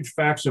not a huge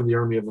faction of the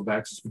army of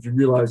Abaxis, but you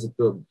realize that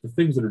the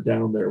things that are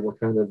down there were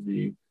kind of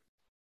the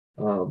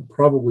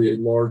probably a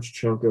large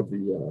chunk of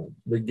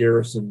the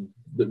garrison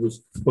that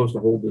was supposed to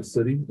hold this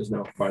city is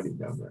now fighting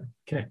down there.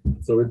 Okay.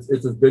 So it's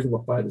as big of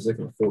a fight as they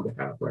can afford to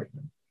have right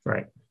now.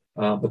 Right.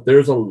 But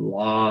there's a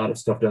lot of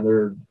stuff down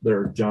there. There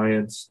are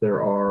giants.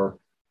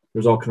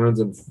 There's all kinds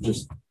of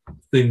just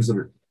things that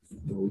are.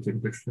 Will we take a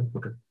picture?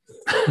 Okay.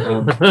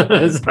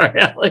 Sorry,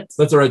 Alex.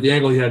 That's all right. The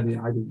angle he had me,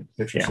 I didn't get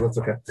the picture, so that's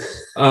okay.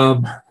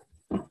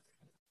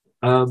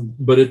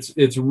 But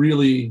it's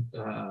really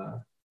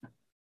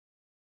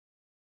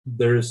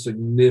there's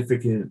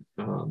significant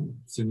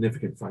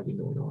fighting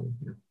going on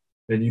here,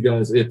 and you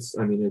guys, it's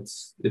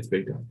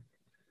big time.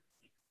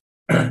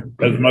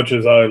 As much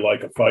as I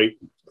like a fight,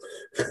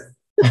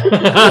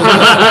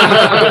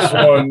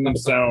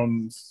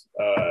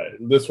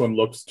 this one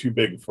looks too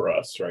big for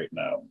us right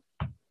now.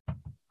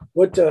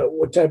 What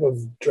type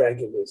of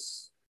dragon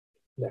is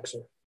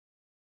Nexor?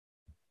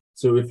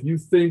 So if you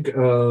think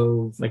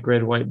of like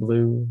red, white,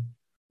 blue.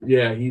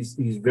 Yeah, he's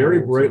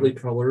very brightly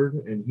colored,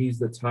 and he's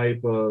the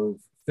type of,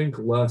 think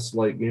less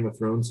like Game of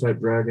Thrones type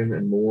dragon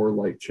and more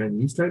like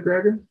Chinese type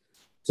dragon.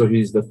 So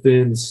he's the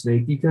thin,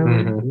 snaky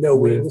kind. No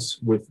wings.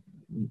 With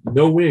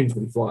no wings,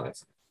 but he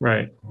flies.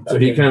 Right. So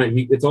he kind of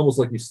it's almost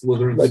like he's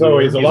slithering. So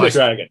he's a He's luck like-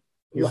 dragon.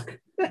 Look.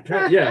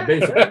 Yeah,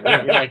 basically.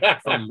 Yeah. You're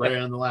like from right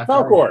on the left.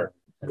 Falcor.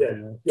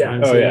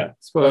 Yeah. Oh yeah.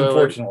 Spoiler.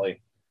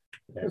 Unfortunately,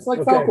 it's like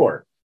Okay.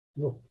 Falcor.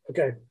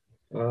 Okay.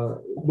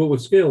 But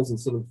with scales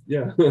instead of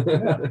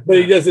But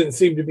he doesn't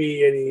seem to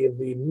be any of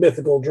the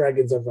mythical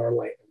dragons of our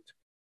land.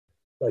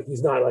 Like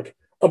he's not like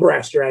a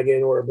brass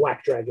dragon or a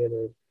black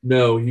dragon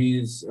No,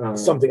 he's or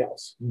something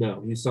else.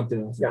 No, he's something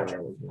else. Gotcha.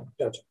 entirely, yeah.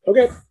 Gotcha.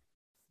 Okay.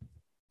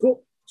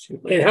 Cool.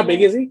 And how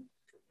big is he?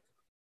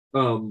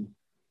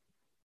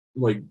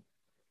 Like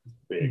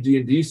Big.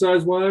 D&D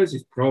size wise,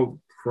 he's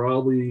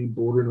probably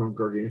bordering on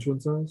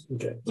gargantuan size.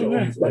 Okay. So So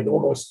he's like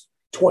almost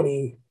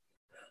 20.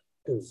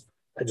 Because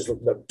I just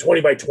looked up 20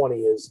 by 20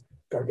 is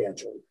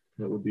gargantuan.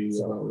 That would be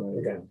So, about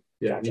right. okay.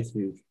 Yeah, Gotcha. he's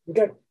huge.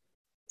 Okay.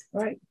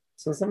 All right.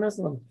 So some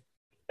Muslim.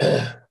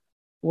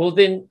 Well,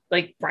 then,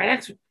 like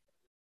Bradax,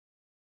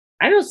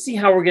 I don't see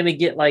how we're gonna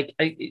get like.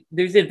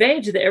 There's an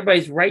advantage that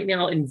everybody's right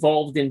now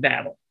involved in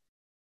battle.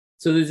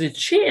 So there's a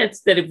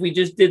chance that if we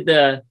just did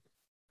the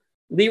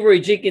Leroy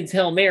Jenkins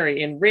Hail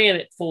Mary and ran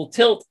at full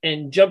tilt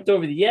and jumped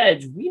over the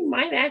edge, we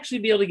might actually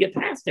be able to get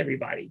past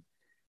everybody.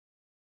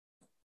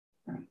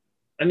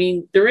 I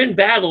mean, they're in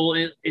battle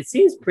and it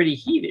seems pretty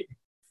heated.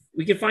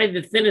 We can find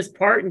the thinnest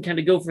part and kind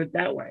of go for it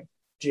that way.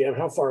 GM,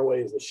 how far away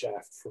is the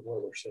shaft from where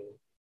we're sitting?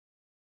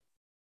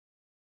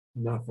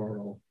 Not far at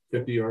all.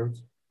 50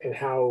 yards. And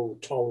how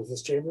tall is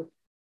this chamber?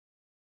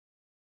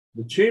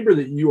 The chamber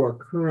that you are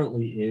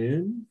currently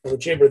in, Well, the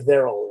chamber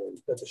they're all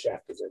in, that the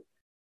shaft is in,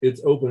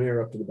 it's open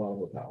air up to the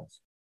bottom of the palace.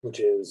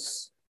 which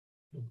is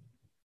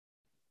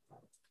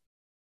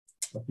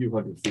A few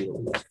hundred feet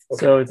away.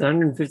 So it's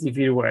 150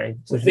 feet away.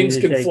 so which things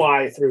means can it take-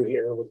 fly through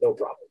here with no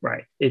problem.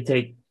 Right. It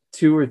take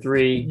 2 or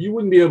 3. You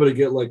wouldn't be able to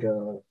get like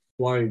a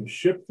flying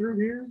ship through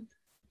here.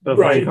 But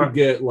Right. You could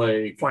get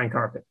like flying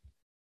carpet.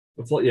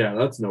 yeah,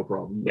 that's no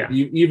problem. Yeah.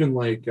 Even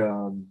like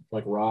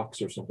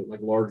rocks or something,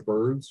 like large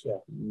birds Yeah.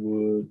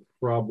 would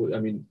probably, I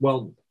mean,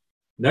 well,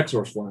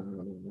 Nexor's flying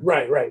around.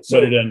 Right. So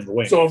it ends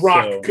wings. So a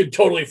rock could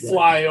totally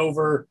fly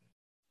over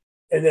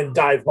and then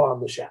dive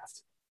bomb the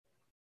shaft.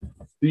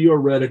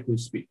 Theoretically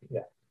speaking.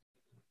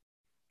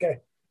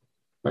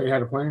 But you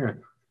had a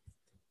plan.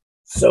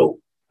 So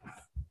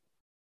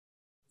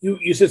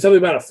you said something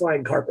about a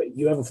flying carpet.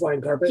 You have a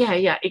flying carpet?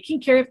 Yeah. It can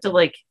carry up to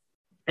like,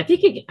 I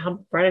think it can,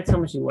 Brad, how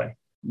much you weigh?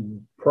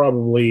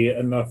 probably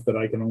enough that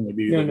I can only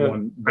be the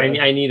one.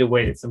 I need a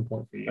weight at some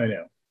point for you. I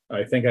know.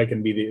 I think I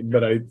can be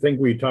but I think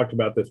we talked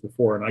about this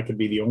before, and I could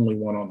be the only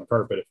one on the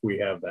carpet if we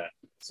have that.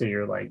 So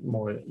you're like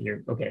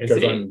you're okay.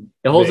 Because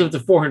It holds up to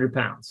 400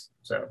 pounds.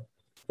 So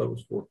That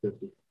was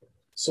 450.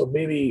 So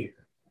maybe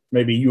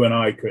you and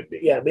I could be.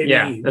 maybe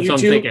yeah, that's you what I'm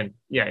two, thinking.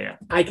 Yeah.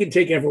 I can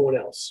take everyone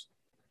else.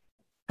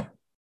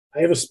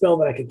 I have a spell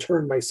that I can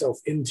turn myself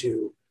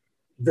into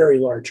very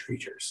large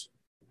creatures.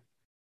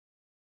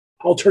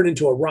 I'll turn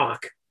into a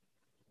rock,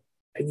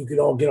 and you can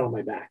all get on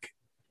my back.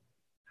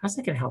 How's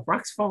that gonna help?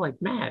 Rocks fall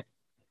like mad.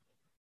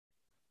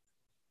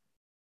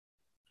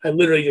 I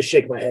literally just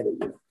shake my head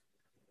at you.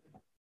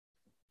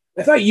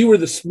 I thought you were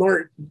the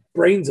smart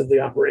brains of the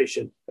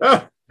operation.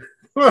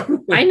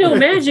 I know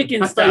magic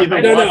and stuff.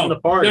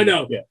 No,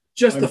 no. Yeah.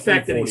 Just I'm the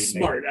fact that he's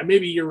 340 smart.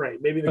 Maybe you're right.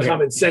 Maybe the Okay.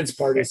 common sense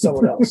part is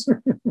someone else.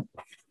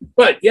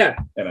 But yeah,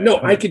 And no,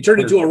 I can turn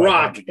into a 105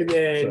 rock pounds and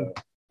again, then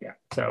so. Yeah.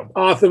 So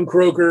Otham,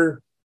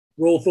 Croker,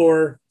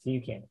 Rolthor.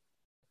 you can't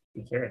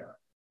be carried on.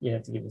 You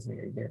have to give us a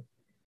gear.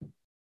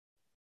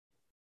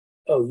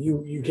 Oh,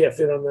 you can't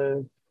fit on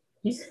the.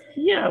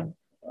 Yeah.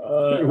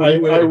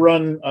 I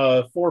run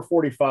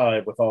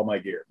 445 with all my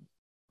gear.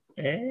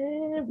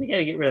 And we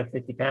gotta get rid of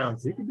 50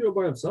 pounds. He can do it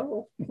by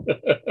himself.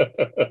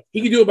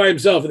 He can do it by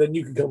himself, and then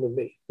you can come with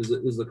me.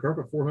 Is the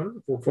carpet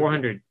 400 or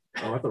 400.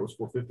 Oh, I thought it was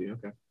 450.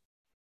 Okay.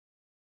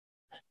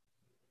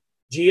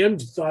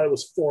 GM thought it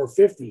was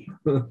 450.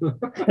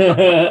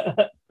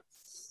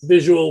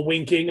 Visual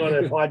winking on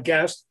a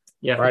podcast.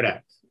 Yeah. Right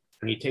at.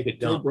 When you take a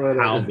dump, Right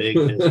how at. big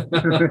is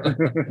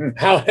it?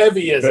 How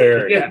heavy is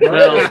There. it? Yeah.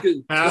 Well,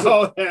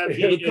 How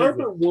heavy the is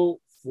carpet won't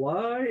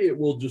fly. It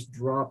will just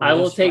drop. I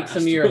will less take fast.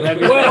 some of your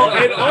heavy. Well,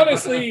 and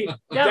honestly,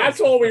 that's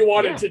all we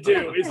wanted Yeah. to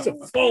do is to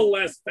fall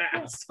less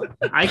fast.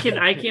 I can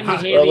be Well,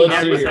 handy let's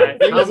heavy see. side.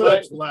 Things How that-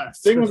 much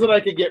less? Things that I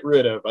could get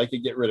rid of. I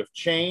could get rid of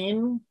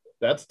chain.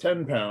 That's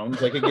 10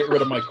 pounds. I could get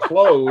rid of my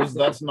clothes.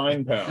 That's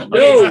 9 pounds.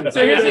 Okay,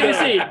 so here's what you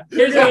see.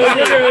 Here's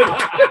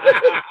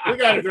We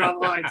gotta draw the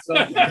line. So.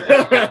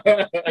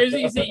 here's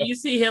what you see. You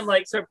see him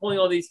like start pulling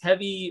all these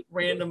heavy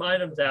random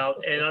items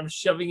out, and I'm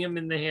shoving him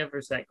in the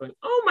haversack, going,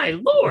 "Oh my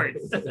lord!"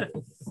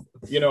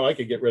 You know, I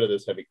could get rid of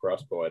this heavy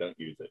crossbow. I don't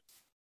use it.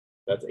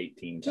 That's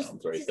 18 just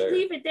pounds right just there.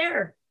 leave it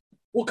there.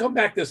 We'll come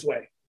back this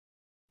way.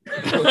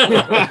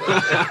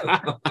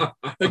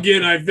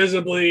 Again, I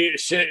visibly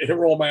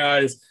roll my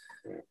eyes.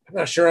 I'm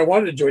not sure I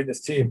wanted to join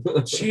this team.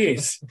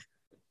 Jeez.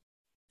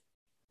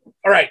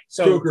 All right,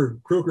 so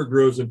Croker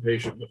grows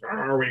impatient.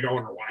 Are we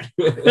going or what?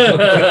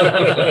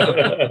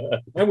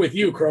 I'm with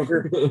you,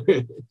 Croker.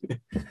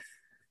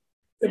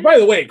 And by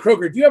the way,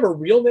 Croker, do you have a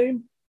real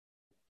name?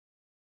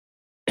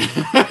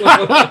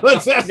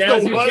 Let's ask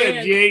Now's the your one chance.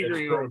 at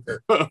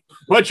J.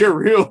 What's your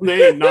real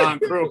name,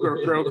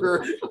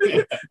 non-croaker?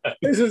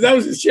 That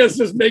was his chance to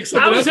just make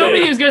something I was up hoping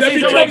there. he was going to That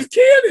say something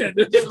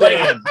becomes like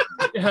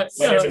canon.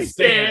 Stan.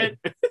 Stan.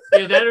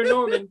 Yeah, that or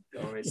Norman.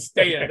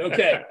 Stan.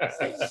 Okay.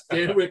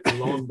 Stanwick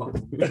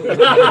Longbottom.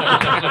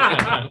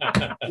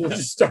 We'll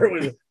just start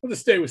with. We'll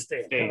just stay with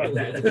Stan. How about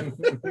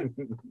that?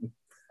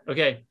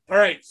 Okay. All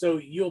right. So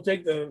you'll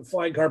take the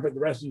flying carpet. The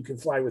rest of you can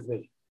fly with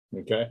me.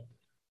 Okay.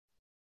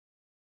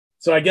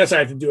 So I guess I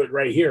have to do it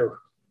right here,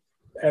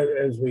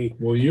 as we.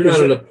 Well, you're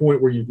not at a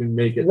point where you can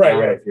make it Right, out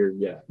right. of here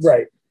yet.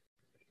 Right.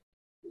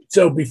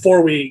 So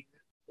before I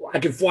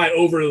can fly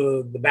over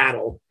the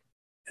battle,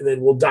 and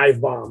then we'll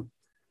dive bomb.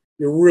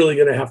 You're really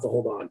going to have to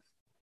hold on.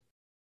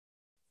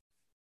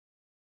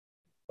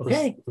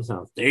 Okay. That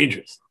sounds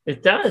dangerous.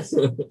 It does.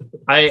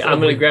 I'm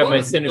going to grab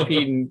my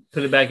centipede and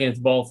put it back in its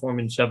ball form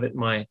and shove it in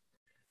my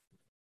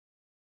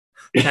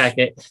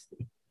packet.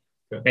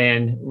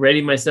 And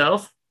ready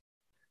myself.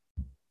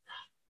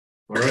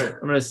 All right. I'm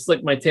going to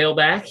slick my tail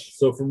back.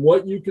 So from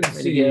what you can Ready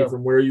to see go.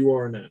 from where you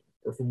are now,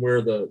 or from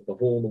where the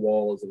hole in the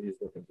wall is that he's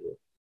looking through,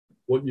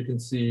 what you can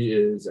see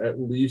is at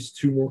least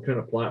two more kind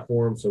of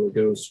platforms. So it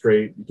goes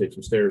straight, you take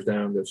some stairs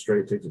down, goes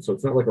straight, takes it. So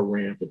it's not like a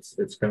ramp, it's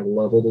kind of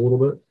leveled a little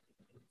bit.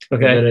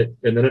 Okay.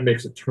 And then it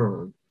makes a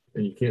turn,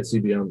 and you can't see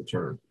beyond the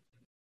turn.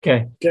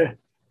 Okay. Okay.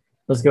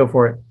 Let's go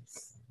for it.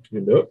 You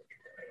can do it.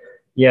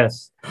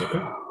 Yes.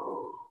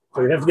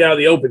 So we have to get out of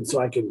the open so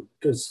I can,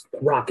 because the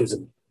rock is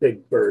a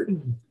big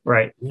bird.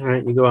 Right. All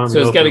right, you go on.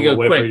 So it's got to go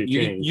wait for quick. you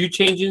to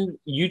change.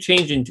 You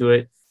change into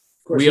it.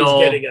 Of course, We he's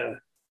all- getting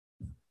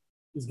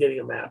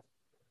a map.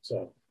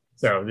 So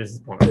So this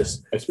is one.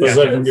 this. I suppose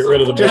I can get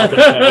rid of the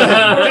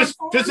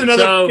Just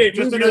another. So- Okay,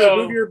 just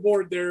move your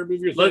board there.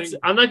 Move your Let's. thing.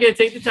 I'm not going to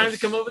take the time to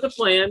come up with a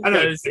plan. I know.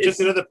 because It's just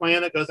another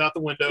plan that goes out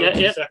the window. Yeah,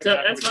 yeah. Second So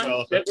time that's we fine.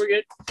 develop Yep, it. we're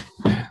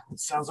good.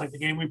 Sounds like the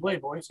game we play,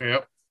 boys.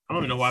 Yep. I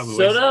don't even know why we waste.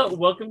 Soda,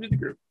 welcome to the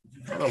group.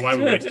 I don't know why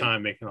we waste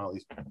time making all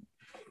these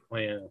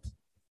plans.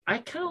 I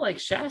kind of like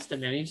Shasta,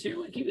 man. You sure you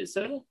want to keep it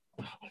soda?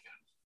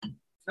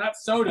 Not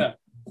soda.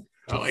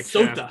 I like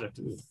Sota. Shasta,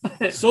 too.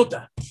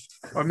 Sota.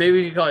 Or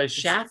maybe we could call it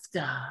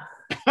Shafta.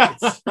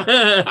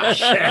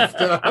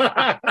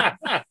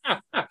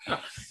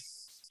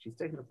 She's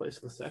taking the place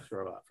of the sex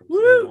robot from Woo!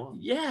 season 1.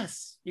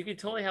 Yes. You could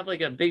totally have like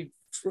a big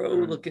throw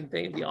looking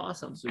thing. It'd be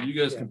awesome. So you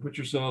guys can put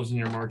yourselves in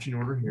your marching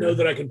order here. Know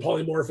that I can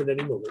polymorph at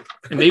any moment.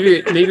 And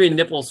maybe a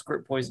nipple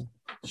squirt poison.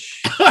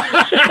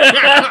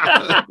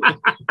 I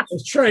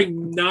was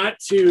trying not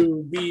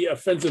to be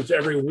offensive to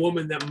every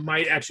woman that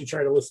might actually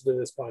try to listen to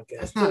this podcast.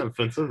 That's not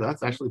offensive.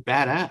 That's actually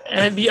badass. And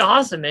it'd be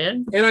awesome,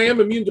 man. And I am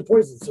immune to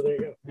poison, so there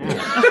you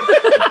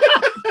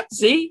Yeah.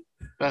 See?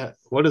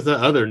 What is the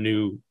other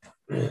new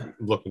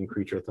looking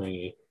creature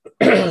thingy?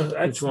 go.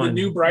 That's Which one? the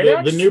new Bright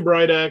Axe? The new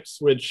Bright Axe,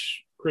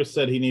 which Chris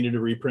said he needed to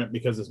reprint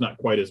because it's not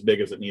quite as big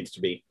as it needs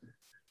to be.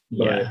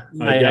 But Yeah.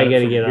 I I got it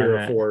gotta from get on Hero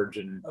that. Forge,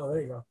 and Oh,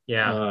 there you go.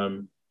 Yeah.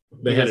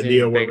 they You had guys a need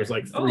deal it where it bigger. was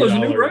like Oh, there's a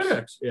new $3. Bright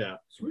Axe. Yeah,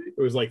 Sweet.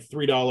 it was like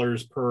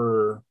 $3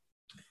 per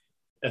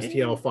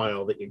STL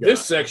file that you got.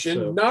 This section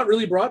So- not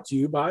really brought to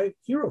you by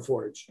Hero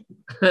Forge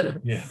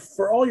Yeah.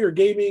 for all your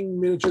gaming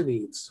miniature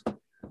needs.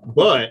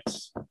 but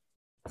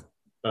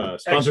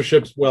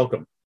sponsorships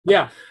welcome.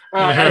 Yeah,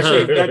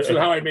 actually, that's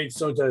how I made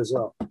Sota as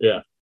well.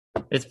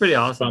 It's pretty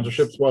awesome.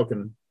 Sponsorships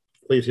welcome.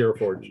 Please, Hero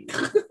Forge.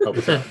 Help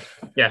us out.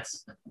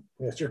 Yes.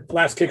 Yes, your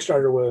last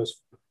Kickstarter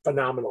was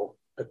phenomenal.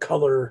 The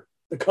color.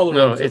 No,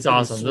 ones are it's pretty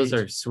awesome. Those sweet.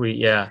 are sweet.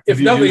 Yeah. If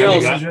nothing Have you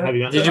else, got- Have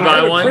you got Did you I buy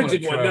haven't one?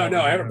 printed one.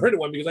 No, I haven't printed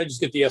one because I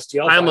just get the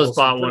STL. I almost files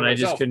bought and one. print I it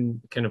just myself.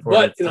 couldn't afford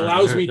But it. it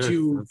allows me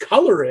to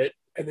color it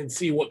and then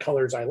see what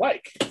colors I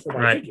like for my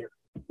Right. figure,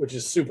 which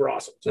is super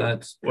awesome. So,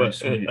 That's pretty What,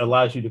 sweet. it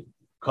allows you to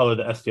color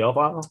the STL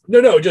file.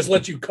 no, it just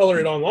lets you color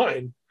it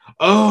online. So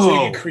Oh,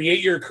 you can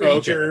create your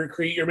creature,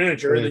 create your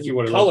miniature, and then you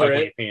what color looks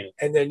like it. when you paint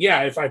And then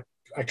if I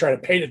try to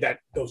paint it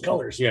those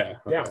colors. it. Yeah.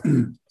 Yeah.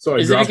 So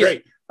Is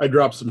it I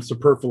dropped some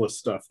superfluous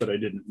stuff that I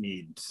didn't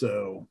need.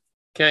 So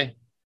Okay.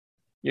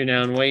 You're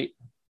now in weight.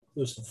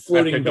 Those I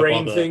floating picked up brain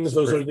all the things,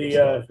 those are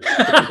the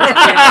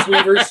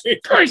superfluous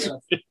weavers.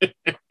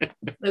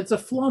 it's a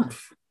flump.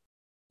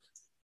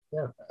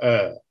 stuff.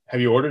 Have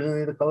you ordered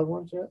any of the colored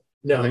ones yet?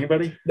 No,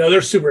 Anybody? no,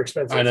 they're super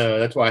expensive. I know.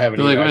 That's why I haven't.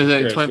 They're like, either. what is I'm it?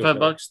 curious to see 25 what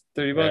bucks?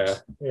 30 they-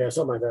 bucks? Yeah,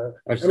 something like that.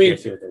 I, just I mean, can't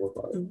see what they look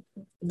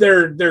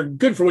like. they're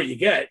good for what you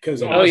get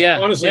because Oh, yeah.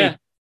 honestly, Yeah.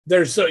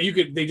 they're so you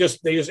could they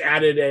just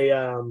added a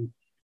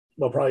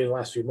well probably in the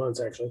last few months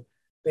actually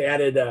they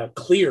added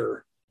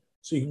clear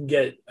so you can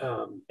get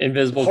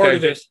Invisible part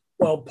of characters.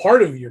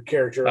 part of your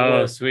character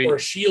Oh, or, sweet. or a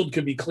shield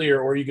could be clear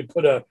or you could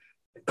put a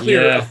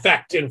clear Yeah.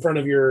 effect in front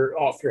of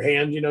off your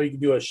hand, you can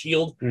do a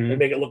shield Mhm. and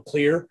make it look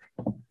clear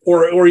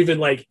or even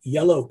like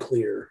yellow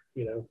clear,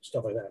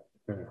 stuff like that.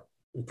 Yeah.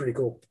 It's pretty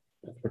cool.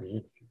 That's pretty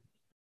interesting.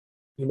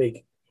 You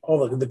make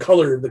all the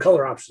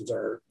color options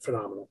are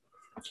phenomenal.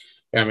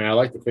 Yeah, I mean, I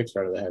like the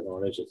Kickstarter they have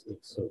on. It's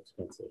so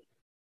expensive.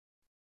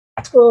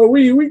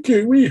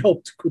 We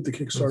helped with the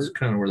That's Kickstarter.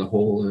 kind of where the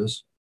hole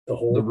is. The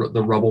whole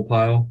The rubble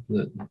pile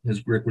that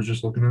his Rick was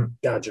just looking at.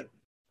 gotcha.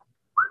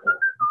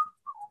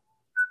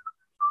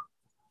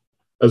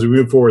 As we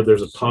move forward,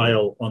 there's a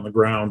pile on the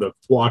ground of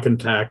block and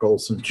tackle,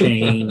 some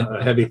chain,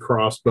 a heavy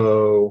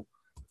crossbow,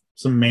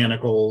 some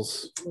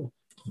manacles. All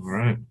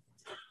right.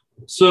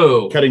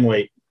 So Cutting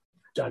weight.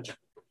 Gotcha.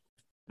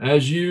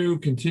 as you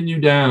continue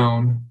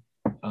down,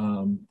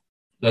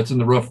 that's in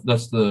the rough.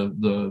 That's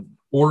the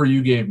order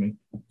you gave me.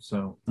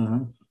 So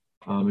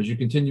as you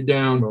continue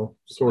down, Well,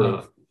 sort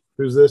of.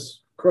 Who's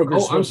this?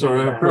 Kroger's I'm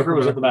sorry. Croker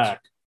was at the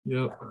back.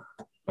 Yep.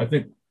 I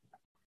think.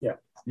 Yeah.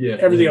 Yeah.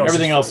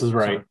 Everything else is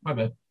right. Sorry, my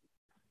bad.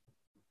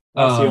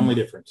 That's the only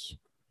difference.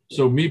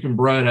 So Meep and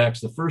Bradax,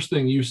 the first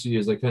thing you see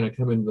as they kind of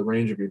come into the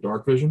range of your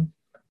dark vision.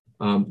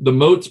 The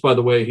moats, by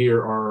the way,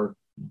 here are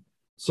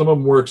some of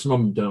them work, some of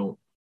them don't.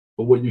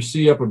 But what you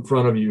see up in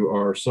front of you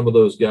are some of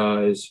those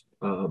guys,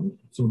 some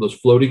of those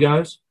floaty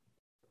guys.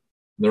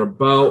 They're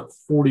about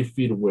 40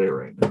 feet away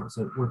right now. Does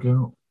that work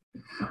out?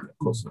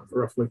 Close enough,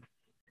 roughly.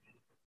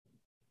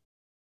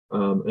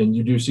 And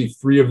you do see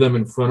 3 of them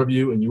in front of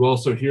you, and you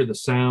also hear the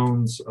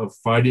sounds of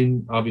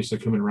fighting, obviously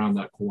coming around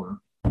that corner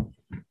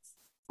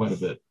quite a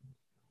bit.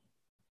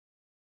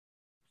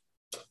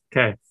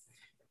 Okay.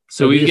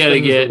 So we these got to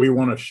things get that we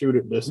want to shoot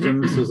at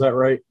distance. Is that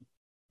right?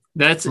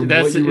 that's From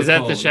that's what you is that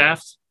the recall,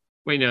 shaft?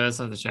 Wait, no, that's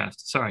not the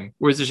shaft. Sorry.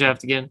 Where's the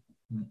shaft again?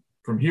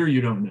 From here,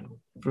 you don't know.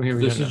 From here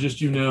we This don't is know.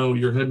 just,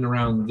 you're heading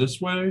around this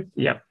way.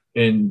 Yep.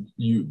 And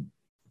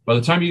by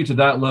the time you get to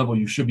that level,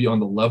 you should be on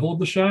the level of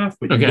the shaft,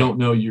 but you Okay. don't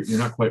know, you're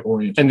not quite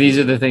oriented. And these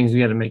are the things we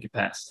got to make it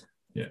past.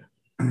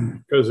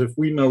 Because if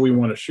we know we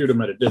want to shoot them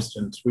at a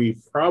distance, we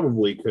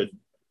probably could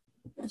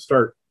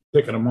start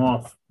picking them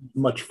off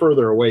much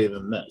further away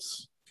than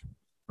this.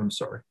 I'm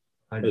sorry.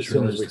 I As just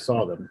soon as we realized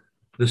saw them.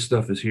 this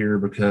stuff is here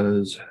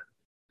because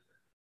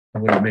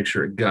I'm going to make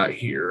sure it got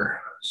here.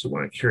 So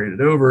when I carried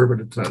it over, but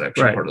it's not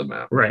actually Right. part of the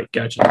map. Right.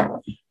 Gotcha.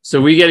 So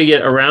we got to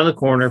get around the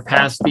corner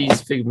past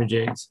these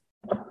Figmajigs.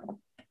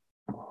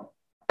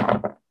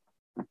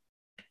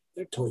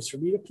 They're toys for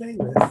me to play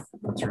with.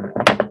 That's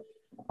right.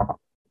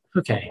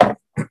 Okay.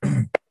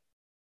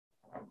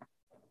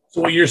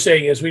 So what you're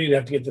saying is we need to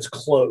have to get this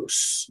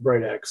close,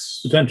 Bright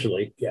X.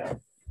 Potentially. Yeah.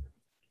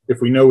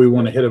 If we know we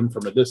want to hit them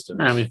from a distance.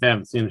 I mean, if they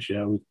haven't seen the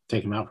show, we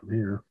take them out from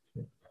here.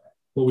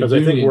 What we Because I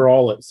do think need- we're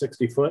all at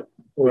 60 foot.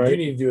 What you Right?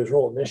 need to do is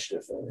roll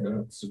initiative. Then.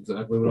 That's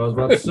exactly what I was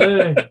about to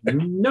say.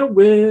 You know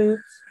it.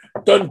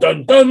 Dun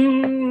dun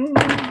dun.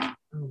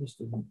 Oh, this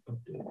didn't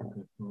update.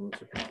 Okay. Oh,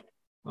 that's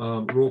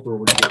okay. Roll through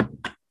what you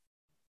got.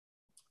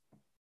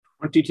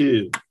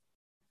 22.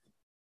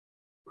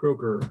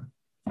 Croker.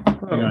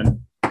 Hang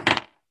on.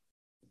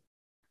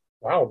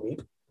 Wow, me.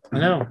 I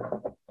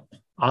know.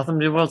 Autumn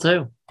did well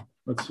too.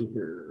 Let's see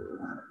here.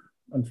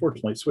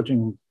 Unfortunately,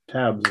 switching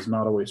tabs is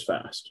not always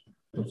fast.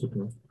 That's okay.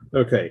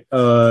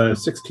 Okay.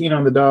 16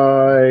 on the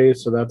die.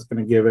 So that's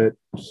going to give it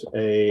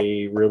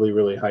a really,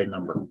 really high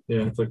number.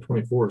 Yeah, it's like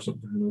 24 or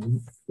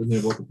something. Doesn't it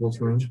have like a plus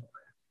range?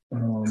 I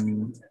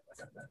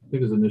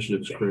think his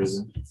initiative is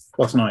crazy.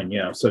 Plus 9.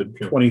 Yeah. So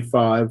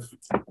 25.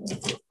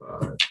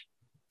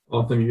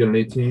 Often you get an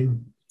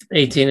 18.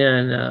 18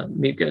 and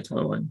Meep got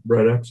 21.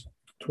 Bright X.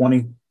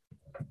 20.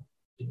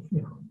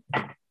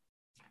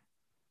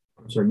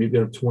 I'm sorry, maybe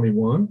got a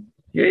 21.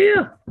 Yeah,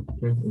 yeah.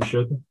 Okay, and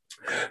shut them.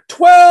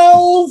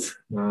 12.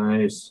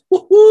 Nice.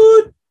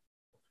 Woo-hoo.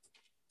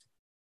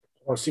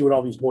 I want to see what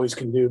all these boys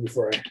can do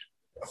before I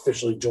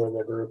officially join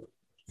their group.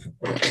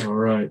 All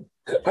right.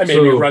 I may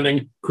be So-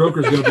 running.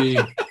 Croker's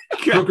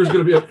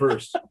gonna be up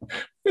first.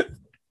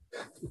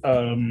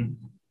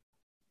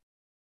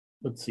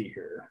 Let's see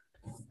here.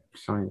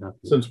 Sorry, not-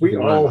 Since we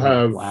you all want,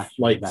 have flash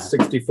like back.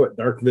 60-foot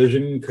dark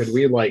vision, could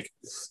we like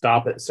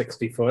stop at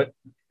 60 foot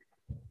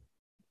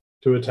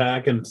to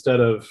attack instead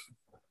of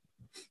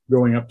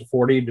going up to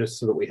 40 just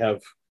so that we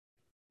have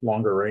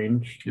longer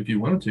range? If you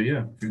wanted to,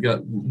 yeah. If you've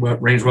got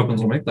ranged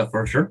weapons, will make that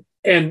far, sure.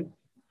 And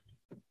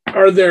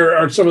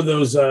are some of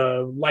those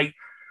light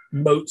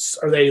moats,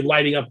 are they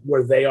lighting up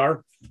where they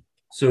are?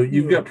 So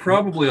you've got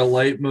probably a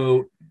light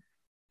moat.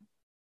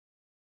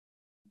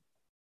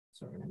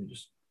 Sorry, let me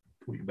just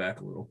pull you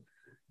back a little.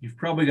 You've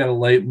probably got a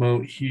light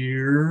moat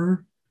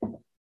here.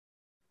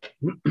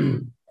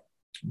 I'm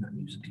not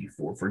using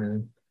D4 for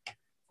anything.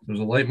 There's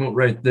a light moat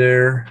right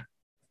there,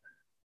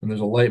 and there's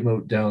a light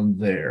moat down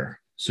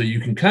there. So you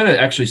can kind of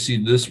actually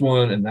see this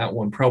one and that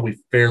one probably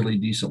fairly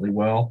decently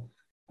well.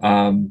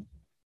 Down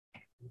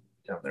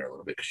there a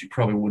little bit, because you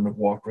probably wouldn't have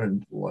walked right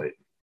into the light.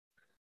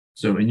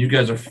 So, and you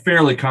guys are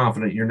fairly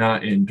confident you're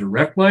not in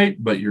direct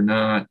light, but you're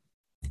not,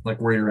 like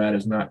where you're at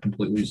is not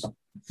completely,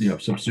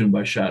 subsumed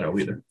by shadow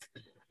either.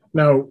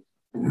 Now,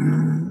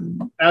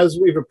 as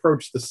we've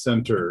approached the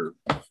center,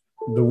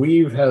 the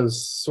weave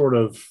has sort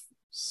of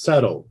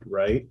settled,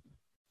 right?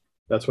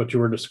 That's what you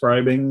were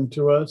describing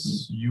to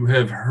us? You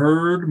have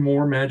heard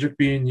more magic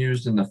being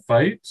used in the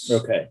fights.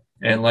 Okay.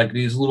 And like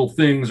these little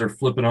things are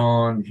flipping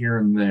on here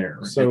and there.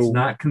 So- it's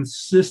not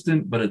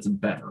consistent, but it's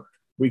better.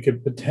 We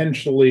could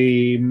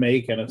potentially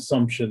make an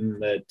assumption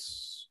that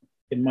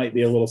it might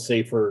be a little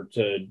safer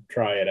to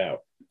try it out.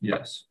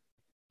 Yes.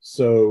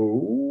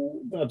 So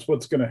that's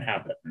what's going to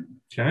happen.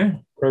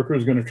 Okay.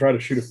 Croker's going to try to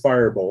shoot a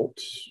firebolt.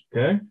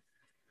 Okay.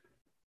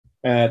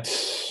 at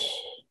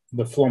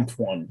the flump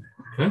one.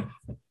 Okay.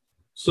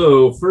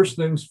 So first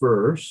things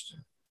first.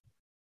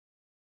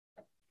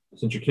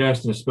 Since you're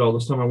casting a spell,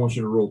 this time I want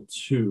you to roll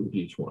 2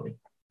 d20.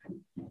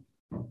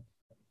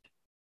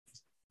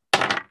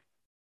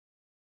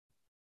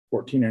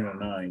 14 and a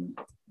 9.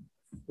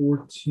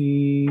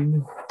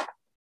 14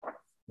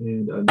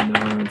 and a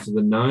 9. So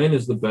the 9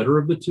 is the better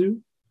of the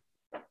two.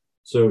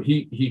 So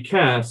he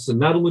casts, and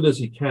not only does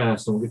he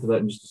cast, and we'll get to that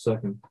in just a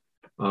second,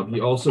 he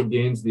also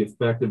gains the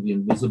effect of the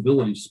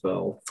invisibility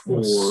spell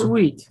for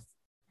Sweet.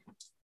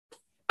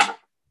 3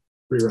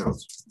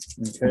 rounds.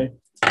 Okay.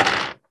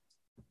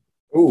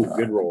 Oh,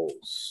 good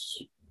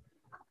rolls.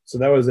 So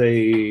that was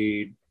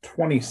a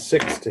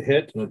 26 to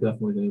hit, That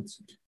definitely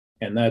hits.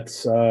 and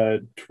that's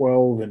 12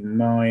 and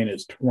 9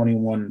 is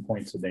 21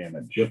 points of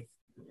damage. Yep.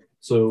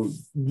 So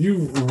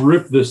you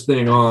rip this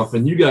thing off,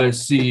 and you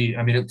guys see,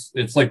 I mean,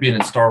 it's like being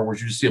in Star Wars.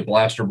 You just see a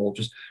blaster bolt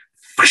just,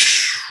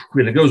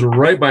 and it goes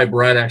right by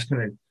Bradax,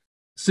 kind of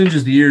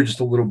singes the ear just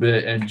a little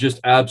bit, and just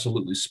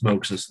absolutely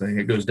smokes this thing.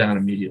 It goes down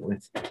immediately.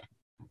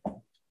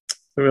 So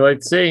we like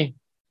to see.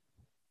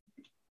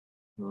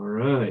 All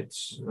right.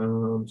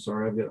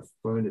 Sorry, I've got to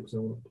find it because I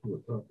want to pull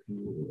it up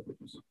here.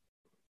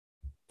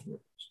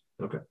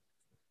 Okay.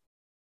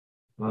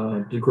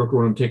 Did Croker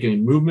want to take any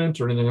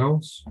movement or anything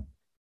else?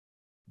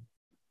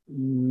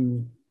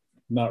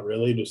 Not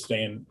really, just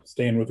staying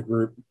with the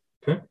group.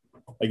 Okay.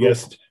 I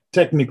guess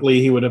technically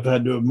he would have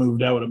had to have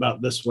moved out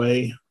about this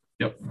way.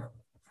 Yep.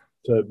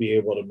 To be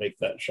able to make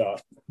that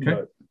shot. Okay.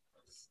 But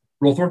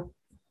Roll Thor.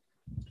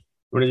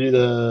 I'm going to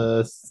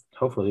do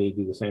hopefully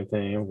do the same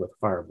thing with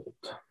Firebolt.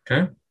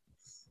 Okay.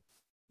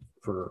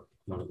 For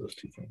one of those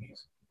two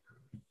things.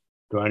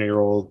 Do I need to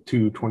roll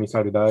 2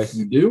 20-sided dice?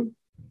 You do?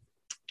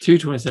 2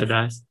 20-sided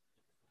dice.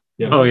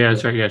 Yeah. Oh, yeah,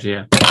 that's right. Gotcha,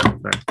 yeah.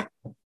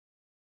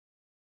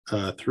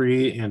 Sorry.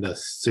 3 and a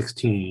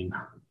 16.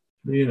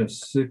 3 and a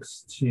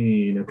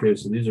 16. Okay,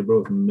 so these are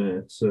both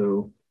met.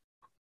 So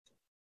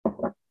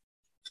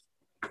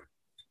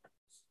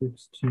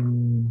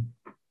 16.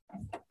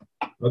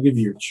 I'll give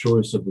you your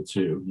choice of the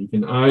two. You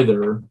can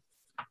either,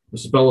 the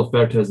spell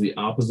effect has the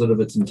opposite of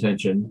its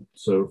intention.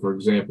 So, for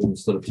example,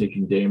 instead of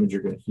taking damage,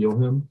 you're going to heal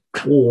him.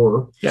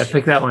 Or Yeah,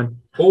 pick that one.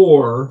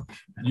 Or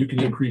you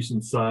can increase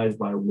in size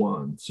by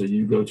 1. So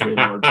you go to a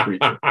large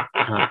creature.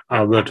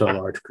 I'll go to a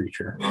large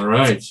creature. All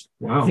right. I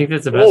Wow. think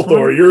that's the best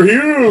Thor, one. you're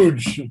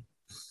huge.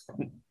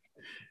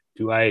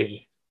 Do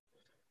I?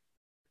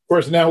 Of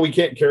course, now we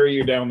can't carry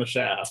you down the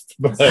shaft.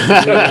 But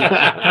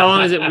How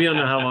long is it? We don't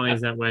know how long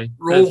is that way.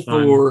 Roll That's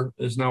fine. 4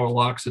 is now a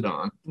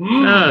Loxodon.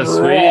 Oh,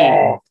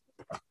 sweet.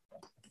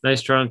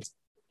 Nice trunk.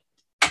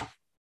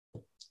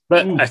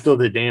 But I still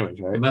did damage,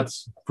 right? And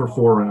that's for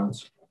 4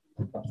 rounds.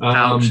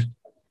 Ouch.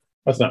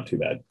 that's not too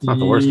bad. Not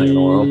the worst thing in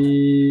the world.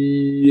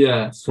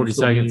 Yes. 40 you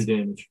still do seconds.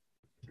 damage.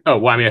 Oh,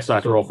 well, I mean, I still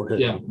have to roll for hit.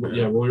 Yeah.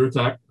 Roll your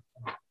attack.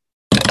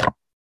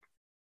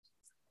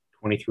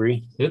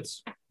 23,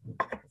 Hits.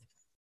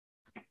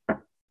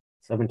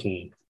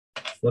 17.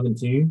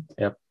 17.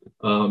 Yep.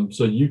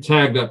 So you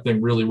tag that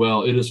thing really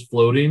well. It is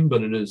floating,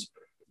 but it is,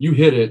 you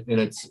hit it, and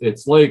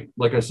it's like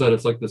I said,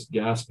 it's like this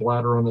gas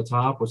bladder on the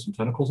top with some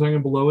tentacles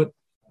hanging below it.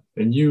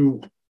 And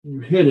you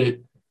hit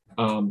it,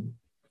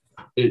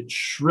 it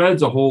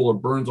shreds a hole or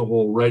burns a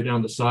hole right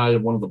down the side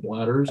of one of the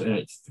bladders, and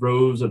it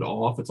throws it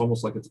off. It's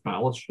almost like its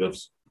ballast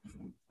shifts.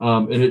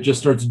 And it just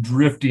starts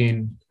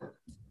drifting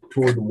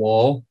toward the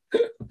wall.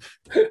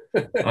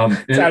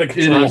 It's out of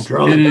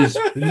control. It is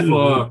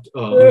fucked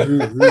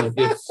up.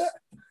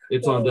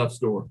 It's on death's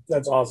door.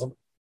 That's awesome.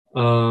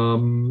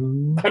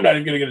 Um, I'm not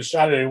even going to get a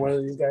shot at any one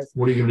of these guys.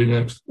 what are you gonna do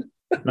next?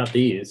 Not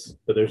these,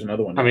 but there's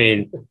another one. I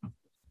mean, can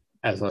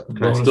I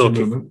Bonus still of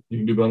movement. You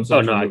can do bonus. Oh,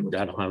 action no, I movement.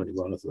 don't have any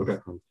bonuses. Okay.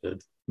 I'm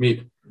good.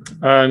 Meat.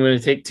 I'm going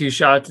to take 2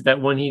 shots at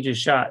that one he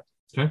just shot.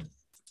 Okay.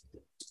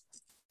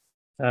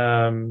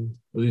 Are Um,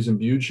 these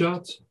imbued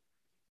shots?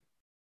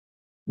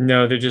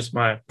 no, they're just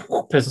my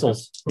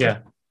pistols. Yeah.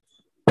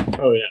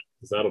 Oh, yeah.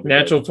 That'll be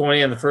Natural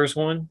 20 on the first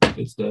one.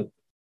 It's dead.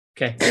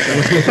 Okay.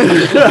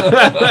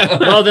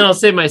 Well, then I'll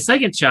save my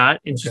second shot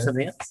and shoot Okay.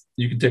 something else.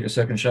 You can take a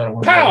second shot at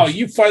one. How? of those.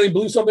 You finally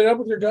blew something up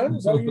with your gun?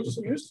 Is that what you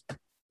just used?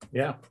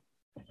 Yeah.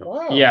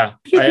 Wow. Yeah.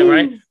 I am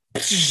right.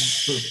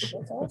 That's awesome.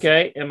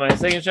 Okay. And my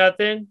second shot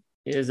then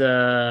is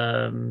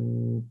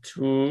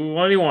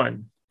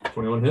 21.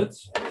 21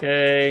 hits.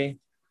 Okay.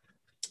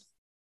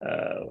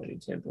 We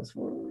need 10 plus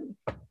 4.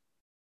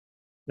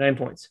 9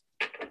 points.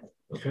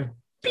 Okay.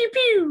 Pew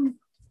pew.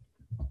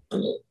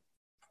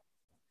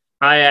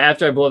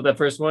 After I blow up that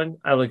first one,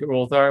 I look at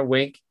Rolthar,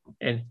 wink,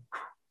 and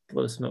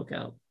blow smoke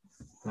out.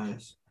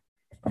 Nice.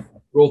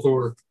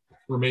 Rolthor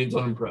remains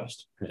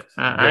unimpressed.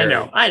 I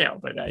know,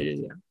 but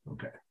yeah.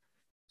 Okay.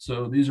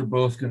 So these are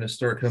both going to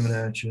start coming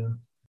at you.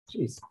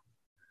 Jeez.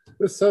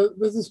 This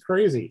is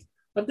crazy.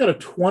 I've got a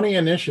 20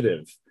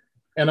 initiative,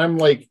 and I'm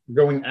like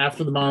going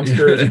after the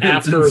monsters It's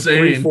after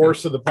insane.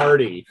 3/4 of the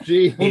party.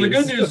 Jeez. Well, the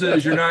good news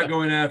is you're not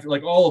going after,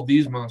 like, all of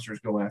these monsters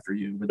go after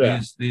you, but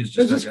Yeah. these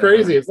just. This is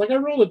crazy. It's like I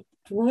rolled a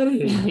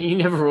 20. You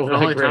never roll The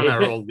only that time I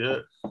great. rolled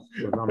good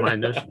was on my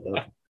initiative.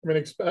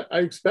 I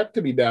expect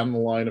to be down the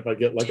line if I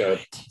get like a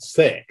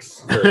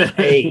 6 or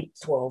 8,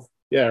 12.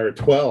 yeah, or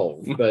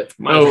 12. But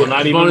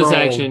not even bonus roll.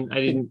 action. I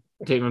didn't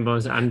take my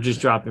bonus. I'm just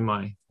dropping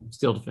my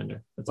Steel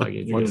Defender. That's all I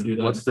get. You're gonna do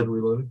that what's instead of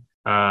reloading?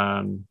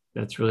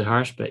 That's really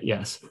harsh, but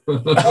yes.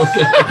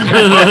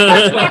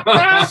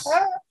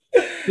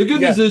 Okay. The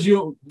good news is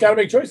you Gotta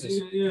make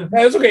choices. Yeah.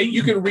 That's okay.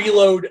 You can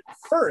reload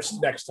first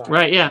next time.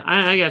 Right, yeah,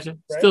 I got you.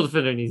 Right? Steel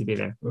Defender needs to be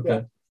there. Okay.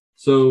 Yeah.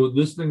 So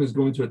this thing is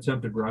going to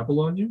attempt to grapple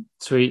on you.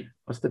 Sweet.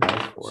 What's the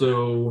dice for?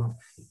 So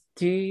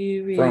Do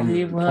you from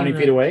really 20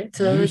 feet away?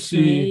 you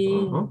see,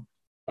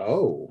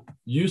 Oh,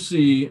 you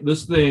see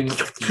this thing.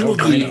 Two of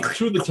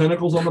the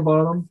tentacles on the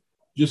bottom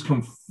just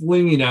come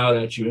flinging out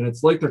at you, and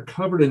it's like they're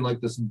covered in like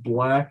this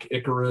black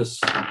Icarus,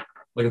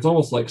 like it's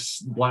almost like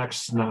black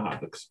snot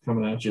that's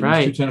coming at you.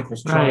 Right. These 2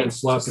 tentacles try and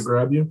slap to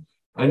grab you.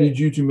 I need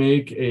you to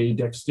make a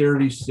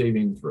dexterity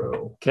saving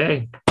throw.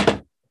 Okay.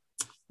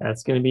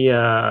 That's going to be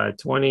a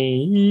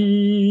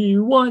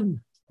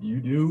 21. You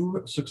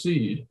do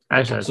succeed.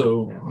 Actually,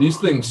 So these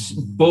things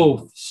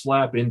both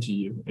slap into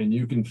you, and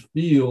you can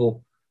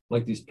feel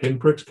like these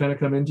pinpricks kind of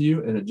come into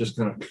you, and it just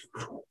kind of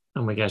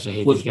oh my gosh, I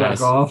hate flips these guys.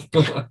 back off.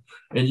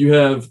 And you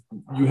have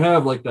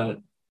like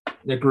that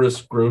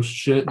Icarus gross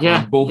shit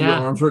Yeah, on both of your yeah.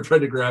 arms where it tried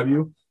to grab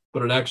you,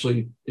 but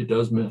it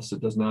does miss.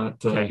 It does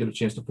not Okay. get a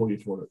chance to pull you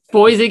toward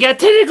Boys, they got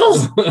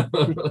tentacles.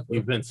 it.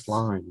 You've been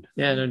slimed.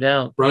 Yeah, no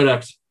doubt. Bright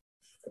X.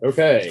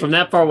 okay. From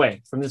that far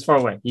away, from this far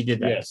away, you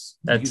did that. Yes.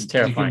 That's You can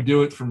terrifying.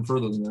 do it from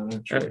further than that, You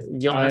actually.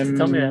 don't have to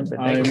tell me that, but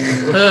thank you.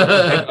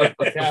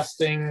 I'm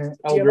casting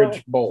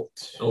Eldritch Bolt.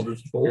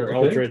 Eldritch Bolt. Your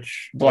okay.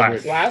 Eldritch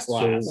Blast. Blast?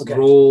 Blast. So Okay.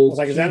 roll. I was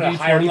like, is that a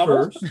higher 2d20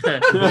 level? first.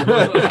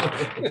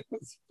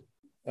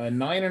 A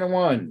 9 and a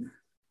 1.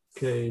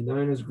 Okay,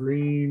 9 is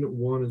green,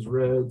 1 is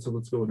red, so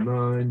let's go with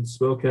 9.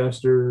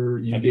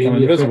 Spellcaster, you I gain become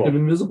the effect invisible. of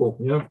invisible.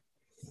 Yeah.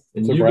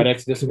 And So you Bright get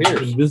X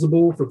disappears.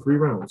 invisible for 3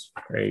 rounds.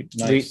 Great.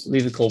 Nice.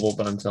 Leave the kobold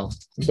by himself.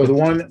 So the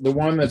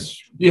one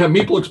that's Yeah,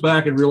 Meep looks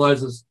back and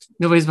realizes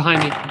Nobody's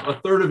behind me. a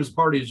third of his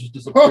party has just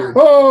disappeared.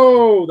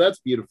 oh, that's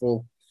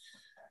beautiful.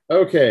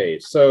 Okay,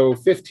 so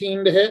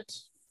 15 to hit.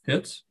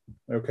 Hits.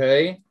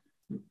 Okay,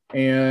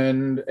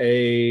 and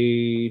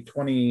a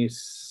 20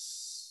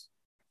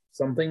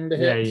 something to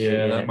hit,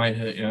 Yeah. that might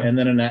hit. Yeah. and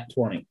then a nat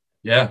 20.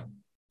 Yeah.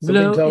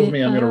 Something Blow tells it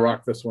me I'm going to up.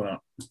 rock this one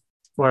up.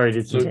 Well, I already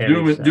did So some do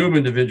damage. them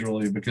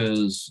individually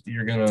because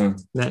you're gonna.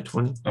 Nat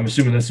 20. I'm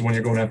assuming this is the one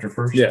you're going after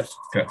first. Yes.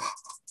 Okay.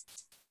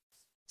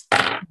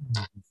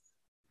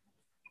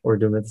 Or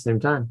do them at the same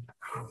time.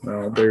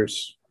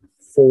 There's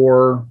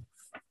 4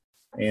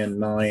 and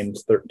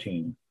 9's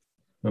 13.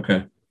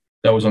 Okay.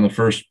 That was on the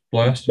first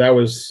blast. That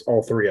was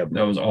all 3 of them.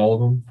 That was all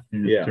of them.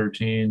 You did Yeah.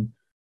 13.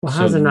 Well,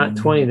 how's So- it not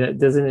 20? That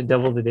doesn't it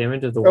double the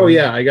damage of the Oh one?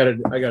 yeah, I got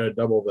to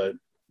double the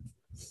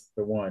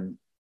one.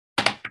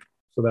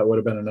 So that would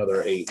have been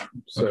another 8.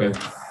 So Okay.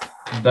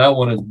 That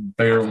one is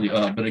barely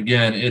up, but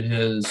again,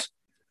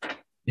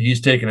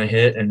 he's taking a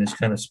hit and is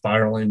kind of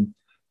spiraling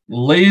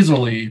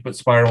lazily, but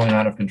spiraling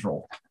out of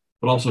control,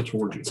 but also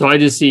towards you. So I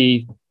just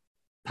see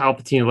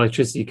Palpatine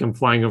electricity come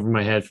flying over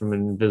my head from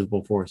an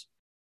invisible force.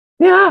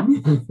 Yeah.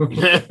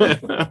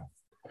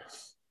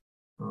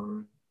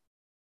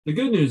 The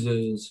good news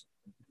is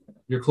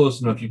you're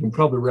close enough. You can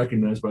probably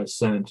recognize by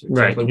scent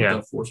exactly Right, what yeah.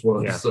 that force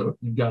was. Yeah. So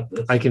you got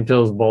this. I can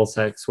feel his ball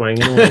sack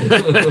swinging.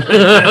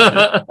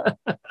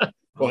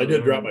 well, I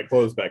did drop my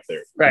clothes back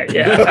there. Right.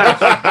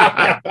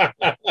 Yeah.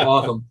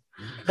 Awesome.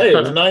 Hey, it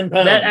was 9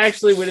 pounds. That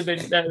actually would have been.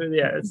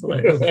 Yeah, it's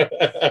hilarious.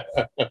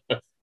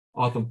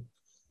 Awesome.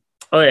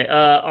 Okay.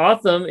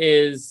 Otham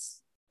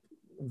is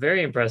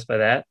very impressed by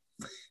that.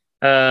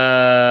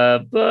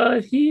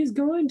 But he's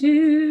going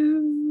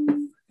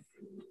to.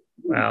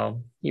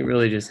 Wow. He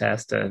really just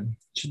has to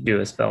do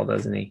a spell,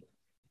 doesn't he?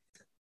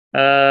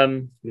 Yeah,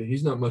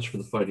 he's not much for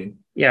the fighting.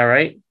 Yeah,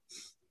 right.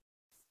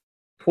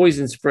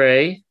 Poison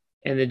spray,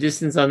 and the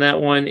distance on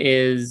that one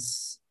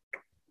is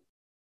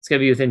it's got to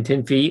be within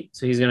 10 feet,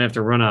 so he's going to have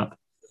to run up.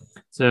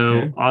 So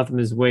Okay. Otham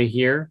is way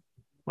here.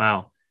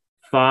 Wow.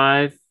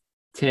 5,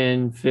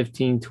 10,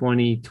 15,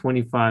 20,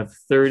 25,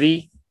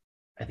 30.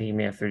 I think he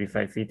may have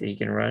 35 feet that he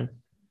can run.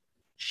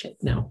 Shit,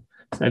 no.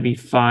 So that'd be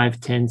 5,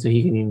 10, so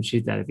he can even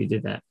shoot that if he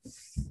did that.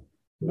 Is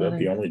that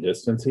the only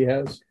distance he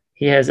has?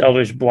 He has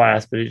Eldritch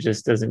Blast, but it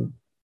just doesn't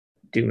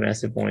do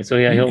massive points. So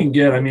yeah, you he'll can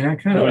get. I mean, I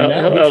kind No, of. no.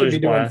 Now he should Eldritch be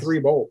doing Blast. 3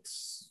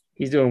 bolts.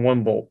 he's doing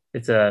 1 bolt.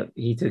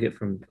 He took it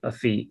from a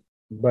feet.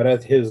 But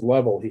at his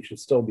level, he should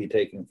still be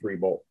taking 3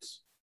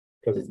 bolts.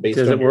 Because it's based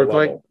Does on it your work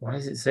like? level. Why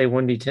does it say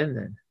 1d10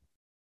 then?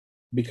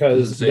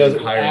 Because Does it say does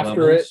it, higher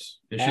after levels?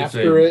 it, It should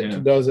after say, it, yeah.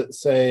 does it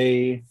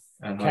say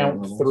At higher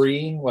count levels.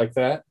 3 like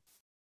that?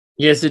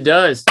 Yes, it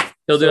does.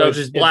 He'll do So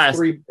Eldritch Blast.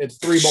 It's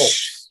 3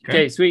 bolts.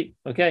 Okay, sweet.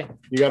 Okay.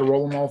 You got to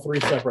roll them all 3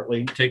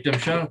 separately. Take them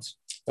shots.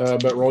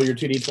 But roll your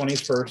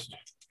 2d20s first.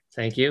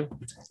 Thank you.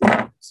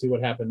 See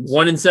what happens.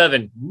 1 and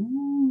 7.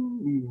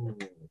 Ooh.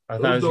 I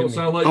thought Those it don't was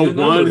gonna sound like Oh, good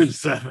 1 numbers. and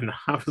 7.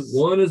 I was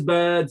 1 is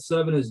bad,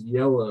 7 is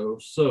yellow.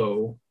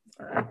 So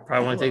I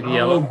probably want to take the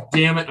yellow. Oh,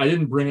 damn it. I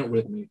didn't bring it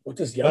with me. What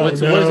does yellow?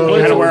 What's You what's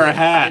gotta wear a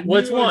hat.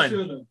 What's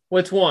one?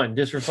 What's one?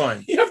 Just for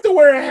fun. You have to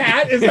wear a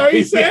hat. Is that what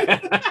you said?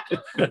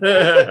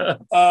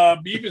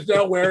 Beep is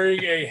not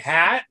wearing a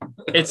hat.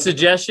 It's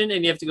suggestion,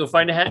 and you have to go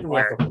find a hat and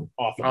wear it.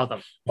 Awesome.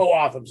 Awesome. Oh,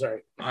 awesome.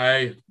 Sorry.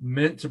 I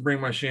meant to bring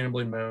my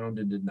Shambly Mound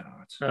and did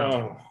not.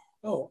 Oh.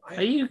 Oh,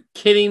 Are you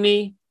kidding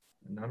me?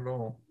 Not at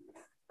all.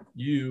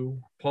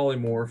 You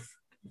polymorph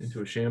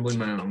into a Shambly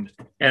Mound.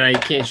 And I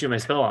can't shoot my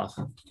spell off.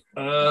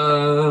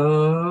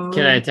 Can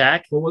Can I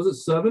attack? What was it?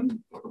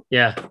 7?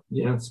 Yeah.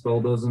 Yeah, spell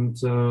doesn't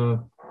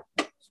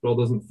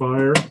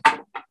fire.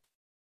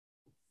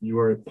 You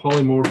are a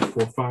polymorph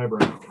for 5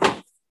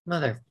 rounds.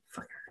 Mother.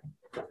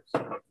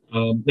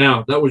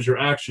 Now that was your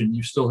action.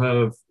 You still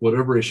have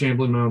whatever a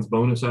Shambling Mound's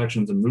bonus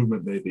actions and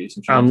movement may be.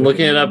 Since you're I'm taking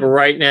looking it up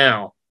right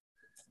now.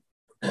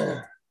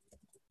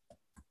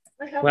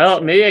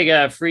 Well, maybe I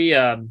got a free.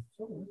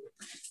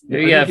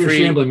 Maybe I got a your free.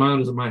 Shambling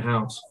Mound is at my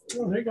house.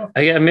 Oh, there you go.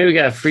 Maybe we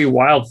got a free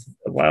wild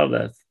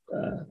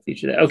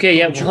feature. That okay,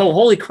 yeah. Well,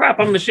 holy crap!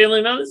 I'm a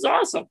shambling mountain. This is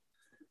awesome.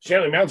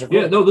 Shambling Mounds are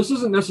cool. Yeah, no, this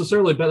isn't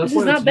necessarily bad. That's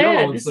This is why not it's yellow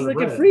bad. This is instead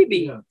like of a red.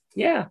 freebie. Yeah.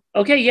 Yeah.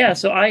 Okay. Yeah.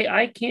 So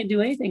I can't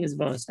do anything as a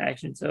bonus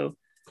action. So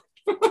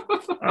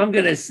I'm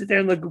gonna sit there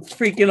and look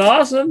freaking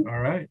awesome. All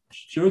right,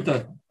 shoot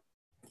that.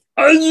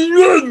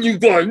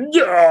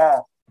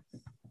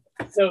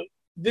 So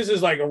this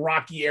is like a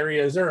rocky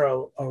area. Is there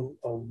a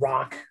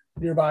rock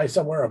nearby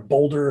somewhere? A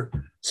boulder,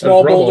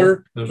 small rubble.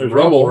 boulder. There's There's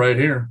rubble rubble. right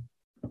here.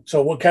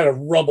 So what kind of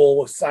rubble?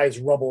 What size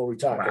rubble are we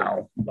talking?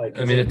 Wow. Like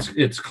I mean,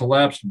 it's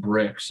collapsed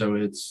brick, so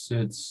it's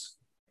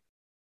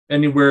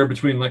anywhere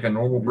between like a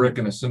normal brick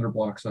and a cinder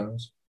block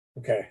size.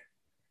 okay.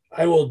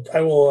 I will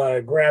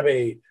grab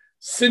a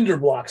cinder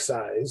block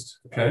sized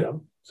Okay.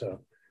 item.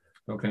 So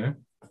Okay.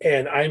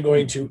 and I'm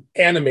going to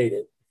animate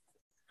it.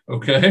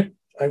 Okay.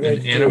 I'm going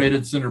An to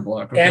animated cinder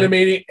block. Okay.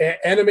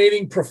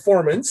 animating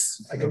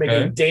performance. I can make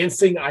Okay. a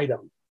dancing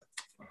item.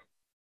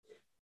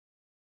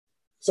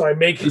 So I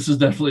make This is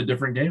definitely a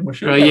different game. We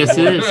should. Oh, yes,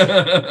 it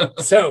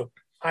is. so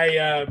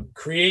I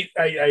create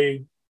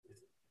I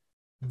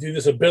do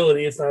this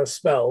ability. It's not a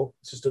spell.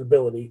 It's just an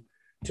ability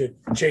to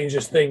change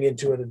this thing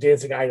into a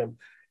dancing item,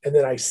 and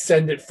then I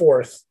send it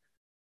forth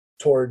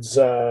towards.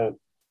 How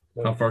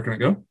far can it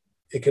go?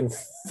 It can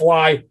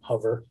fly,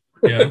 hover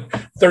Yeah.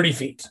 30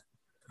 feet.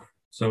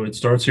 So it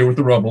starts here with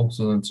the rubble.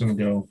 So then it's going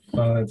to go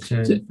 5,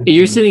 10. 15,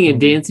 You're sitting a 20,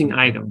 dancing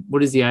item.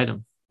 What is the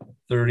item?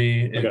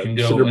 30. Like It a can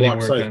go cinder block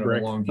anywhere size kind of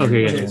brick. along here.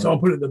 Okay, Okay, so I'll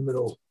put it in the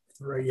middle,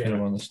 right Kind of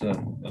here. on the step.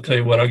 I'll tell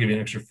you what, I'll give you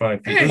an extra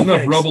 5 feet. Hey, There's enough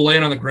thanks. rubble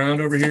laying on the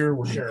ground over here.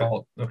 We're Sure. going to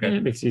call it. Okay.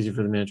 It makes it easier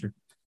for the manager.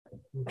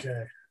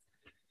 Okay.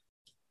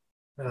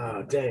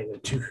 Ah, dang,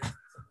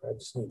 I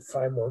just need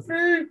 5 more.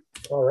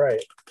 All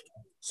right.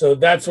 So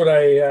that's what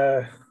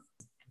that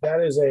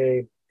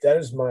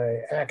is my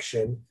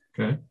action.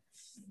 Okay.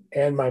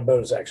 And my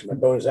bonus action. My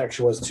bonus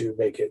action was to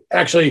make it.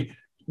 Actually,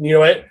 you know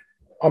what?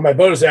 On my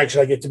bonus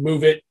action, I get to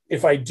move it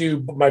if I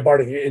do my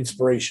Bardic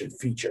Inspiration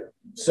feature.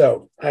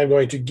 So I'm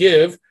going to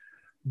give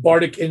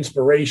Bardic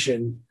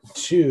Inspiration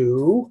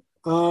to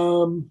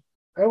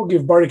I will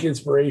give Bardic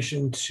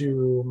Inspiration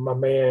to my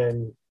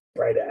man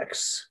Bright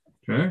Axe.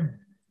 Okay.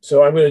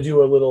 So I'm going to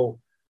do a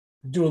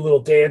little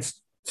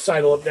dance,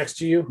 sidle up next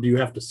to you. Do you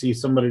have to see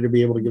somebody to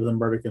be able to give them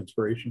bardic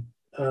inspiration?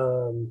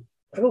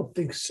 I don't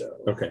think so.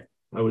 Okay.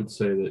 I would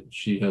say that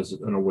she has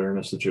an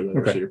awareness that you're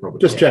there. Okay. So you're probably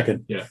Just fine.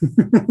 checking. Yeah.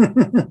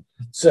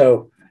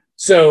 So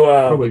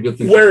Probably a good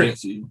thing where- she can't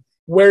see you.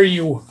 where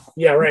you,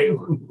 yeah, right,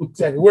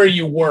 exactly, where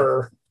you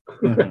were,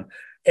 Mhm.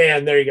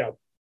 and there you go.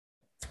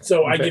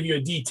 So I Okay. give you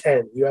a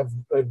D10. You have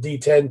a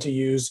D10 to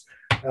use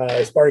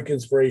as Bardic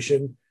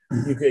Inspiration.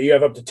 You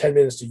have up to 10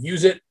 minutes to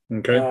use it,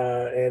 Okay.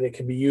 and it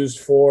can be used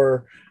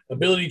for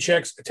ability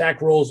checks,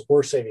 attack rolls,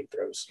 or saving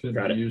throws. Could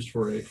Got be it. used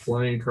for a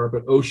flying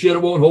carpet. Oh shit!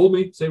 It won't hold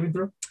me. Saving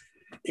throw.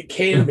 It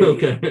can be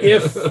Okay.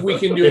 if we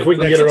can do it. If we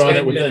can in the get next her on 10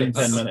 it within minutes.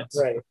 10 minutes.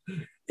 Right.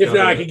 If Copy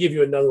not, I that. can give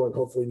you another one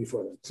hopefully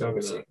before then. So Copy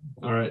we'll see. that.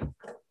 All right.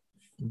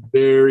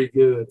 Very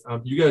good.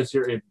 You guys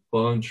hear a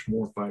bunch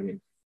more fighting.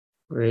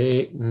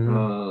 Great.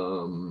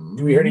 Do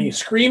we hear any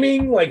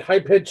screaming, like high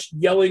pitched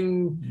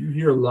yelling, You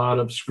hear a lot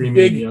of screaming,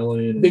 Big-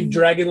 yelling, big and-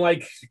 dragon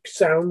like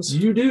sounds?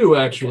 You do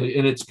actually,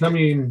 and it's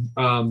coming.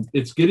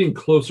 It's getting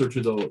closer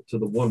to the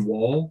one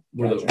wall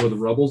where Gotcha. the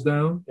rubble's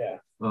down. Yeah.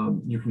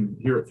 You can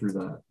hear it through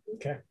that.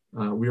 Okay.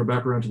 We are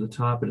back around to the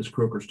top. It is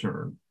Croker's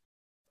turn.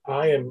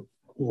 I am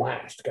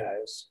last,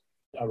 guys.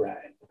 All right.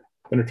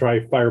 Gonna try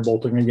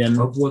firebolting again.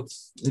 Of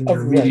what's in Of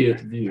your right. immediate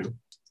view.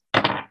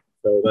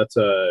 So that's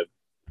a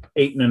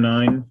 8 and a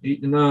 9.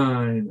 8 to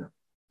 9.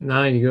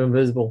 9, you go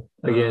invisible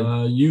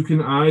again. You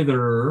can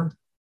either.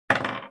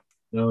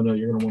 No,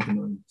 you're gonna want the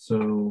 9.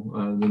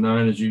 So the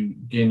 9 is you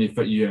gain the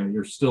effect. Yeah,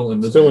 you're still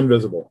invisible. Still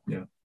invisible.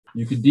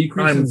 You can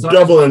decrease I'm in size.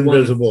 double by 1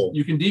 invisible.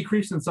 You can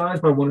decrease in size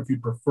by 1 if you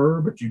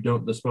prefer, but you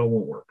don't. The spell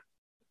won't work.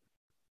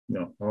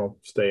 No, I'll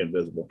stay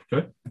invisible.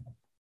 Okay.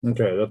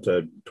 Okay, that's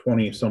a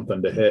 20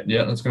 something to hit.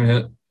 Yeah, that's gonna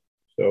hit.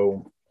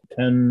 So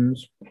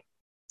 10s.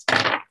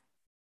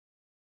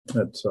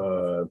 That's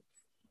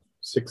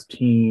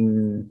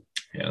 16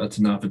 Yeah, that's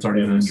enough. It's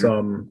already been And injured.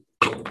 some.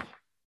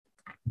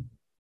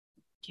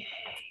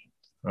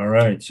 All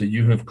right, so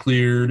you have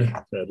cleared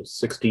That is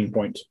 16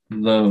 points.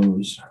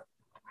 those.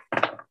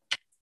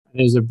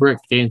 There's a brick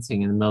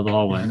dancing in the middle of the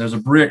hallway. And there's a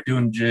brick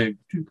doing a jig.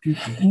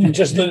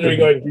 Just literally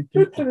going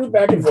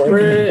back and forth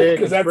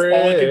because that's all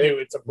it can do.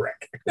 It's a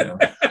brick. Yeah.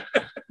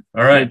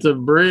 All right, It's a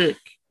brick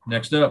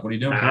next up, what are you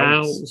doing?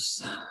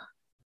 house.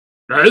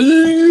 That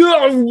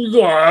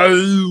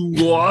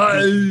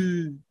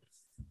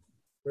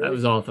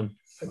was awesome.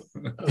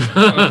 I'm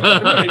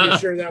not even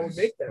sure that would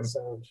make that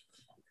sound.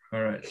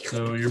 All right,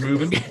 so you're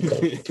moving.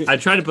 I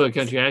tried to put a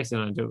country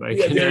accent onto it, but I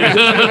Yeah,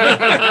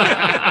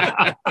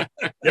 couldn't.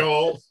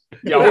 Y'all.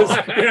 Y'all.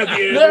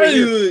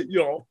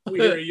 We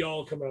hear a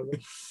y'all come out.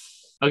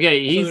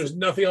 Okay, So he's there's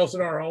nothing else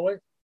in our hallway.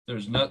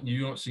 There's not. You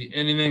don't see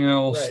anything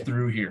else Right.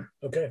 through here.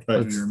 Okay.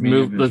 let's Your move.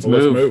 immediate Let's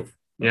visual. move.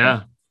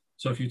 Yeah.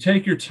 So if you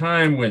take your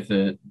time with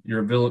it, your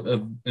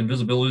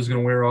invisibility is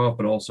going to wear off,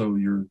 but also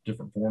your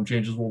different form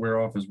changes will wear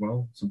off as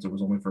well, since it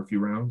was only for a few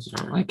rounds.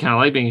 I kind of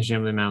like being a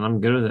shambling man.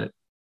 I'm good with it.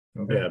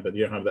 Okay. Yeah, but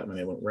you don't have that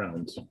many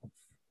rounds.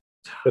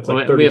 It's Well,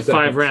 like 30 we have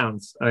seconds. 5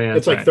 rounds. Oh yeah,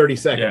 It's that's like right. 30 Yeah,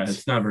 seconds.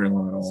 it's not very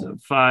long at all. So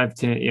 5,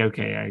 10. Yeah,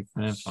 okay,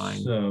 I'm fine.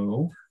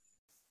 So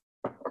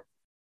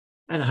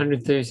At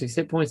 136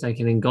 hit points, I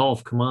can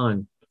engulf. Come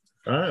on,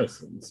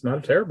 It's not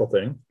a terrible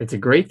thing. it's a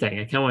great thing.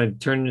 I kind of want to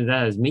turn into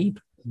that as me.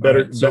 Better.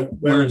 all right, so better-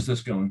 where is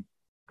this going?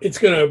 It's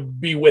gonna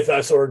be with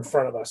us or in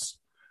front of us.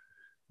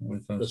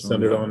 With us Just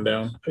send it on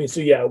down. I mean,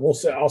 so yeah,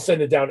 I'll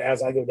send it down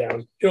as I go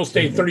down. It'll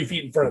stay 30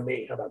 feet in front of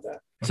me. How about that?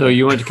 So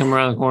you want to come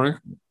around the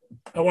corner?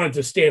 I want it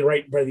to stand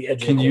right by the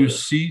edge Can of the you corner.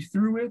 see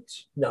through it?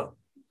 No.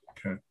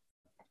 Okay.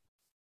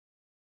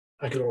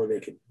 I can only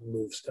make it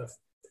move stuff.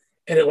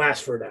 And it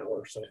lasts for an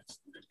hour. So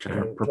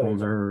Giant purple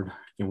nerd.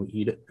 Can we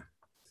eat it?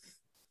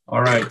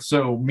 All right.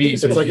 So me,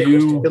 It's so like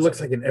you, it looks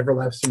like an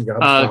everlasting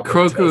gobstopper.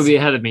 Croco will be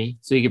ahead of me,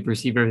 so you can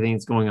perceive everything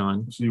that's going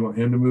on. so you want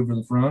him to move to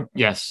the front?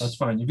 Yes. That's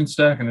fine. You can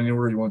stack it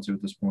anywhere you want to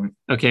at this point.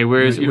 Okay.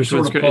 Where is You're which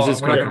sort one's of is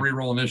this? we're not going Croco? to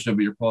re-roll initiative,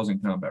 but you're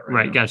pausing combat right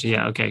Right. now. Gotcha.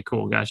 Yeah. Okay.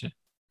 Cool. Gotcha.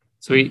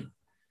 Sweet.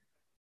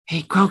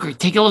 Hey, Croker,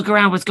 take a look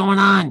around. What's going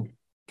on?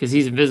 Because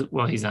he's invisible.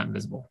 Well, he's not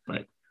invisible,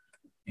 but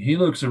He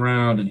looks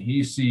around and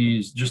he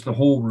sees just the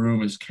whole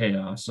room is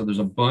chaos. So there's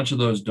a bunch of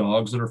those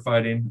dogs that are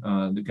fighting.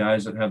 The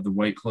guys that have the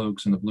white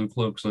cloaks and the blue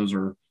cloaks, those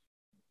are,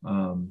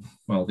 the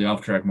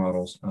Alptrack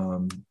models.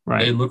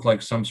 Right. They look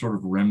like some sort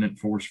of remnant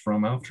force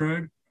from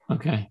Alptrack.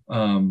 okay.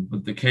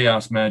 But the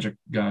chaos magic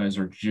guys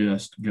are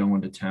just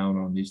going to town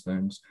on these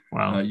things.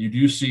 Wow. You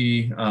do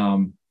see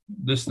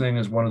this thing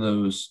is one of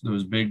those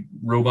big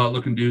robot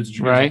looking dudes that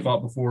you guys Right. have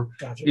fought before.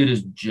 gotcha. It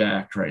is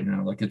jacked right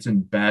now. Like it's in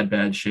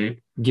bad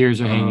shape.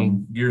 Gears are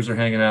hanging. Gears are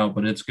hanging out,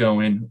 but it's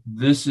going.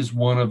 This is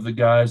one of the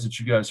guys that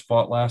you guys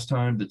fought last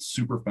time that's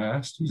super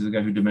fast. He's the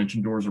guy who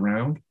dimension doors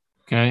around.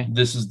 Okay.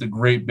 This is the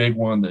great big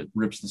one that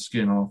rips the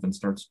skin off and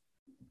starts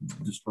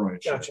destroying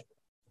shit. Gotcha.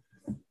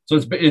 So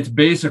it's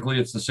basically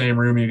it's the same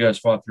room you guys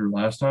fought through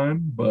last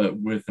time, but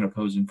with an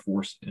opposing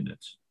force in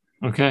it.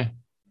 Okay.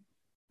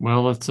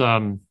 Well, let's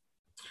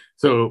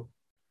So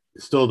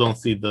still don't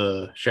see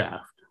the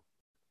shaft.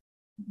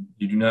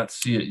 You do not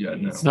see it yet.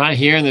 No, it's not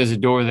here, and there's a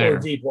door Or there.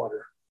 deep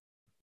water.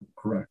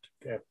 correct.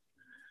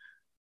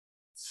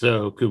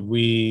 So could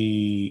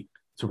we?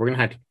 So we're gonna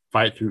have to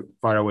fight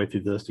our way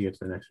through this to get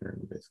to the next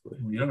room, basically.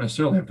 You don't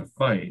necessarily have to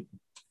fight.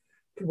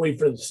 Could wait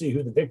for to see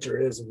who the victor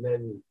is and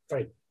then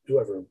fight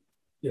whoever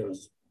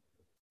is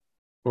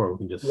Or we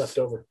can just left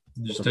over.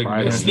 Just take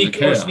Surprise. advantage of the Sneak- or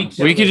chaos. sneak-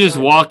 We could just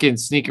walk and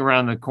sneak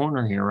around the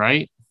corner here,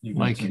 right? You can,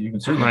 like, you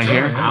can certainly right try,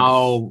 here? yeah.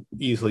 How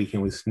easily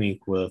can we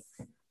sneak with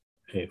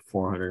a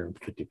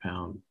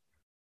 450-pound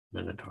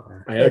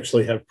Minotaur? I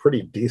actually have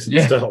pretty decent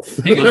Yeah. stealth.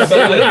 Okay. Invisible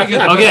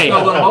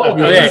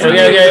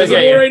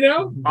right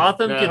now?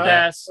 Autumn No. can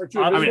pass. Aren't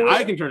you I mean, invisible?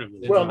 I can turn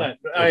it. Well, not,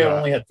 I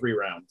only had 3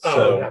 rounds. Oh,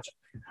 So gotcha.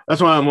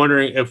 That's why I'm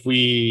wondering if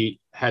we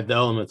had the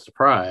element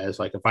surprise.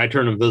 Like if I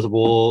turn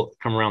invisible,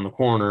 come around the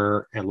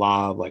corner, and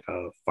lob like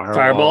a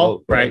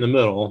fireball Right. in the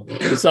middle,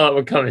 We saw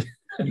it coming.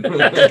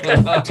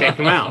 take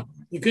them out.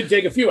 You could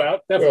take a few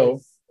out, definitely.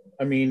 well,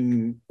 I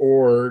mean,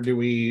 or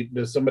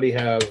does somebody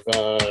have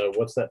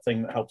what's that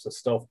thing that helps us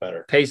stealth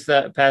better? Pass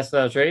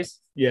that trace.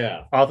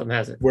 Yeah, Autumn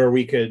has it. where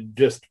we could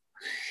just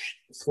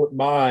slip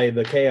by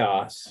the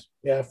chaos,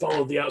 Yeah,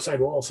 follow the outside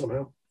wall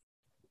somehow.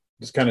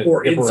 just kind of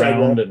Or dip inside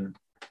around wall. and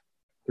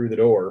through the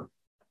door.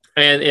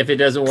 And if it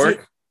doesn't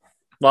work,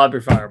 lob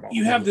your fireball.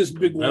 You have this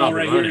big I'll wall be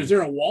right here. running. Is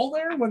there a wall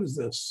there? What is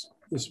this?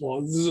 This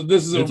wall.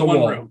 This is It's a a one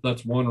wall. room.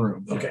 That's one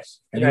room. Okay. yes.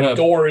 And You that have,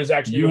 door is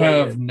actually you right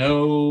have here.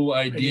 no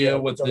idea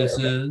what what's over this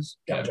there. is.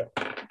 Gotcha.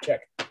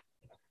 Check. So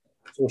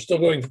we're still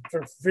going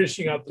for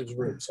finishing out those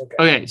rooms. Okay.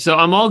 Okay, so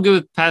I'm all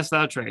good with pass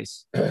without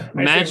trace. I think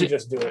we Magic.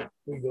 just do it.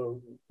 We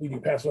do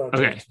pass it on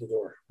Okay. to the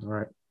door. All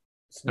right.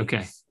 Sneak.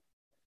 Okay.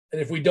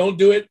 And if we don't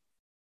do it,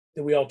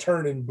 then we all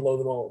turn and blow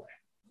them all away.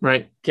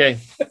 Right. Okay.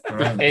 All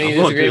right. Any I'm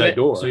going through that disagreement?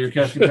 door. So you're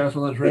casting pass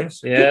without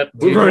trace? Yep.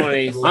 We've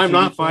already- 220s. I'm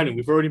not fighting.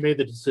 We've already made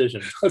the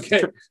decision.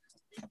 Okay.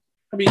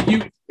 I mean,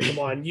 you come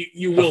on.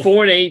 You A will.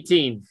 4 and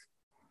 18.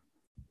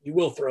 You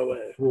will throw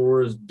it.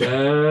 4 is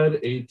bad.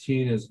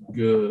 18 is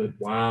good.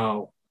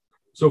 Wow.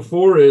 So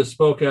 4 is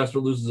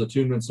spellcaster loses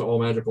attunements to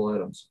all magical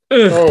items.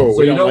 Oh, So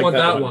we you don't don't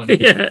like want that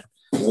that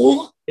Yeah.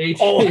 one.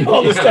 18.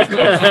 All the stuff comes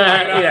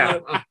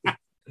Yeah.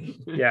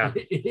 Yeah.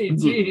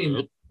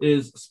 18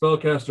 is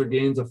spellcaster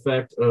gains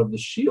effect of the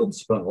shield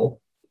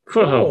spell.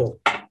 Whoa.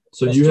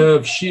 So you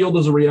have shield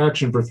as a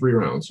reaction for 3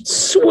 rounds.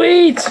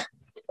 Sweet.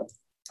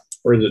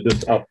 Or is it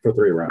just up for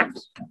 3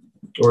 rounds?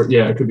 Or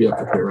yeah, it could be up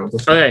to 3 rounds.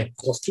 Okay.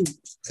 +2.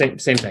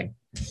 Same thing.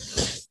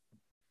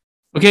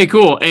 Okay,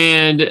 cool.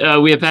 And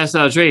we have passed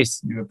out a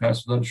trace. You have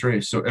passed without a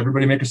trace. So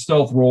everybody make a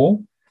stealth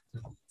roll.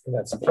 And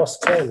that's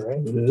 +10, right?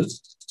 It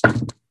is.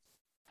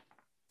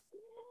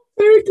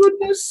 Very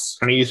goodness.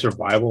 Can I use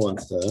survival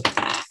instead?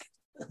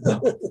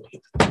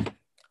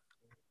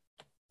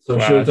 So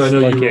Wow, should I know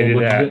lucky you I did rolled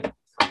what you that. get?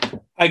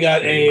 I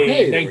got Hey, a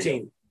there we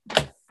 19,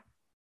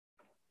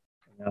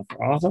 That's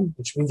awesome.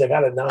 which means I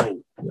got a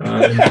 9.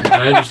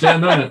 I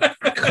understand that.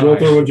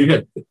 Walter, what'd you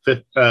get?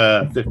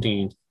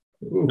 15.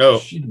 Ooh, No.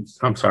 jeez.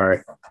 I'm sorry.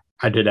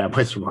 I did have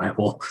my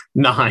survival.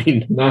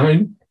 9.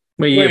 9.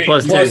 Wait, you Wait, get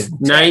plus plus 10.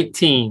 10.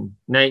 19.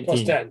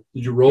 19. +10.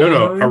 Did you roll?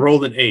 No, a I nine?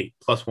 rolled an 8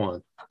 plus 1.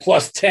 +10.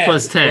 Plus 10.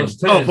 Plus 10.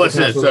 Oh, plus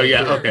 10. That's So what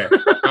yeah, I okay.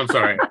 I'm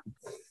sorry.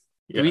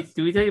 Did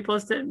we take it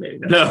plus 10? Maybe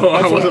not. No,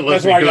 I That's wasn't what I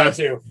listening. got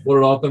too. What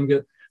did Autumn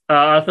get?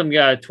 Autumn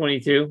got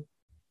 22,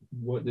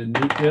 What did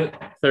Nuke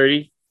get?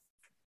 30.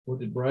 What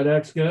did Bright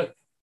Axe get?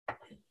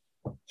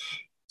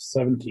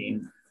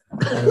 17.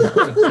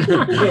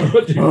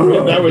 What did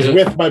Red That was get?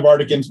 with my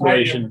bardic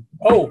inspiration.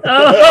 Oh,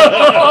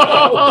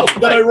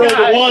 That I rolled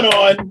a 1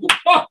 on.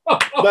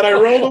 That I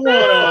rolled a 1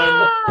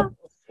 on.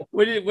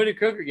 What did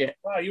Croker get?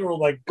 wow, you were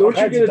like, Don't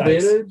you all get kinds of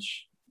dice.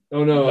 advantage?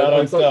 Oh no, Not I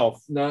on thought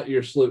stealth. not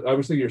your slip. I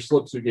was thinking your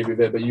slip suit gave you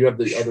that, but you have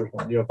the other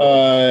one. You have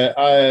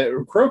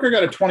Croker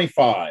got a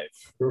 25.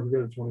 Croker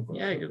got a 25.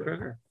 Yeah, good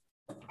Croker.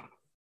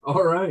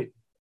 All right.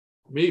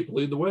 Meep,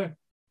 lead the way.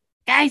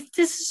 Guys,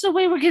 this is the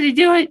way we're going to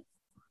do it.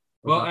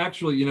 Well,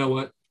 actually, you know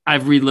what?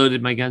 I've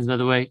reloaded my guns, by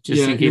the way, just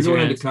yeah, in you're case going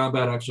you're into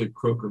combat. Actually,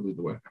 Croker lead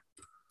the way.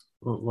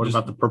 What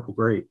about the purple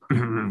grape?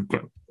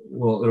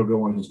 Well, it'll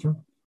go on his turn.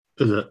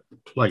 Is it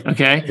like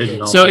Okay.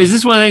 hidden So off? is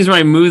this one of the things where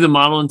I move the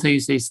model until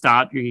you say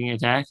stop, you're getting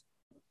attacked?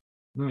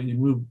 No,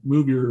 you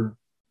move your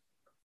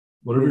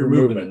whatever your Move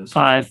your movement movement. is.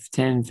 5,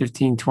 10,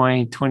 15,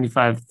 20,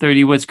 25,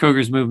 30. What's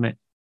Croker's movement?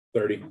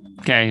 30.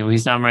 Okay, well,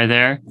 he's not right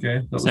there. Okay.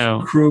 That was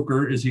So-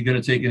 Croker. Is he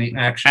going to take any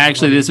action?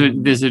 Actually, this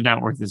would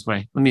not work this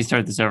way. Let me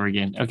start this over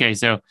again. Okay,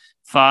 so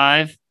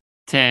 5,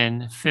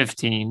 10,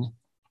 15,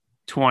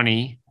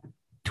 20,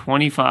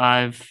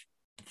 25,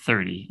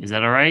 30. Is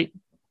that all right?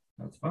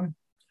 That's fine.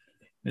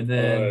 And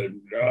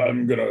then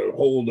I'm going to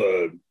hold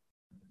a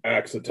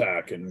axe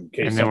attack in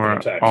case And then something we're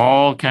attacks.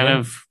 all kind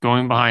of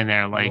going behind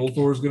there. Like,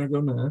 Rolthor is going to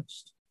go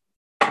next.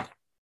 come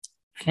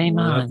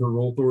on, After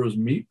Rolthor is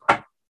Meep,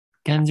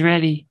 guns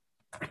ready.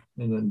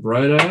 and then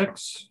Bright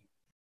Axe.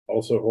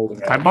 Also holding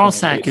My action ball in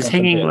sack case is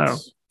something hanging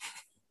hits.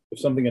 If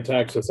something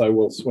attacks us, I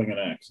will swing an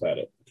axe at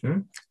it.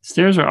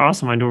 Stairs are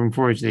awesome on Dwarven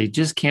Forge. They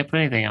just can't put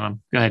anything on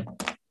them. Go ahead.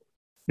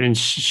 Then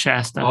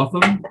Shasta.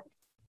 Autumn.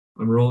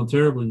 I'm rolling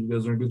terribly. You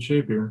guys are in good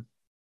shape here.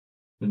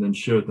 And then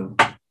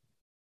Shota.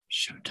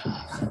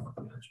 Showtime.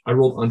 I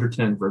rolled under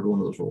 10 for every one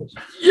of those rolls.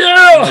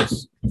 Yeah.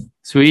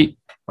 Sweet.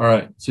 All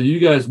right. So you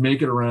guys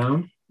make it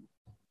around.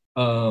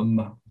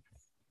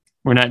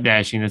 We're not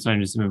dashing. That's why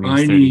I'm just moving.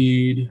 I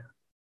need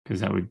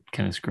because that would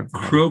kind of screw up. the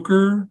whole-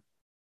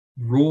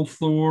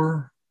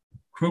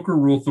 Croker,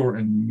 Rolthor,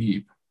 and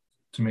Meep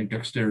to make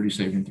dexterity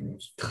saving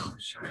throws.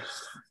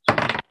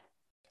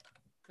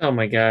 Oh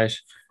my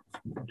gosh.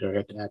 Do I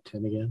have to add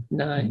 10 again?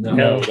 9. No.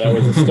 No. That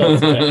was a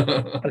stealth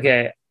attack.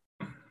 Okay.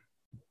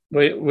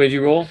 Wait, where'd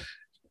you roll?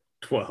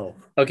 12.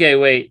 Okay,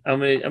 wait. I'm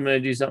gonna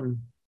do something.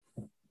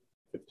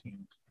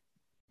 15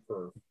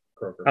 for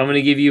Croker. I'm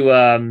gonna give you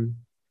a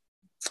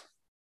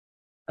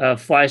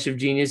flash of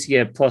genius.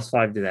 You get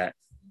 +5 to that.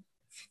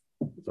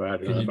 So I had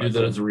to Can you know do if I that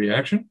said- as a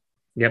reaction?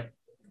 Yep.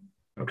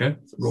 Okay.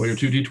 Roll your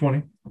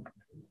 2d20.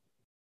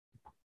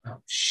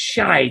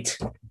 Shite.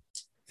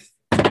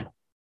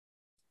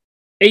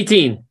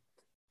 18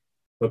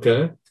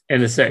 Okay.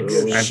 and a 6.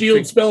 So- I'm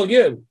shield spell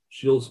again.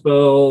 Shield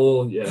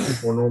spell. Yeah.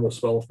 Or normal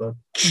spell effect.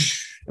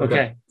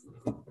 Okay.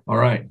 All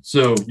right.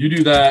 So you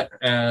do that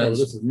Oh, as.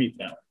 this is meat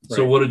now.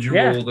 So what did you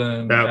Yeah. roll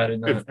then? That,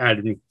 Adding that? if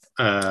added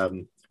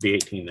be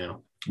 18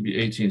 now. It'd be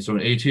 18. So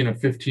an 18, a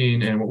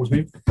 15, and what was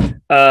me?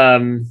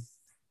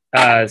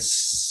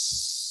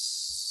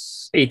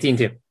 18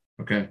 too.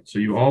 Okay. So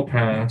you all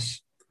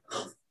pass.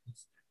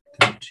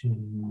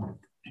 13,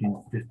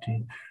 14,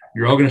 15.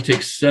 You're all going to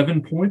take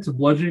 7 points of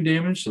bludgeoning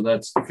damage. So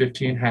that's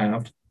 15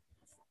 halved.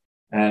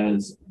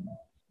 As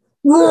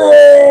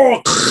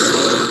you're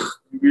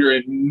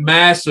a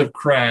massive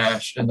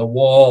crash and the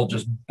wall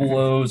just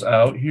blows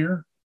out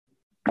here.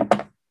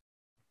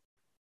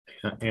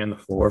 And the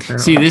floor,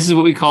 apparently. See, this is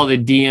what we call the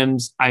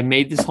DMs. I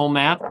made this whole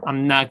map.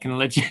 I'm not gonna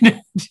let you know.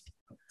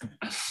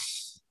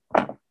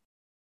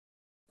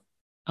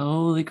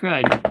 Holy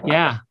crud.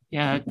 Yeah,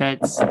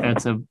 that's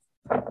a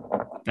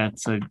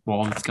That's a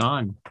wall that's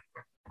gone.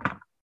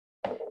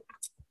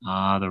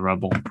 Ah, the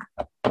rubble.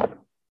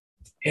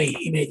 Hey,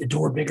 he made the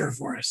door bigger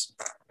for us.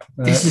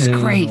 This is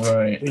great.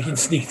 Right. We can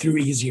sneak through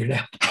easier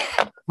now.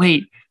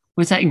 Wait,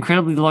 what's that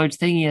incredibly large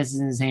thing he has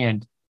in his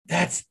hand?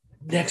 That's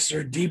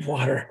Nexter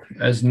Deepwater.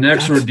 As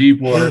Nexor That's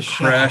Deepwater his shaft.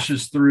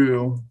 crashes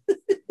through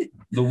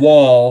the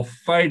wall,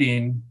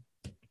 fighting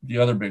the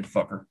other big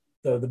fucker.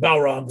 The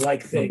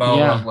Balrog-like thing. Balrog-like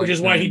Yeah. Which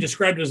is why he thing.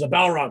 described it as a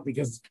Balrog,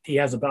 because he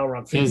has a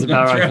Balrog He has figure. a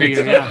Balrog That's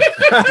figure, right.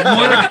 yeah.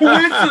 What a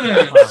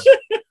coincidence!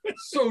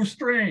 So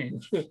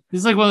strange. This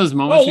is like one of those Oh,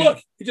 moments. look.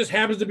 It just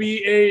happens to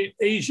be a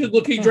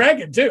Asian-looking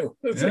dragon, too.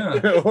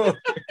 Yeah.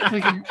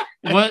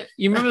 What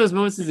you remember those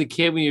moments as a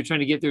kid when you're trying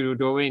to get through a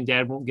doorway and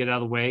dad won't get out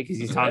of the way because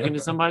he's talking to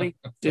somebody?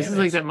 This is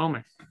like that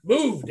moment.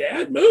 Move,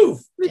 Dad,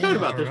 move. What are you talking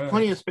about? Alright. There's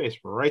plenty of space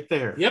right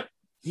there. Yep.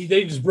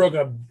 They just broke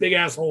a big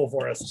ass hole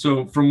for us.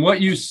 So from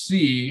what you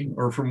see,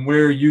 or from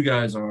where you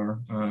guys are,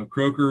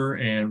 Croaker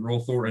and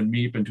Rolthor and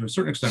Meep, and to a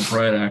certain extent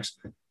Bryadax,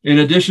 in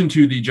addition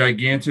to the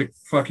gigantic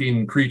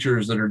fucking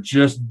creatures that are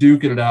just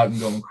duking it out and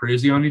going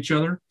crazy on each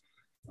other,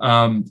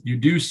 you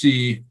do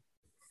see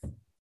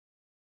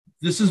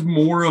this is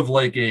more of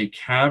like a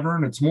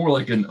cavern. It's more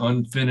like an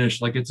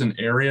unfinished, like it's an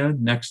area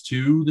next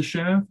to the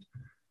shaft.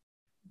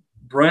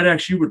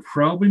 Bryadax, you would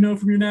probably know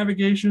from your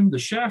navigation, the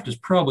shaft is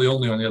probably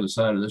only on the other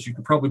side of this. You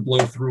could probably blow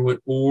through it,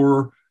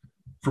 or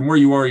from where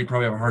you are, you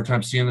probably have a hard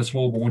time seeing this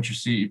hole, but once you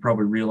see it, you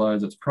probably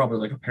realize it's probably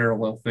like a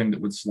parallel thing that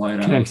would slide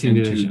out Connects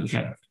into into the the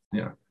shaft. shaft.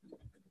 Yeah.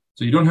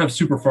 So you don't have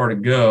super far to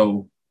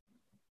go,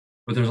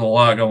 but there's a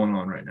lot going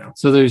on right now.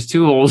 So there's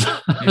two holes,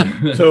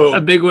 So,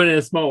 a big one and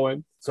a small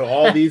one. so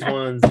all these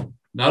ones,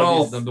 Not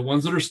all of them. The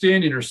ones that are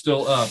standing are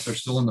still up. They're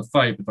still in the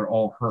fight, but they're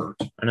all hurt.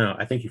 I know.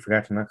 I think you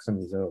forgot to knock some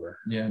of these over.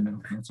 Yeah,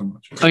 no, not so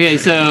much. Okay,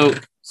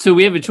 so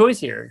we have a choice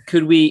here.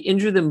 Could we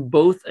injure them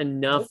both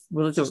enough?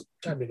 Well, let's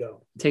Time to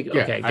go. take.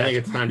 Yeah, Okay, I think gotcha.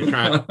 it's time to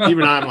try.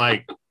 Even I'm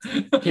like,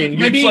 can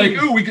you? It's like,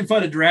 ooh, we can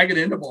find a dragon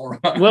and a ball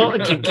rock. Well,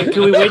 can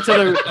we wait till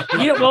they're?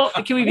 Yeah, well,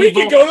 can we? We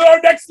could go to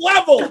our next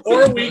level,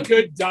 or we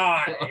could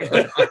die.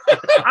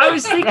 I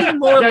was thinking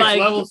more Next like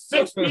level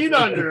 6 feet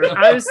under.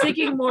 I was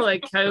thinking more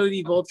like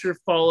coyote, vulture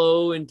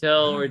follow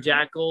until, or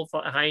jackal,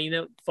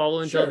 hyena follow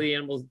until Sure. the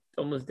animal's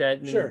almost dead,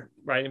 and Sure. then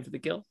ride him for the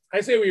kill. I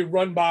say we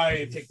run by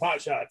and take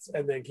pot shots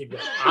and then keep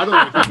going. I don't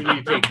even think we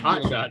need to take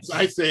hot shots.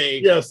 I say,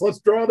 Yes, let's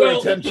draw their Well,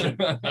 attention.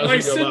 My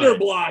cinder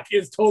block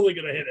is totally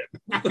going to hit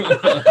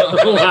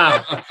him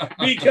Wow.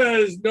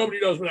 because nobody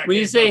knows where that When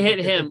came you say from. hit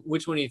him,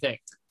 which one do you think?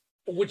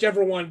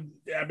 Whichever one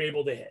I'm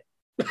able to hit.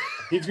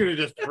 he's going to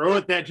just throw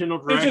it that general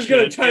He's direction. just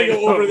going to try to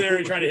go over there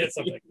and try to hit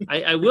something.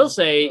 I will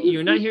say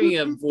you're not hearing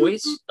a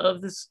voice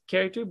of this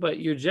character, but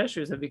your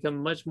gestures have become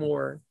much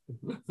more.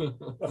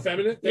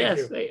 Effeminate? Thank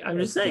Yes, you. I'm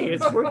just saying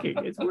it's working.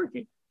 It's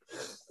working.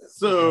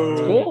 So,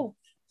 Cool.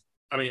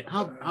 I mean,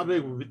 how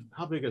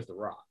big is the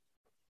rock?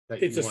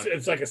 that It's you want?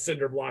 it's like a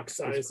cinder block Is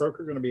size.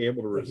 Croker going to be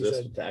able to Like you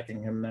resist said.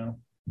 attacking him now?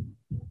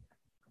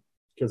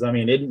 Because I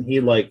mean, isn't he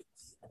like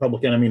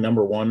public enemy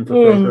number one for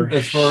Oh. Croker?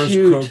 As far as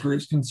Shoot. Croker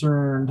is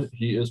concerned,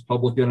 he is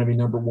public enemy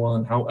number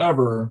one.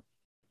 However,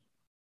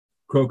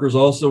 Croker's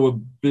also a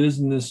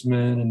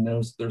businessman and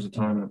knows there's a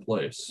time and a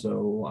place.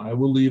 So I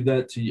will leave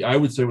that to you. I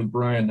would say with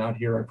Brian not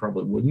here, I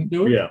probably wouldn't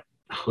do it. Yeah.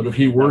 But if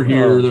he were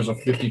here, there's a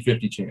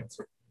 50-50 chance.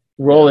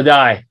 Roll a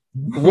die.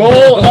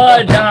 Roll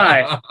a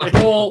die.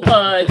 Roll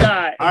a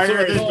die. All right,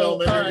 Roll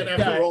this gentleman, you're a going to have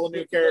die. to roll a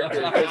new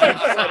character.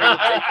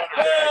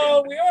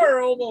 Well, we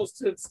are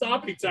almost at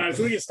stopping time,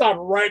 so we can stop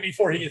right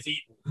before he gets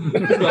eaten.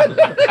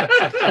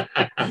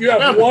 You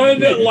have one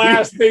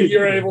last thing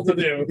you're able to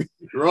do.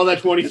 Roll that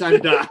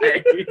 20-sided die.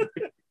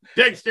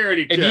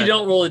 Dexterity check. If you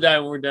don't roll a die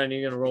when we're done,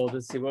 you're gonna roll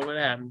to see what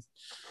happens.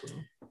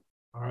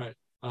 All right.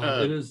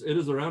 Uh, it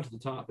is around to the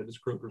top. It is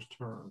Croker's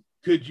turn.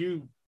 Can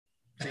you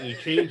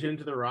change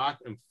into the rock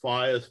and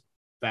fly as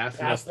fast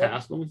enough Past them?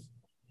 past them?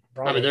 I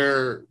Probably. mean,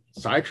 they're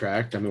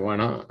sidetracked. I mean, why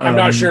not? I'm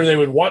not sure they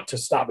would want to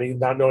stop me,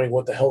 not knowing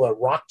what the hell that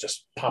rock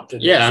just popped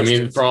in. Yeah, I mean,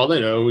 existence. for all they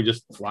know, we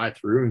just fly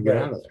through and get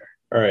Right. out of there.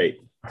 All right.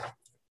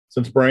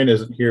 Since Brian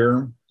isn't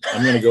here,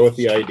 I'm going to go with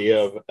the idea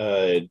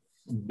of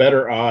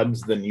better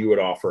odds than you would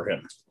offer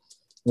him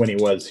when he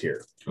was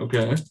here.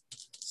 Okay.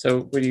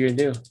 So what are you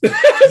gonna do?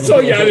 So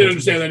yeah, I didn't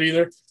understand that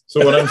either.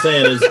 So what I'm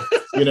saying is,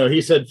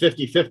 he said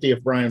 50-50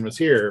 if Brian was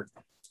here.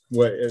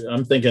 What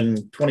I'm thinking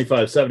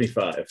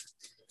 25-75.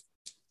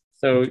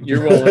 So you're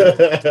rolling,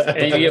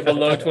 and you get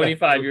below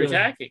 25, you're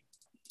attacking.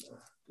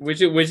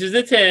 Which is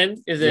a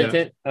 10. Is it a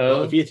 10? Well,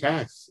 Oh, if he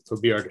attacks,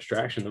 it'll be our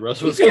distraction. The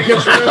rest of us I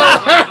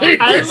love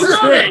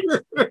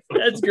it.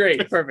 That's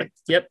great. Perfect.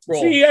 Yep.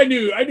 Roll. See, I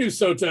knew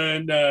Sota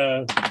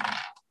and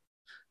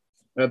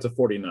That's a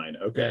 49.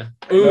 Okay. Yeah.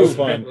 No Ooh,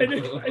 fun. I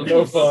knew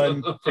No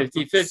fun. 50-50 would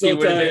have Sota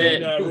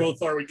been and it.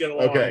 Rothar would get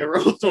along. Okay. The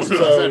rest of us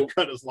So- have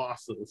cut his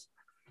losses.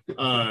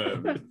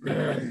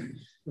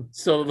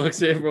 So it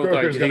looks at roll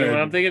Croker's target. You know gonna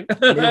what I'm thinking?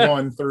 Move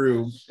on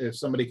through. If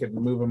somebody could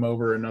move him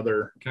over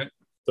another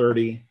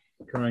 30,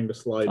 trying to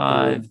slide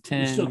 5, through.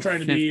 10, still trying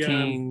to be,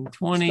 15,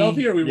 20,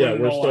 Stealthy, or we Yeah,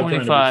 running we're all still out? trying to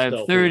be 25,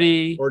 stealthy.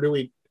 30. Or do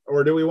we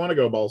Or do we want to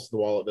go balls to the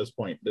wall at this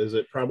point? Is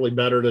it probably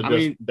better to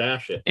just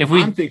dash it?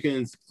 I'm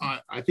thinking,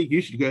 I think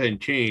you should go ahead and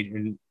change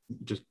and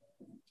just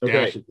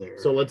dash it there.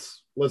 So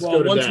let's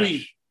go to once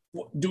dash.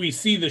 do we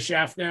see the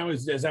shaft now?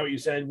 Is that what you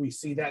said? We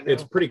see that now?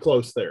 It's pretty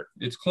close there.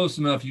 It's close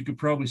enough. You could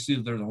probably see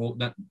that there's a hole.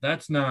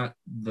 That's not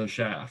the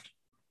shaft,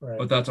 Right.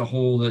 but that's a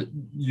hole that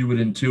you would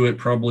intuit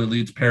probably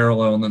leads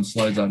parallel and then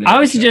slides out. I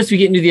would suggest we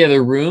get into the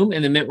other room,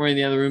 and the minute we're in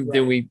the other room,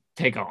 then we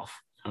take off.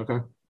 Okay.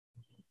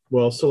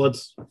 Well, so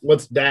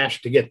let's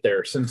dash to get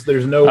there since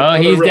there's no. Oh,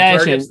 he's real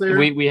dashing. targets there.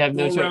 We have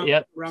no choice.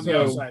 Yep. Around So-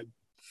 the outside.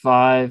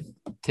 5,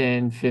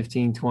 10,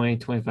 15, 20,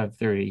 25,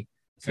 30.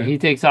 So Okay. he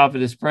takes off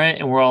at a sprint,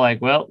 and we're all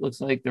like, well, looks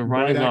like the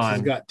run is Bright Axe has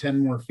on. got 10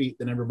 more feet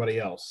than everybody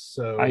else.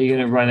 So Are you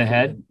going to run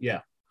ahead?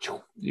 Yeah.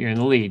 You're in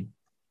the lead.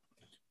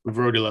 We've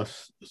already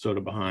left Soda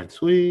behind.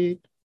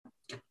 Sweet.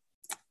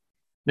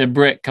 The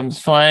brick comes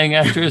flying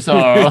after us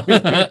all.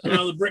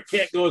 No, the brick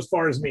can't go as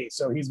far as me,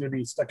 so he's going to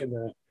be stuck in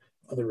the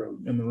other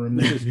room. In the room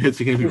there. It's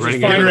going to be Which is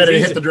running fine. Getting into, ready to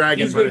He's- hit the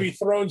dragon. He's going to be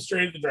thrown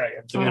straight at the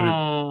dragon.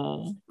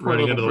 Oh, poor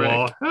running little into the brick.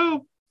 wall.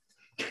 Help.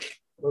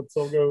 Let's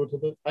all go to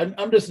the.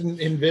 I'm just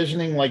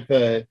envisioning like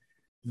the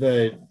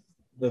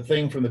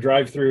thing from the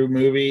drive-through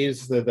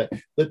movies. The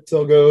let's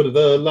all go to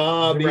the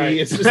lobby. Right.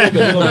 It's just like a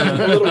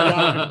little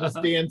rock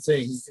just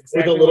dancing exactly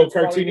with a little what's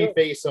probably cartoony good.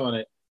 face on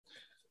it.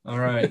 All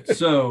right.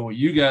 So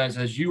you guys,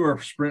 as you are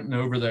sprinting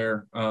over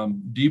there,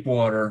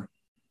 Deepwater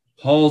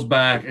hauls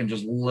back and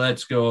just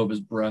lets go of his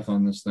breath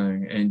on this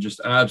thing and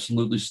just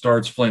absolutely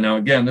starts flaying. Now,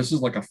 again, this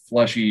is like a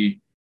fleshy,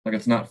 like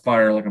it's not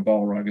fire like a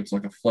ball rug. It's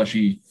like a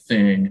fleshy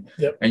thing.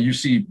 Yep. And you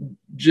see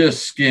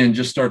just skin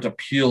just start to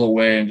peel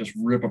away and just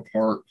rip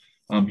apart.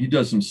 He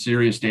does some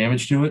serious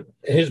damage to it.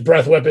 His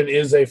breath weapon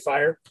is a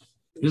fire.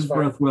 His Fire.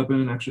 breath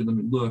weapon, actually, let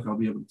me look. I'll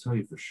be able to tell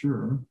you for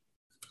sure.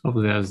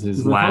 Hopefully that was his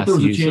 'Cause I thought last there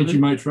was a use chance of you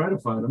it. might try to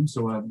fight him,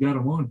 so I've got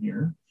him on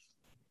here.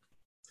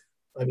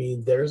 I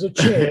mean, there's a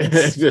It's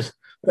chance just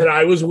that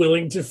I was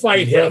willing to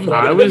fight him.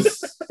 I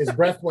was His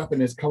breath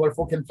weapon is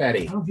colorful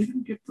confetti. Oh, he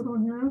didn't get put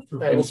on here after.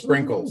 Little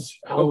sprinkles.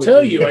 I'll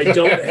tell you, I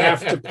don't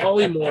have to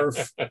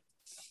polymorph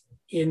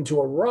into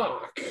a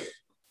rock.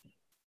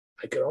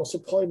 I could also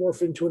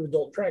polymorph into an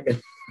adult dragon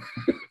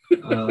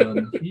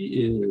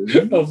He is.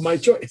 of my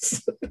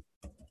choice.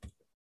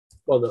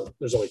 Well, no,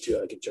 there's only two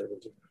I can turn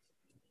into.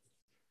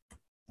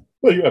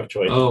 Well, you have a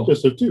choice. Oh.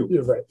 Just a two.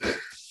 You're right.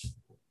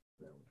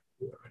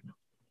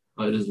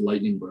 It is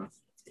lightning breath.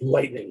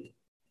 Lightning.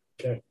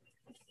 it's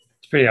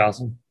pretty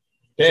awesome.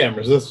 Okay, I'm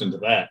resistant to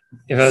that.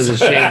 If I was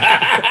ashamed.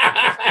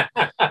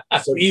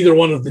 So either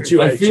one of the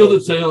two. I feel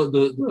chose.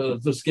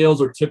 the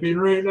scales are tipping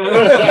right now.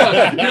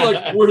 I feel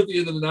like we're at the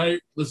end of the night.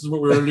 This is what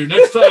we're gonna do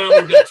next time.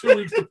 We've got 2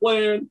 weeks to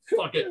plan.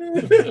 Fuck it.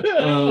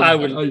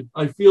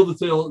 I feel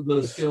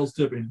the scales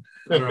tipping.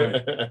 All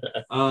right.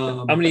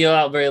 I'm going to yell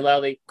out very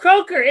loudly,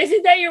 Croaker,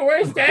 isn't that your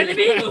worst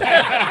enemy?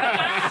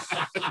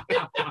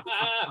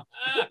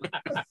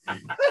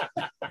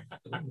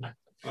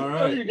 All Oh,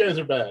 right. you guys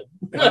are bad.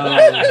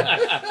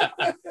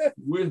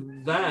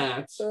 With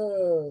that,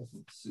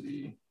 let's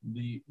see.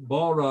 The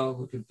Balrog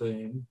looking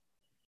thing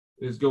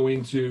is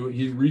going to,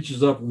 he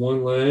reaches up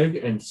one leg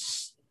and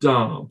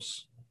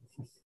stomps.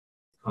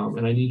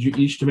 And I need you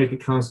each to make a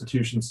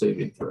Constitution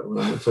saving throw. And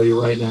I'm going to tell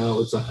you right now,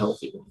 it's a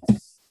healthy one.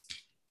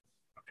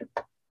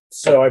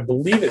 So I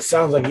believe it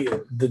sounds like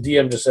the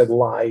DM just said,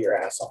 "Lie your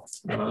ass off."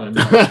 No,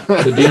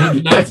 the DM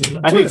did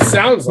not. I think It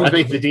sounds I like.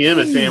 think the DM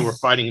is saying we're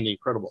fighting the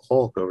Incredible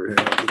Hulk over here.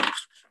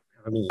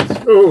 I mean,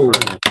 it's Oh,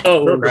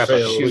 Oh, crap, I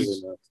failed. shoot.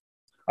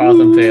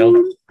 Awesome failed.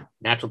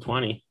 Natural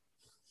 20.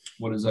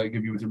 What does that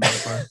give you with your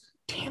modifier?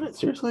 Damn it,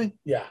 seriously?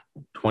 Yeah.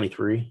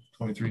 23.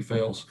 23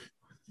 fails.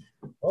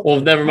 Well,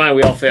 never mind.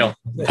 We all fail.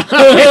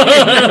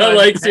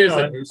 Like,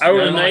 seriously. I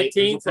rolled a Yeah, 19.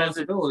 there's a So that's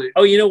a- possibility.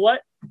 oh, you know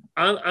what?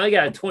 I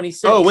got a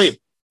 26. Oh, wait.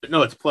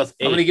 No, it's plus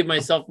 8. I'm going to give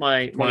myself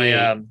my 28.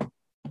 I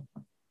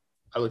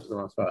looked at the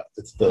wrong spot.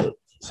 It's the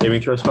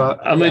saving throw spot.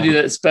 I'm going to do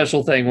that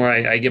special thing where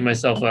I give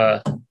myself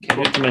a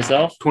gift to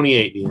myself.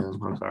 28 DM.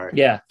 I'm sorry.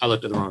 Yeah, I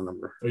looked at the wrong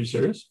number. Are you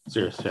serious?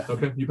 Serious, yeah.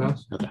 Okay, you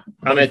pass.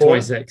 I'm at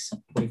 26.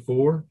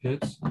 24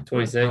 hits.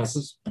 26.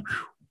 Passes.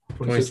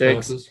 26.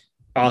 Passes.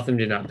 Otham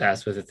did not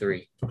pass with a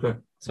 3. Okay.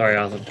 Sorry,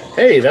 Otham.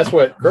 hey, that's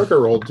what Croker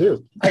rolled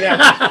too. I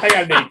got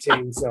an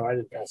 18, so I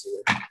didn't pass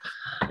it.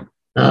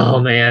 Oh,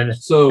 man.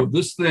 So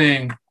this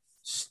thing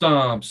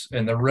stomps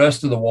and the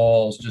rest of the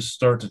walls just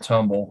start to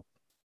tumble.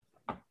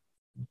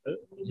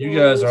 You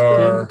guys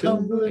are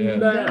tumbling yeah.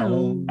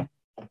 down.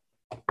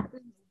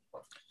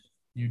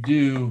 You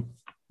do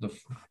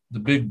the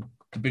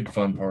big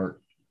fun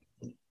part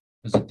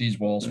is that these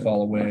walls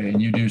fall away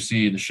and you do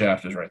see the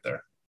shaft is right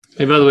there.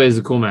 Hey, by the way, it's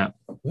a cool map.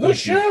 The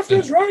shaft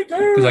is right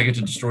there. Because I get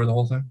to destroy the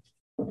whole thing.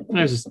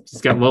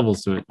 It's got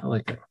levels to it. I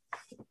like it.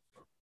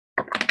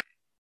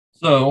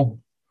 So,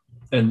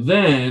 and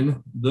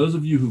then those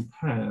of you who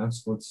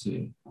passed, let's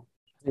see. I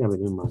think I've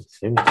been doing my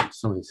saving.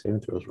 Some of these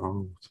saving throws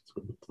wrong.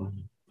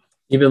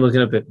 You've been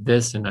looking up at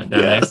this and not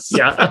down Yes.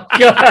 there. Yeah.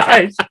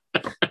 Guys.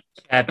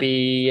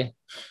 Happy.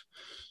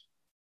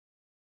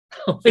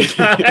 Oh my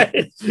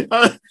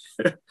God.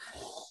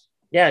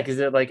 Yeah, because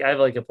like I have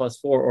like a +4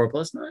 or a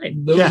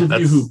 +9. Those of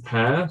you who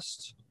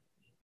passed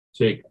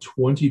take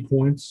 20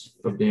 points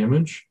of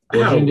damage,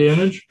 bludgeoning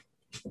damage.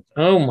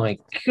 Oh my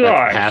That's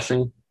god!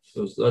 passing.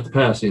 That's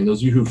passing.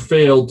 Those of you who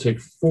failed take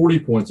 40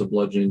 points of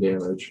bludgeoning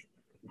damage,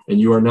 and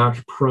you are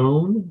knocked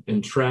prone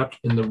and trapped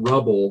in the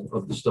rubble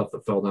of the stuff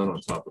that fell down on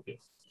top of you.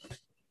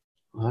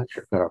 Well, that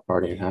sure cut our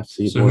party in half.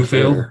 So who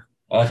failed?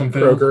 Autumn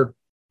failed. Croker.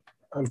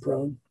 I'm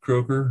prone.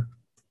 Croker.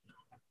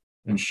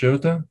 And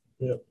Shota.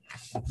 Yep.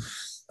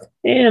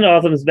 And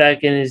Autumn's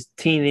back in his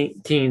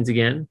teens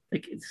again.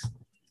 Like it's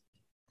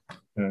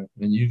Okay.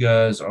 And you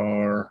guys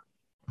are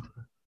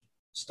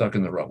stuck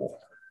in the rubble.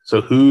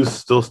 So who's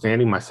still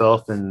standing?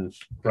 Myself and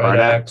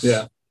Bridax.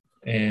 Yeah.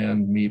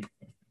 And Meep.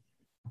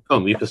 Oh,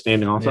 Meep is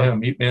standing also. Yeah,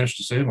 Meep managed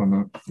to save on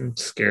that.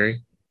 it's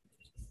scary.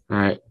 All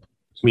right,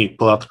 Meep,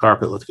 pull out the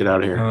carpet. Let's get out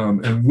of here.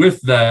 And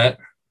with that,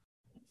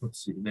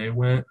 let's see, they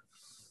went.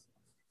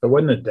 It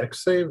wasn't a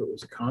dex save, it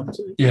was a con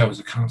save. Yeah, it was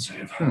a con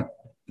save.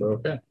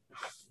 Okay.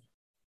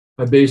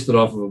 I based it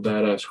off of a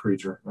badass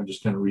creature. I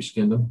just kind of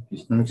reskinned him.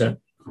 Okay.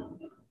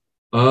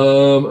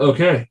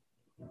 Okay.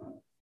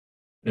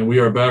 And we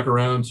are back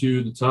around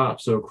to the top.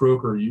 So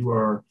Croker, you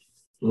are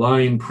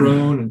lying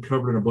prone and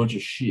covered in a bunch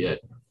of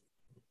shit.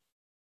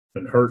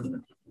 And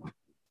hurting.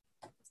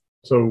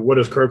 So what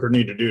does Croker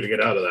need to do to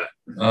get out of that?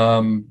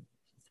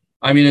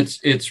 I mean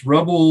it's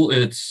rubble,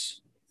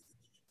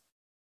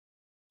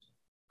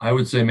 I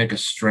would say make a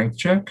strength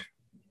check.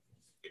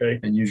 Okay.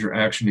 And use your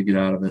action to get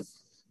out of it.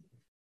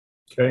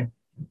 Okay.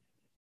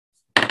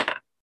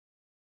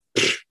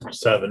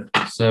 7.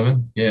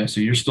 7. Yeah, so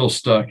you're still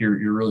stuck. You're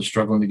really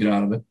struggling to get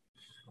out of it.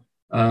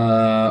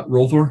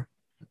 Rolthor?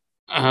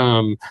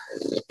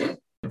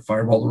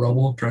 Fireball the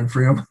rubble, try and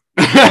free him.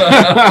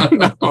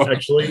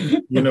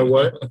 Actually, you know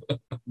what?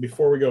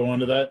 Before we go on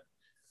to that,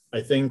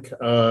 I think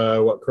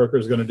what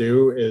Croker's going to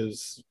do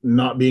is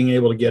not being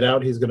able to get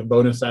out, he's going to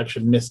bonus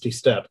action Misty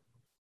Step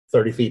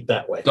 30 feet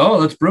that way.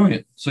 Oh, that's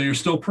brilliant. So you're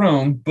still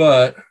prone,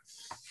 but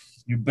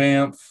you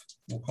bamf.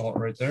 We'll call it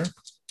right there.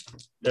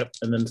 Yep,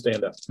 and then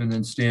stand up. And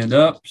then stand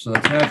up. So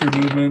that's half your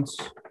movements.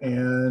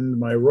 And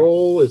my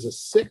roll is a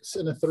 6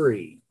 and a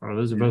 3. Oh,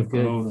 those are both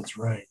good. Oh, that's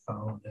right.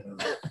 Oh, no.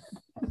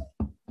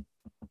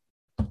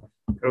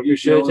 You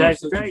should attack the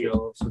Six is dragon.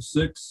 yellow. So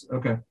 6.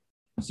 Okay.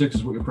 6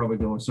 is what you're probably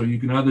going. So you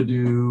can either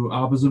do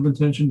opposite of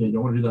intention. You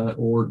don't want to do that.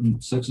 Or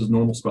 6 is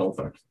normal spell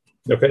effect.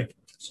 Okay.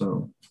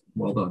 So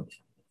well done.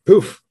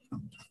 Poof.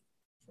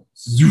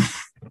 Zoof.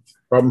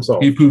 Problem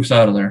solved. He poofs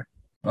out of there.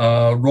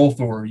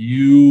 Rolthor,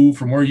 you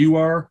from where you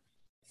are,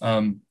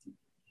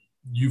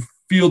 you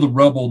feel the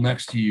rubble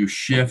next to you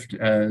shift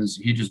as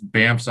he just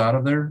bamfs out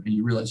of there, and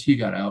you realize he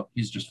got out.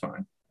 He's just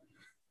fine.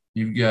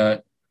 You've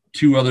got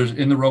 2 others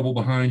in the rubble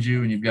behind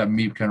you, and you've got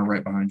Meep kind of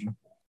right behind you.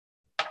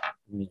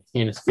 You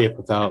can't escape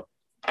without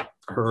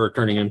her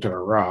turning into a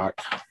rock.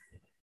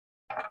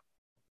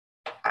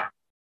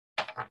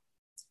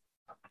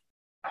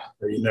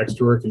 Are you next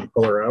to her? Can you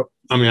pull her out?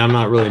 I mean, I'm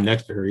not really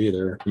next to her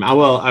either.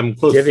 I'm Do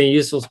close. you have any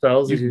useful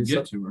spells? You to can do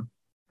get to her.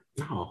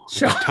 No.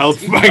 Shocked.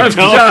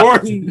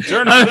 Teleport and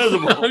turn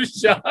invisible. I'm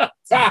shocked.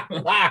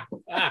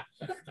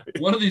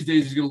 One of these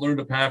days, he's going to learn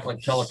to pack like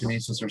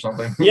telekinesis or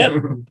something. Yep.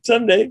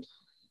 Someday.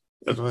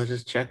 That's why I was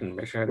just checking.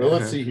 Make sure I Well, didn't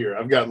let's have- see here.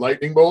 I've got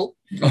Lightning Bolt,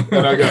 and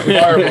I got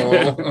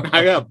Fireball,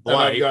 I got and I've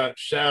blight. got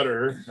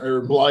Shatter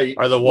or Blight.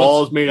 Are the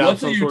walls made out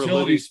of What's a some sort of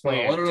utility living spell?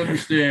 I plant? don't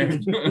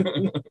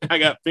understand. I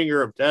got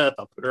Finger of Death.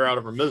 I'll put her out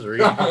of her misery.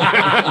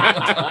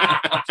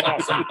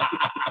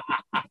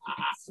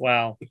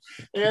 Wow.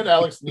 And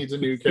Alex needs a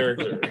new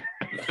character.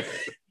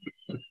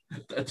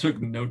 That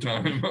took no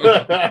time.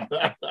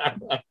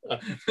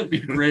 That'd be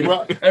great.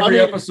 Well, Every I mean,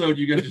 episode,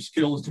 you guys just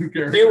kill his new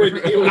character.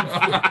 it would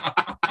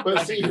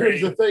but see,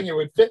 here's the thing: it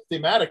would fit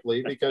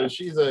thematically because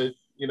she's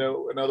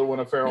another one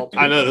of Feral.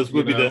 I know this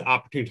would be you know? the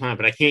opportune time,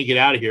 but I can't get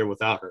out of here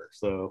without her.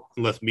 So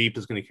unless Meep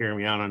is going to carry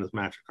me out on this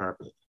mattress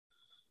carpet.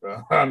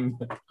 I'm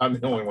the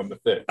only one to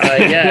fit.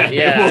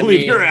 Yeah. We'll I leave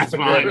mean, your ass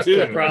behind, the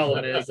too.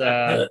 problem is, All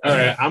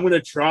right, I'm going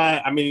to try.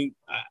 I mean,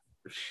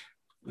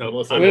 no,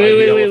 Unless I'm I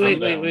Wait, yell wait, if wait, I'm wait,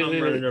 down. wait, I'm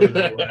wait, running wait. over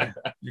that way.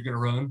 You're gonna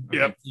run.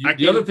 Yep.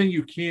 The other thing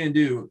you can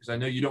do, because I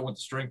know you don't want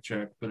the strength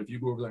check, but if you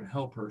go over there and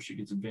help her, she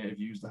gets advantage. If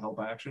you use the help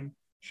action,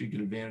 she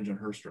get advantage on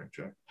her strength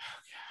check.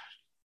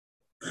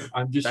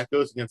 I'm just That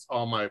goes against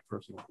all my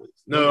personal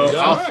beliefs. It No, does.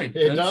 I'll- It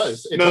that's-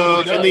 does. It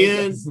no. totally In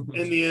does.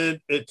 the end,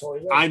 it's Totally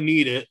does. I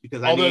need it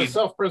because I Although need.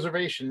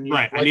 self-preservation,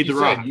 Right, I like need you the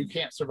said, rock. you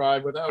can't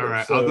survive without All it.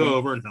 right, so- I'll go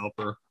over and help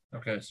her.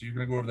 okay. So you're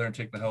gonna go over there and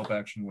take the help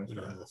action with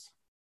her.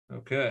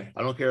 Okay.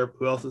 I don't care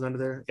who else is under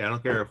there. Yeah, I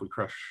don't care if we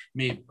crush.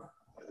 Meep.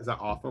 Is that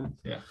awesome?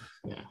 Yeah.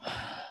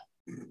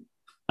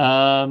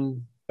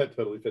 That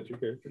totally fits your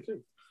character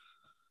too.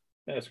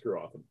 Ask her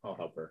often. I'll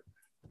help her.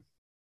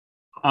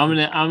 I'm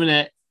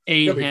gonna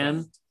aid You'll be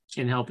him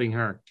in helping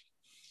her.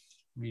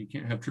 I mean, you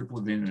can't have triple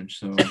advantage.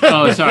 So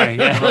Oh, sorry.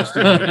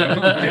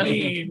 I Yeah.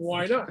 mean,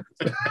 why not?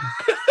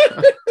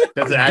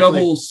 That's actually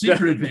double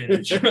secret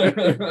advantage.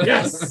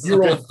 Yes. You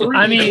roll 3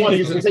 I mean,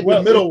 d20s and take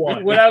the middle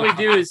one. What I would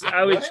do is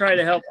I would try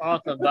to help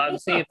Otham, but I'm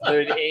seeing if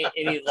there's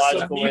any So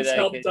logical way Meep's that I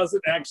help could.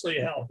 doesn't actually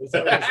help. Is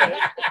that what you're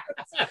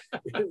saying?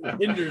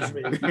 It hinders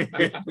me.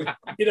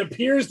 It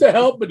appears to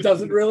help, but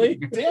doesn't really.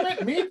 Damn it,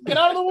 Meep, get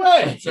out of the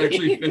way. It's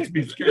actually it's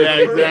me scared. yeah,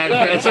 exactly.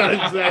 That's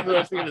exactly what I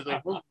was thinking. It's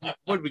like,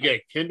 what did we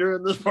get? Kinder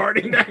in this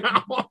party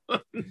now?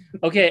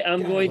 Okay,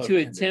 I'm God, I going love to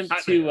Kinders.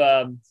 attempt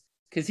to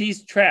because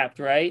he's trapped,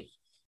 right?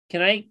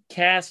 Can I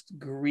cast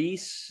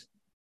grease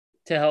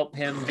to help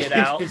him get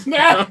out?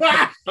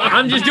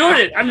 I'm just doing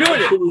it. I'm doing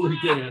it. Absolutely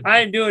can. I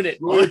am doing it.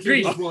 Roll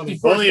Grease. 20.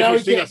 Only Now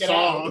if we you sing a can't get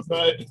out, song.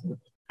 but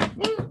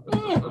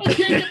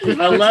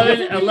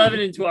 11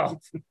 and 12.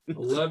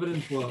 11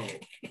 and 12.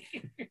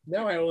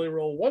 Now I only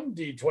roll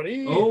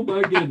 1d20. Oh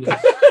my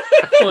goodness.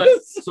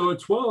 What? So a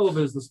 12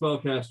 is the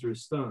spellcaster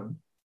is stunned.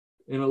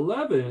 In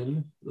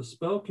 11, the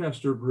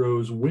spellcaster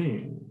grows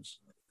wings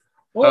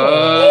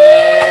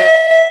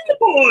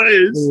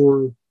Boys.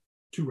 for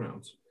 2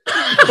 rounds. So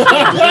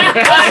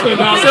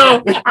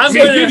I'm It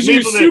gonna. gives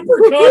you super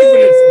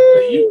confidence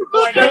that you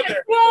can find out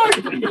there.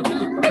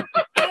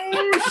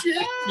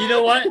 You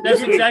know what?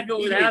 That's exactly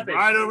what would happen.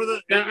 Right over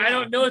the. Now, I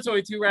don't know it's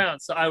only 2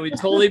 rounds, so I would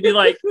totally be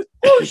like,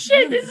 "Oh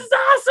shit, this is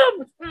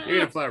awesome!" You're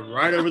gonna fly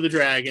right over the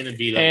dragon and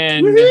beat him.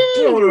 And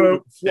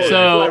Fly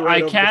so right I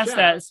over the cast shaft.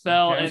 that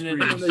spell, Cast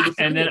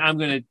and then I'm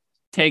gonna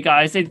take.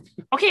 I say,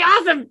 "Okay,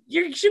 awesome!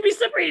 You should be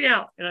slippery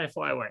now," and I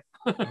fly away.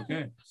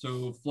 Okay.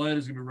 So flight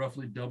is going to be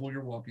roughly double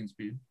your walking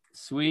speed.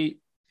 Sweet.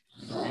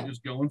 So you're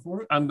just going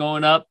for it? I'm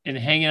going up and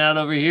hanging out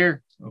over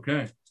here.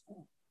 Okay.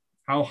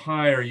 How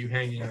high are you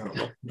hanging out?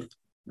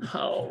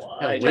 Oh,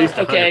 At least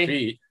 100 okay.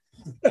 feet.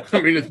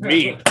 I mean, it's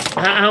me.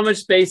 How much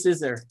space is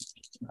there?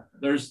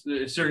 There's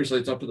seriously,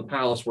 it's up to the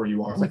palace where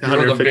you are. Like You're on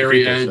the 150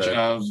 very feet, edge so.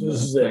 of So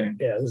this is the it. thing.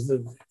 Yeah, this is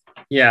the.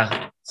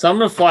 Yeah. So I'm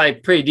gonna fly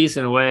pretty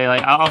decent away.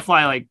 Like I'll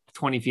fly like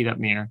 20 feet up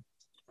in the air.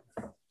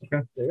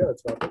 There you go.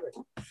 That's about perfect.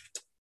 All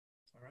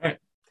right.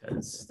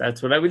 Because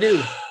that's what I would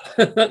do.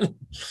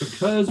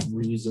 Because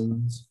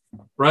reasons.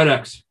 Bright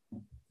X.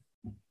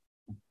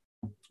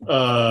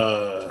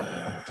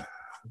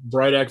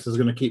 Bright X is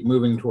going to keep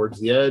moving towards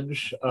the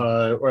edge.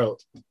 Well,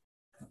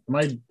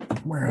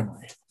 where am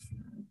I?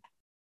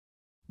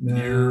 Yeah.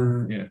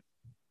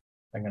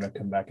 I'm going to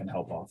come back and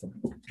help off him.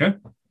 Okay.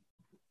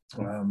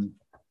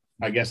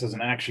 I guess as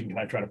an action, can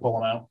I try to pull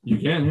him out? You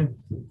can,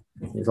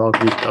 He's all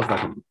greased up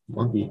like a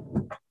monkey.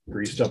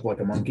 Greased up like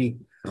a monkey.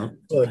 Well,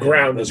 the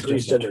ground is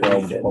greased Just a 12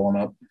 underneath to it. pull him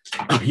up.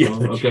 yeah.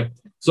 Okay.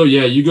 So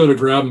yeah, you go to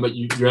grab him, but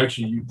you can't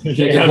Yeah,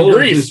 get hold of it.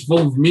 grease. It's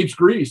full of Meep's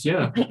grease.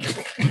 Yeah.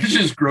 Which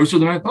is grosser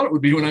than I thought it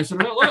would be when I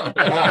said it out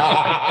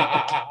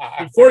loud.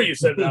 Before you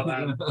said it out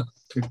loud.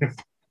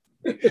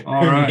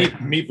 All right.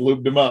 Meep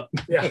lubed him up.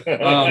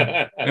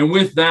 Yeah. And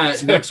with that,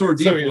 Nexor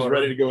So he was Deepwater.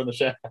 ready to go in the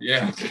shaft.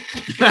 Yeah.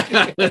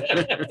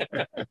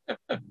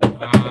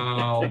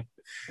 Wow.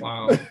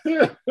 Wow.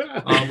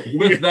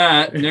 With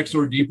that,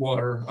 Nexor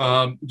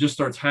Deepwater just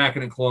starts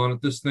hacking and clawing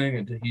at this thing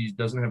until he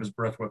doesn't have his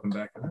breath weapon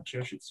back.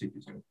 Actually, I should see if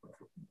he's got his breath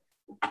weapon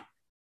back.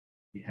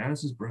 He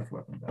has his breath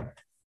weapon back.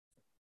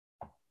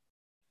 If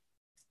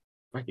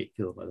I get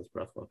killed by this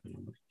breath weapon,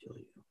 I'm gonna kill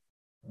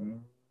you.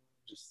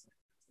 Just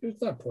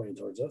It's not pointing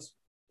towards us.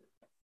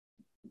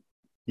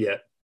 Yeah.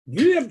 You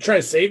didn't have to try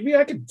to save me.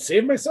 I could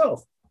save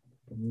myself.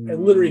 I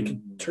literally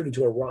could turn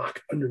into a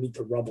rock underneath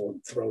the rubble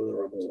and throw the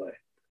rubble away.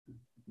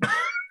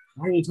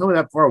 Why didn't you tell me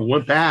that before I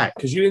went back?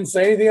 Because you didn't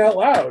say anything out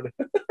loud.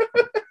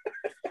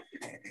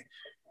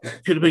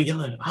 Could have been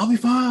yelling, I'll be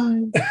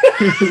fine.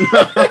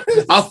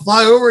 I'll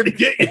fly over to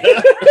get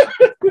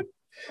you.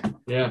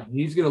 yeah,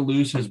 he's gonna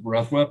lose his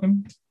breath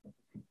weapon.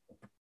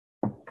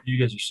 You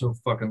guys are so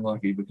fucking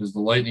lucky because the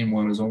lightning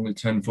one is only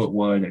 10 foot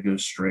wide. It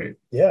goes straight.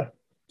 Yeah.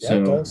 Yeah,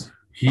 So it does.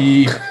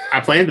 he,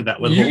 I planned it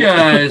that way. you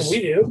guys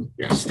We do.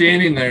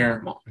 standing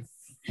there,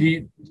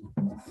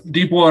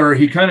 Deepwater,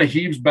 he kind of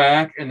heaves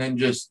back and then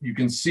just, you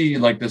can see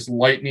like this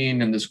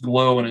lightning and this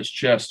glow in his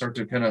chest start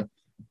to kind of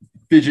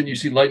fidget. You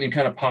see lightning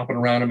kind of popping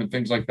around him and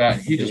things like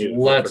that. He just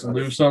lets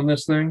loose on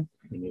this thing.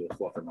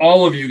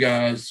 All of you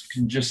guys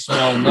can just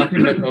smell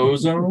nothing but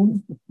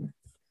ozone.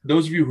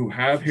 Those of you who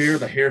have hair,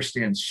 the hair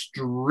stands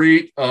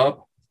straight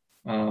up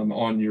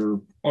on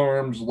your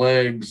arms,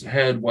 legs,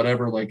 head,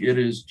 whatever. Like it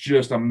is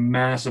just a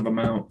massive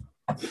amount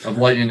of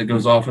lightning that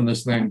goes off in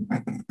this thing.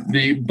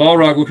 The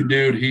Balrog looking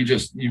dude,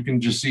 you can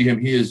just see him.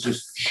 He is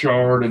just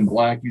charred and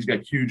black. He's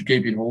got huge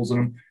gaping holes in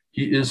him.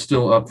 He is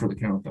still up for the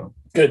count though.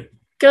 Good.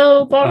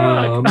 Go,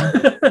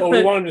 Balrog. Well,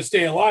 we want him to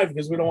stay alive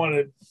because we don't want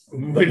to.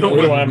 We don't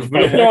want We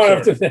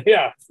don't have to.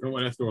 Yeah. We don't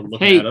want to have to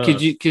look Hey, at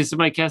us. could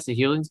somebody cast a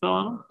healing spell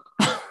on him?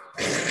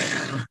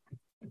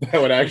 That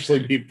would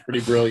actually be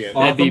pretty brilliant.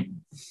 That'd be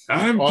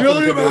I'm Awesome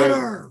feeling to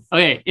better.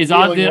 okay. Did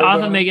Healing Otham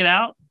word on make it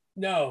out?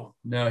 No.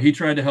 No, he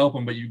tried to help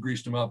him, but you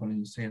greased him up and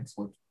his hand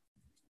slipped.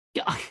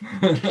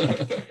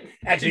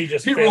 Actually, he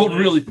just he failed rolled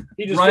really.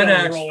 He just Bright failed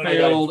Axe rolling.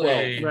 failed I got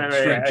a Right,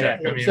 strength right, check.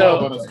 yeah. I mean,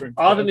 So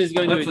Otham is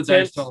going to let the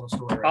dice attempt. tell the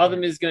story.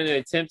 Otham is going to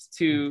attempt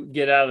to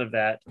get out of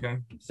that. Okay.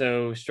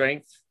 So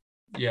strength.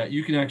 Yeah,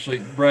 you can actually.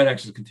 Bright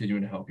X is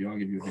continuing to help you. I'll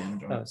give you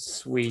advantage on Oh, it.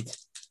 sweet.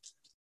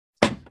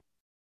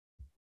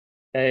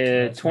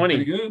 That's 20.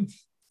 Pretty good.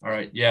 All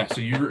right. Yeah.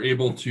 So you're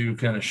able to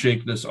kind of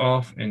shake this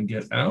off and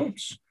get out.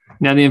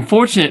 Now, the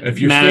unfortunate If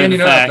you're matter of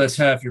standing up, fact, that's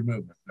half your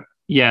movement.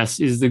 yes,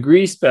 is the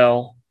grease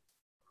spell.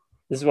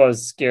 This is what I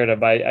was scared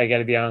of. I got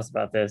to be honest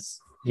about this.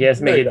 He has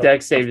to There make you a go.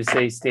 dex save to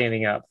stay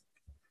standing up,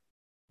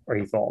 or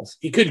he falls.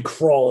 He could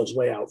crawl his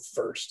way out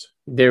first.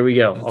 There we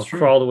go. That's I'll true.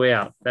 crawl the way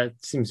out. That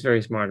seems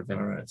very smart of him.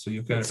 All right. So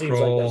you kind It of seems like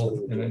that's crawl what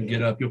we're and then doing.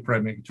 get up. You'll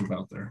probably make it to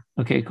about there.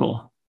 Okay,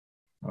 cool.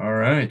 All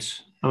right.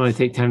 I'm going to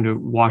take time to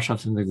wash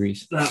off some of the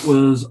grease. That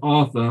was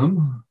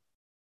Otham.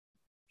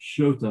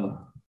 Shota.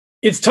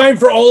 It's time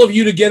for all of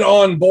you to get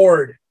on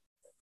board.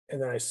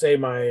 And then I say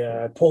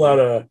I pull out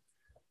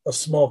a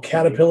small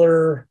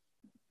caterpillar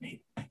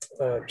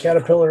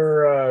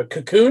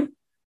cocoon.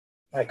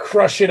 I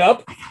crush it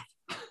up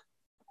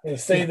and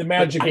say the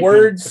magic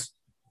words,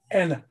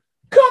 and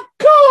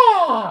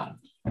caw!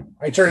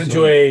 I turn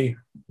into a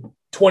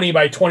 20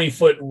 by 20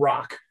 foot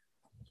rock.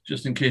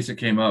 Just in case it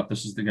came up,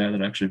 this is the guy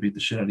that actually beat the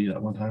shit out of you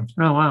that one time.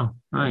 Oh, wow.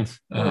 Nice.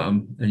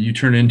 And you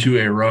turn into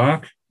a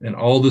rock, and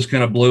all this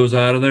kind of blows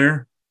out of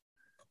there,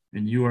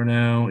 and you are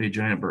now a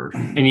giant bird.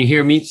 And you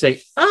hear Meep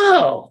say,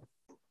 oh,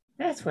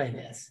 that's what it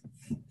is.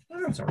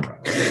 That's all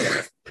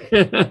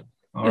right.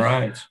 All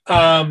right.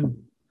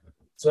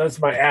 So that's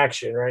my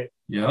action, right?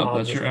 Yeah,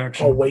 that's your I'll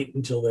action. wait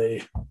until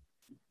they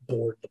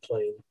board the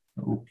plane.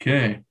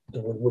 Okay. I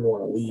wouldn't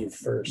want to leave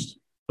first.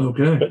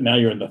 Okay. But now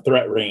you're in the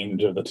threat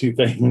range of the two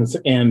things,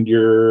 and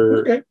you're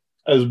Okay,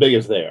 as big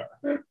as they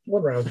are.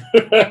 one round.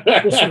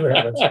 We'll see what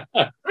happens.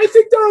 I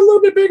think they're a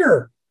little bit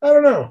bigger. I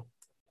don't know.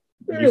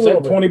 Maybe a You little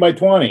said bit. 20 by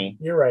 20.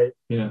 You're right.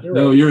 Yeah. You're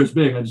No, right. you're as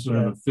big. I just don't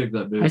have a fig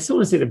that I big. still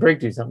want to see the break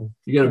do something.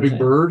 You got a big Okay.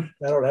 bird?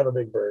 I don't have a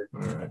big bird.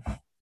 All right. I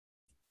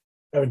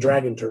have a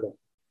dragon turtle.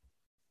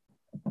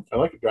 I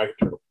like a dragon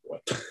turtle.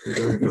 What?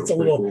 It's a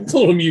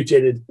little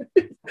mutated.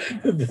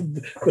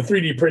 The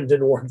 3D print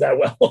didn't work that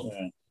well.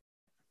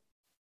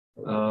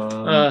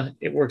 Yeah.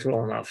 It works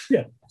well enough.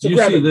 Yeah. So you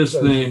grab see it. this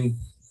So- thing.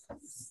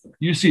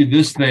 You see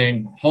this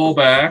thing haul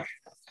back,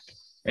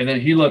 and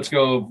then he lets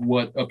go of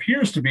what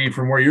appears to be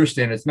from where you're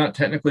standing. It's not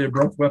technically a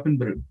breath weapon,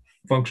 but it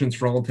functions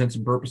for all intents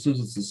and purposes.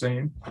 It's the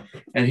same.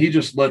 And he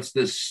just lets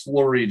this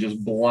slurry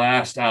just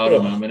blast out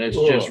of him, and it's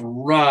just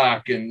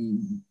rock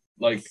and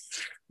like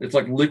it's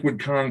like liquid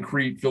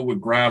concrete filled with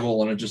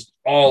gravel, and it just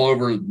all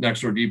over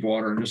next door deep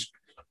water, and just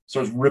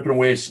starts ripping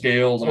away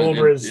scales. And all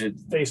over it- his it-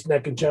 face,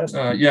 neck, and chest.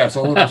 yes,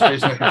 all over his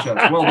face, neck, and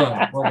chest. Well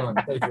done,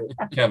 Thank you.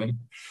 Kevin.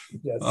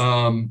 Yes.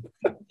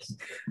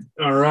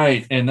 All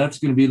right, and that's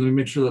going to be. Let me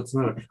make sure that's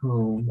not a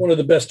cone. One of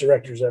the best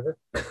directors ever.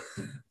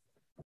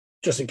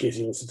 Just in case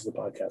he listens to the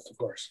podcast, of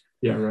course.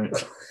 Yeah, right.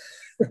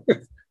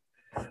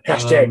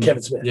 Hashtag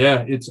Kevin Smith.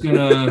 Yeah, it's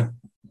gonna.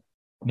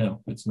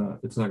 No, it's not.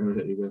 It's not going to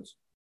hit you guys.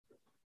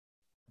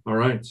 All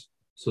right,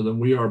 so then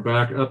we are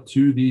back up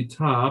to the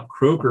top.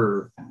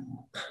 Croaker,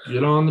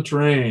 get on the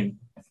train,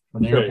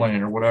 an Okay.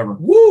 airplane, or whatever.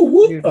 Woo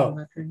woo.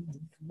 Oh,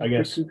 I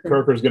guess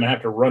Croker's going to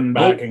have to run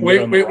back Oh, and wait,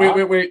 get on the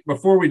rock. wait.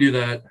 Before we do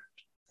that,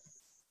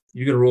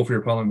 you got to roll for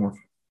your polymorph.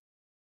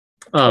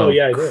 oh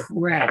yeah, I did.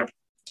 Crap.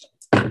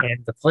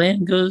 And the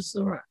plan goes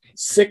awry.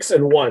 6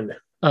 and 1.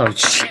 Oh,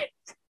 shit.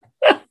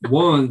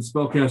 1,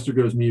 spellcaster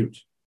goes mute.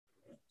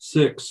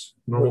 6,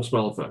 normal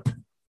spell effect.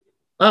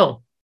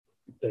 Oh,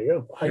 There you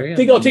go. There I you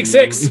think go. I'll take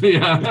 6,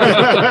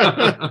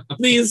 Yeah.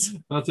 please.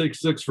 I'll take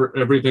 6 for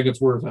everything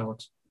it's worth,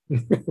 Alex.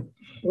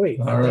 Wait.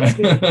 All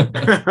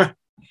right.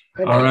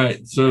 All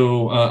right.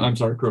 So I'm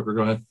sorry, Croker,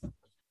 go ahead.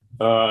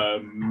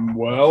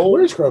 Well,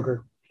 Where's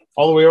Croker?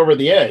 all the way over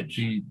the edge.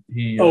 He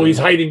Oh, he's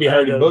hiding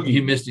behind Hiding the boogie.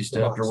 he misty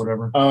stepped or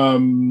whatever.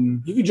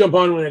 You can jump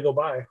on when I go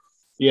by.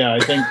 Yeah,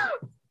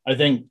 I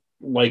think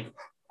like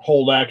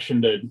hold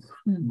action to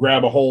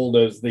grab a hold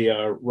as the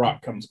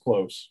rock comes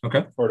close.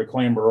 Okay. Or to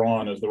clamber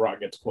on as the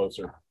rock gets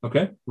closer.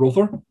 Okay. Roll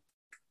for.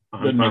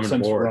 Doesn't make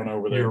sense to run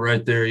over You're there.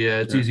 right there. Yeah,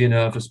 it's easy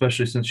enough,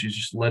 especially since she's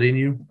just letting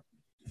you.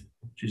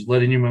 She's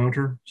letting you mount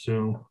her.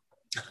 So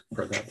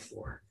Heard that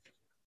before.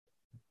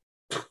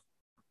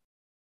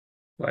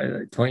 why,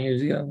 like 20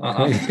 years ago? we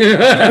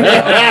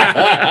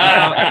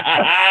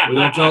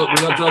don't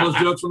tell those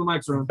jokes when the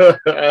mic's around.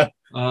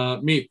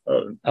 Me.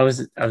 I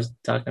was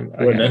talking about.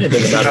 Wasn't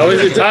anything about I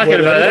wasn't talking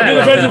about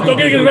that. Don't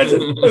get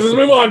invented. Let's just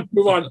move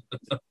on.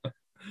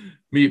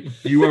 Me.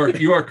 You are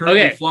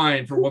currently Okay.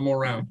 flying for one more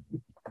round.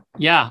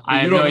 Yeah, I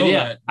You have don't no know idea.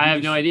 that. I You have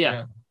just- no idea.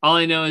 yeah. All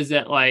I know is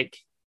that like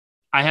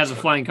I have the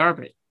flying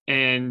carpet,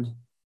 and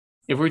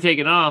if we're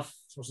taking off,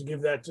 Supposed to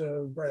give that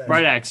Bright Axe.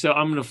 Bright Axe, so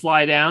I'm gonna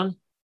fly down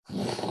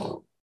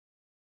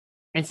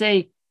and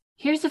say,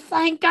 "Here's the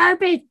flying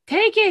carpet.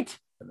 Take it.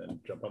 And then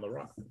jump on the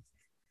rock.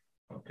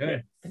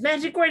 Okay. The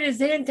magic word is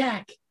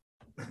Zantac.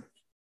 Be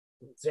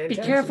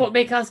Zantac. careful; it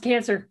may cause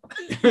cancer."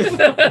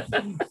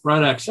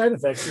 Right axe. Side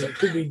effects. It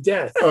could be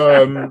death.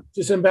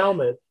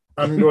 Disembowelment.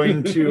 I'm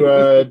going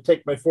to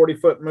take my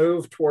 40-foot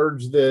move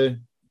towards the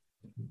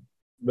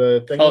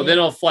thing. Oh, then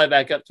I'll fly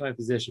back up to my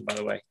position. By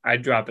the way, I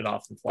drop it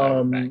off and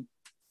fly back.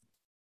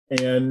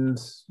 and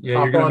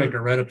Yeah, you're gonna make it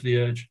right up to the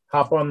edge.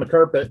 hop on the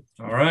carpet.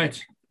 All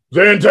right.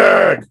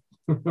 Zantac!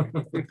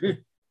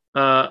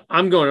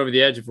 I'm going over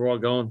the edge if we're all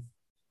going.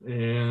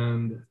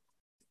 And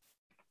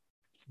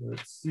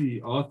let's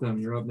see. Autumn,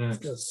 you're up next.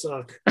 It's gonna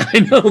suck. I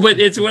know, but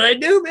it's what I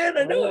do, man.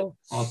 I know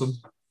Awesome.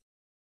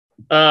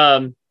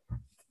 it.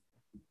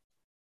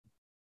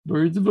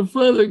 Birds of a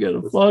feather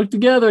gotta flock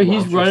together.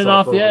 He's Launch running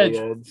yourself off the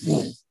over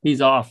edge. He's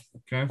off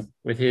Okay.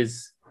 with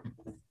his.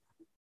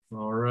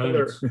 All right.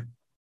 Did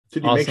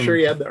you make Awesome. sure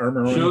you had the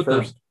armor on Show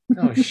first?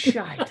 Oh,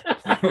 shite.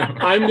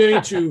 I'm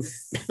going to.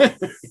 That'd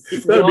be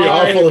fly-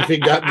 awful if he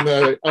got in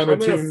the I'm going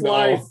to unattuned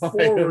fly all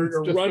forward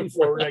or just- run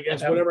forward, I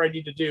guess, whatever I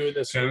need to do in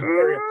this Okay.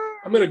 area.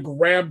 I'm going to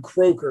grab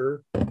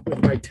Croaker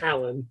with my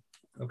talon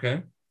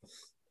Okay.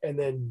 and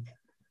then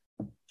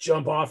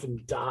jump off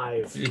and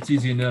dive. It's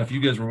easy enough. You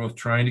guys were both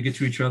trying to get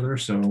to each other,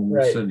 so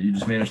Right. you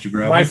just managed to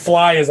grab My him.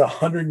 fly is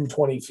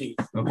 120 feet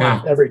Okay.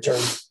 every turn.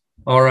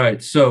 All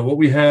right. So what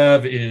we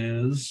have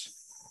is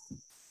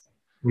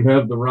we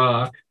have the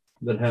rock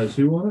that has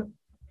who on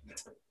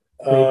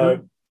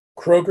it?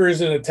 Croaker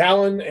is in a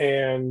talon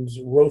and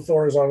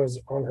Rothor is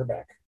on her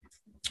back.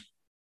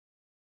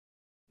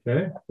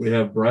 Okay. We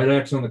have Bright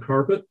Axe on the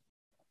carpet.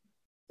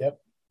 Yep.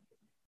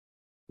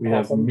 We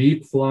have Awesome.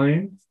 Meep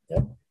flying.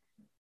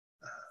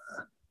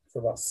 For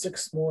about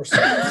 6 more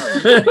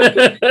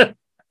seconds.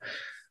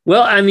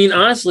 Well, I mean,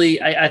 honestly,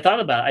 I thought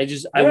about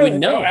it. I wouldn't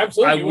know. No,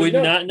 absolutely. I you would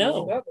wouldn't not You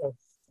know. would not know.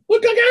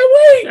 Look,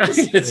 I got wings.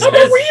 It I'm a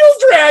says- real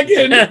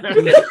dragon.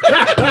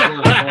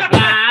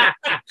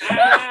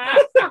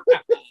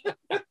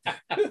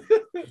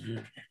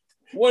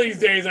 One of these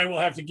days, I will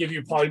have to give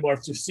you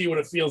polymorph to see what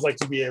it feels like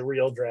to be a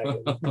real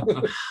dragon.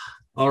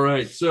 All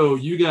right. So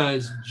you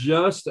guys,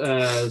 just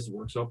as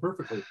works out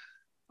perfectly,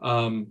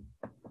 does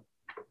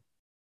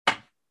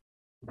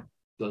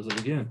it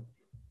again.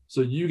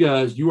 So you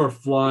guys, you are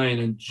flying,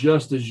 and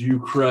just as you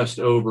crest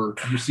over,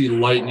 you see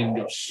lightning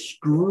go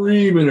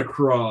screaming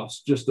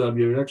across just of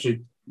you.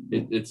 Actually,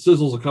 it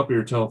sizzles a couple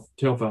of your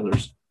tail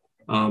feathers,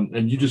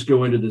 and you just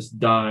go into this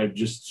dive,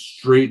 just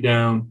straight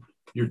down.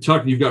 You're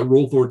tucked. You've got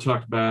Rolthor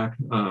tucked back.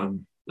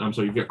 I'm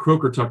sorry, you've got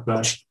Croaker tucked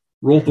back.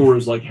 Rolthor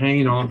is like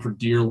hanging on for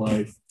dear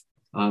life.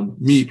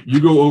 Meep, you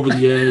go over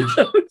the edge.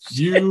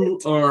 You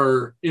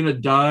are in a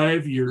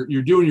dive. You're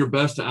doing your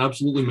best to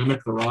absolutely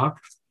mimic the rock.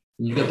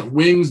 And you got the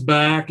wings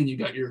back, and you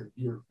got your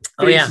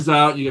faces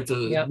out. You got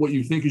the what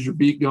you think is your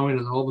beak going,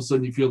 and all of a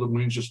sudden you feel the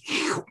wings just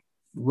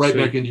right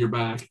back into your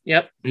back.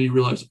 Yep. And you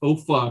realize, oh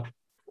fuck,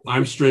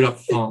 I'm straight up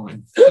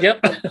falling.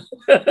 Yep.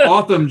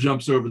 Autumn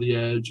jumps over the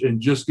edge and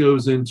just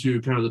goes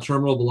into kind of the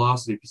terminal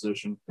velocity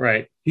position.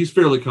 Right. He's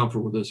fairly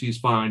comfortable with this. He's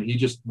fine.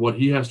 What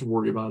he has to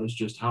worry about is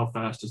just how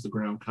fast is the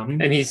ground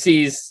coming. And he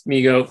sees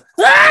me go.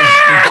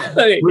 "Ah!"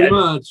 Okay, Pretty good.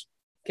 much.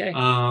 Okay.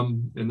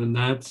 And then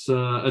that's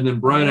and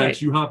then Bright All Axe,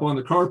 right. you hop on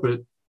the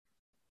carpet.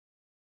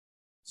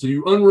 So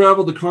you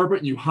unravel the carpet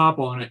and you hop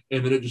on it,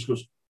 and then it just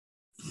goes.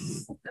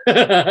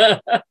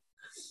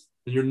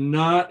 And you're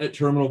not at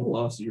terminal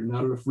velocity. You're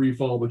not at a free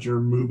fall, but you're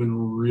moving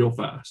real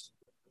fast.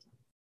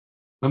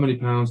 How many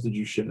pounds did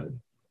you shed?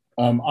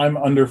 I'm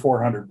under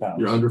 400 pounds.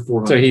 You're under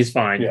 400. So he's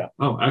fine. Yeah.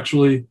 Oh,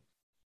 actually,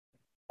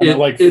 I'm at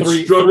like it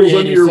struggles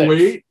under your 386.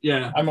 weight.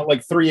 Yeah. I'm at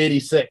like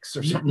 386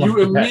 or something. You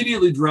like that.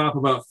 immediately drop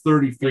about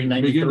 30 feet. You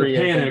begin to 393,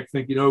 I panic,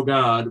 thinking, oh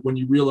God, when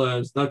you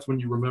realize that's when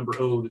you remember,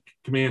 oh, the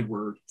command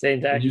word. Same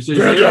And time. you say,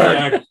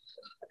 Zantac,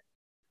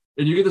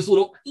 and you get this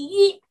little,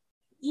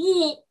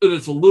 and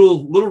it's a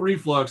little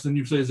reflux, and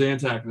you say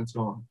Zantac, and it's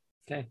gone.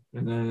 Okay.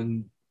 And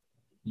then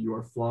you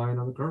are flying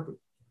on the carpet.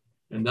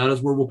 And that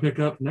is where we'll pick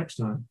up next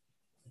time.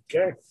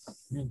 Okay.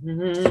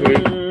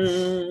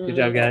 Good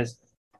job, guys.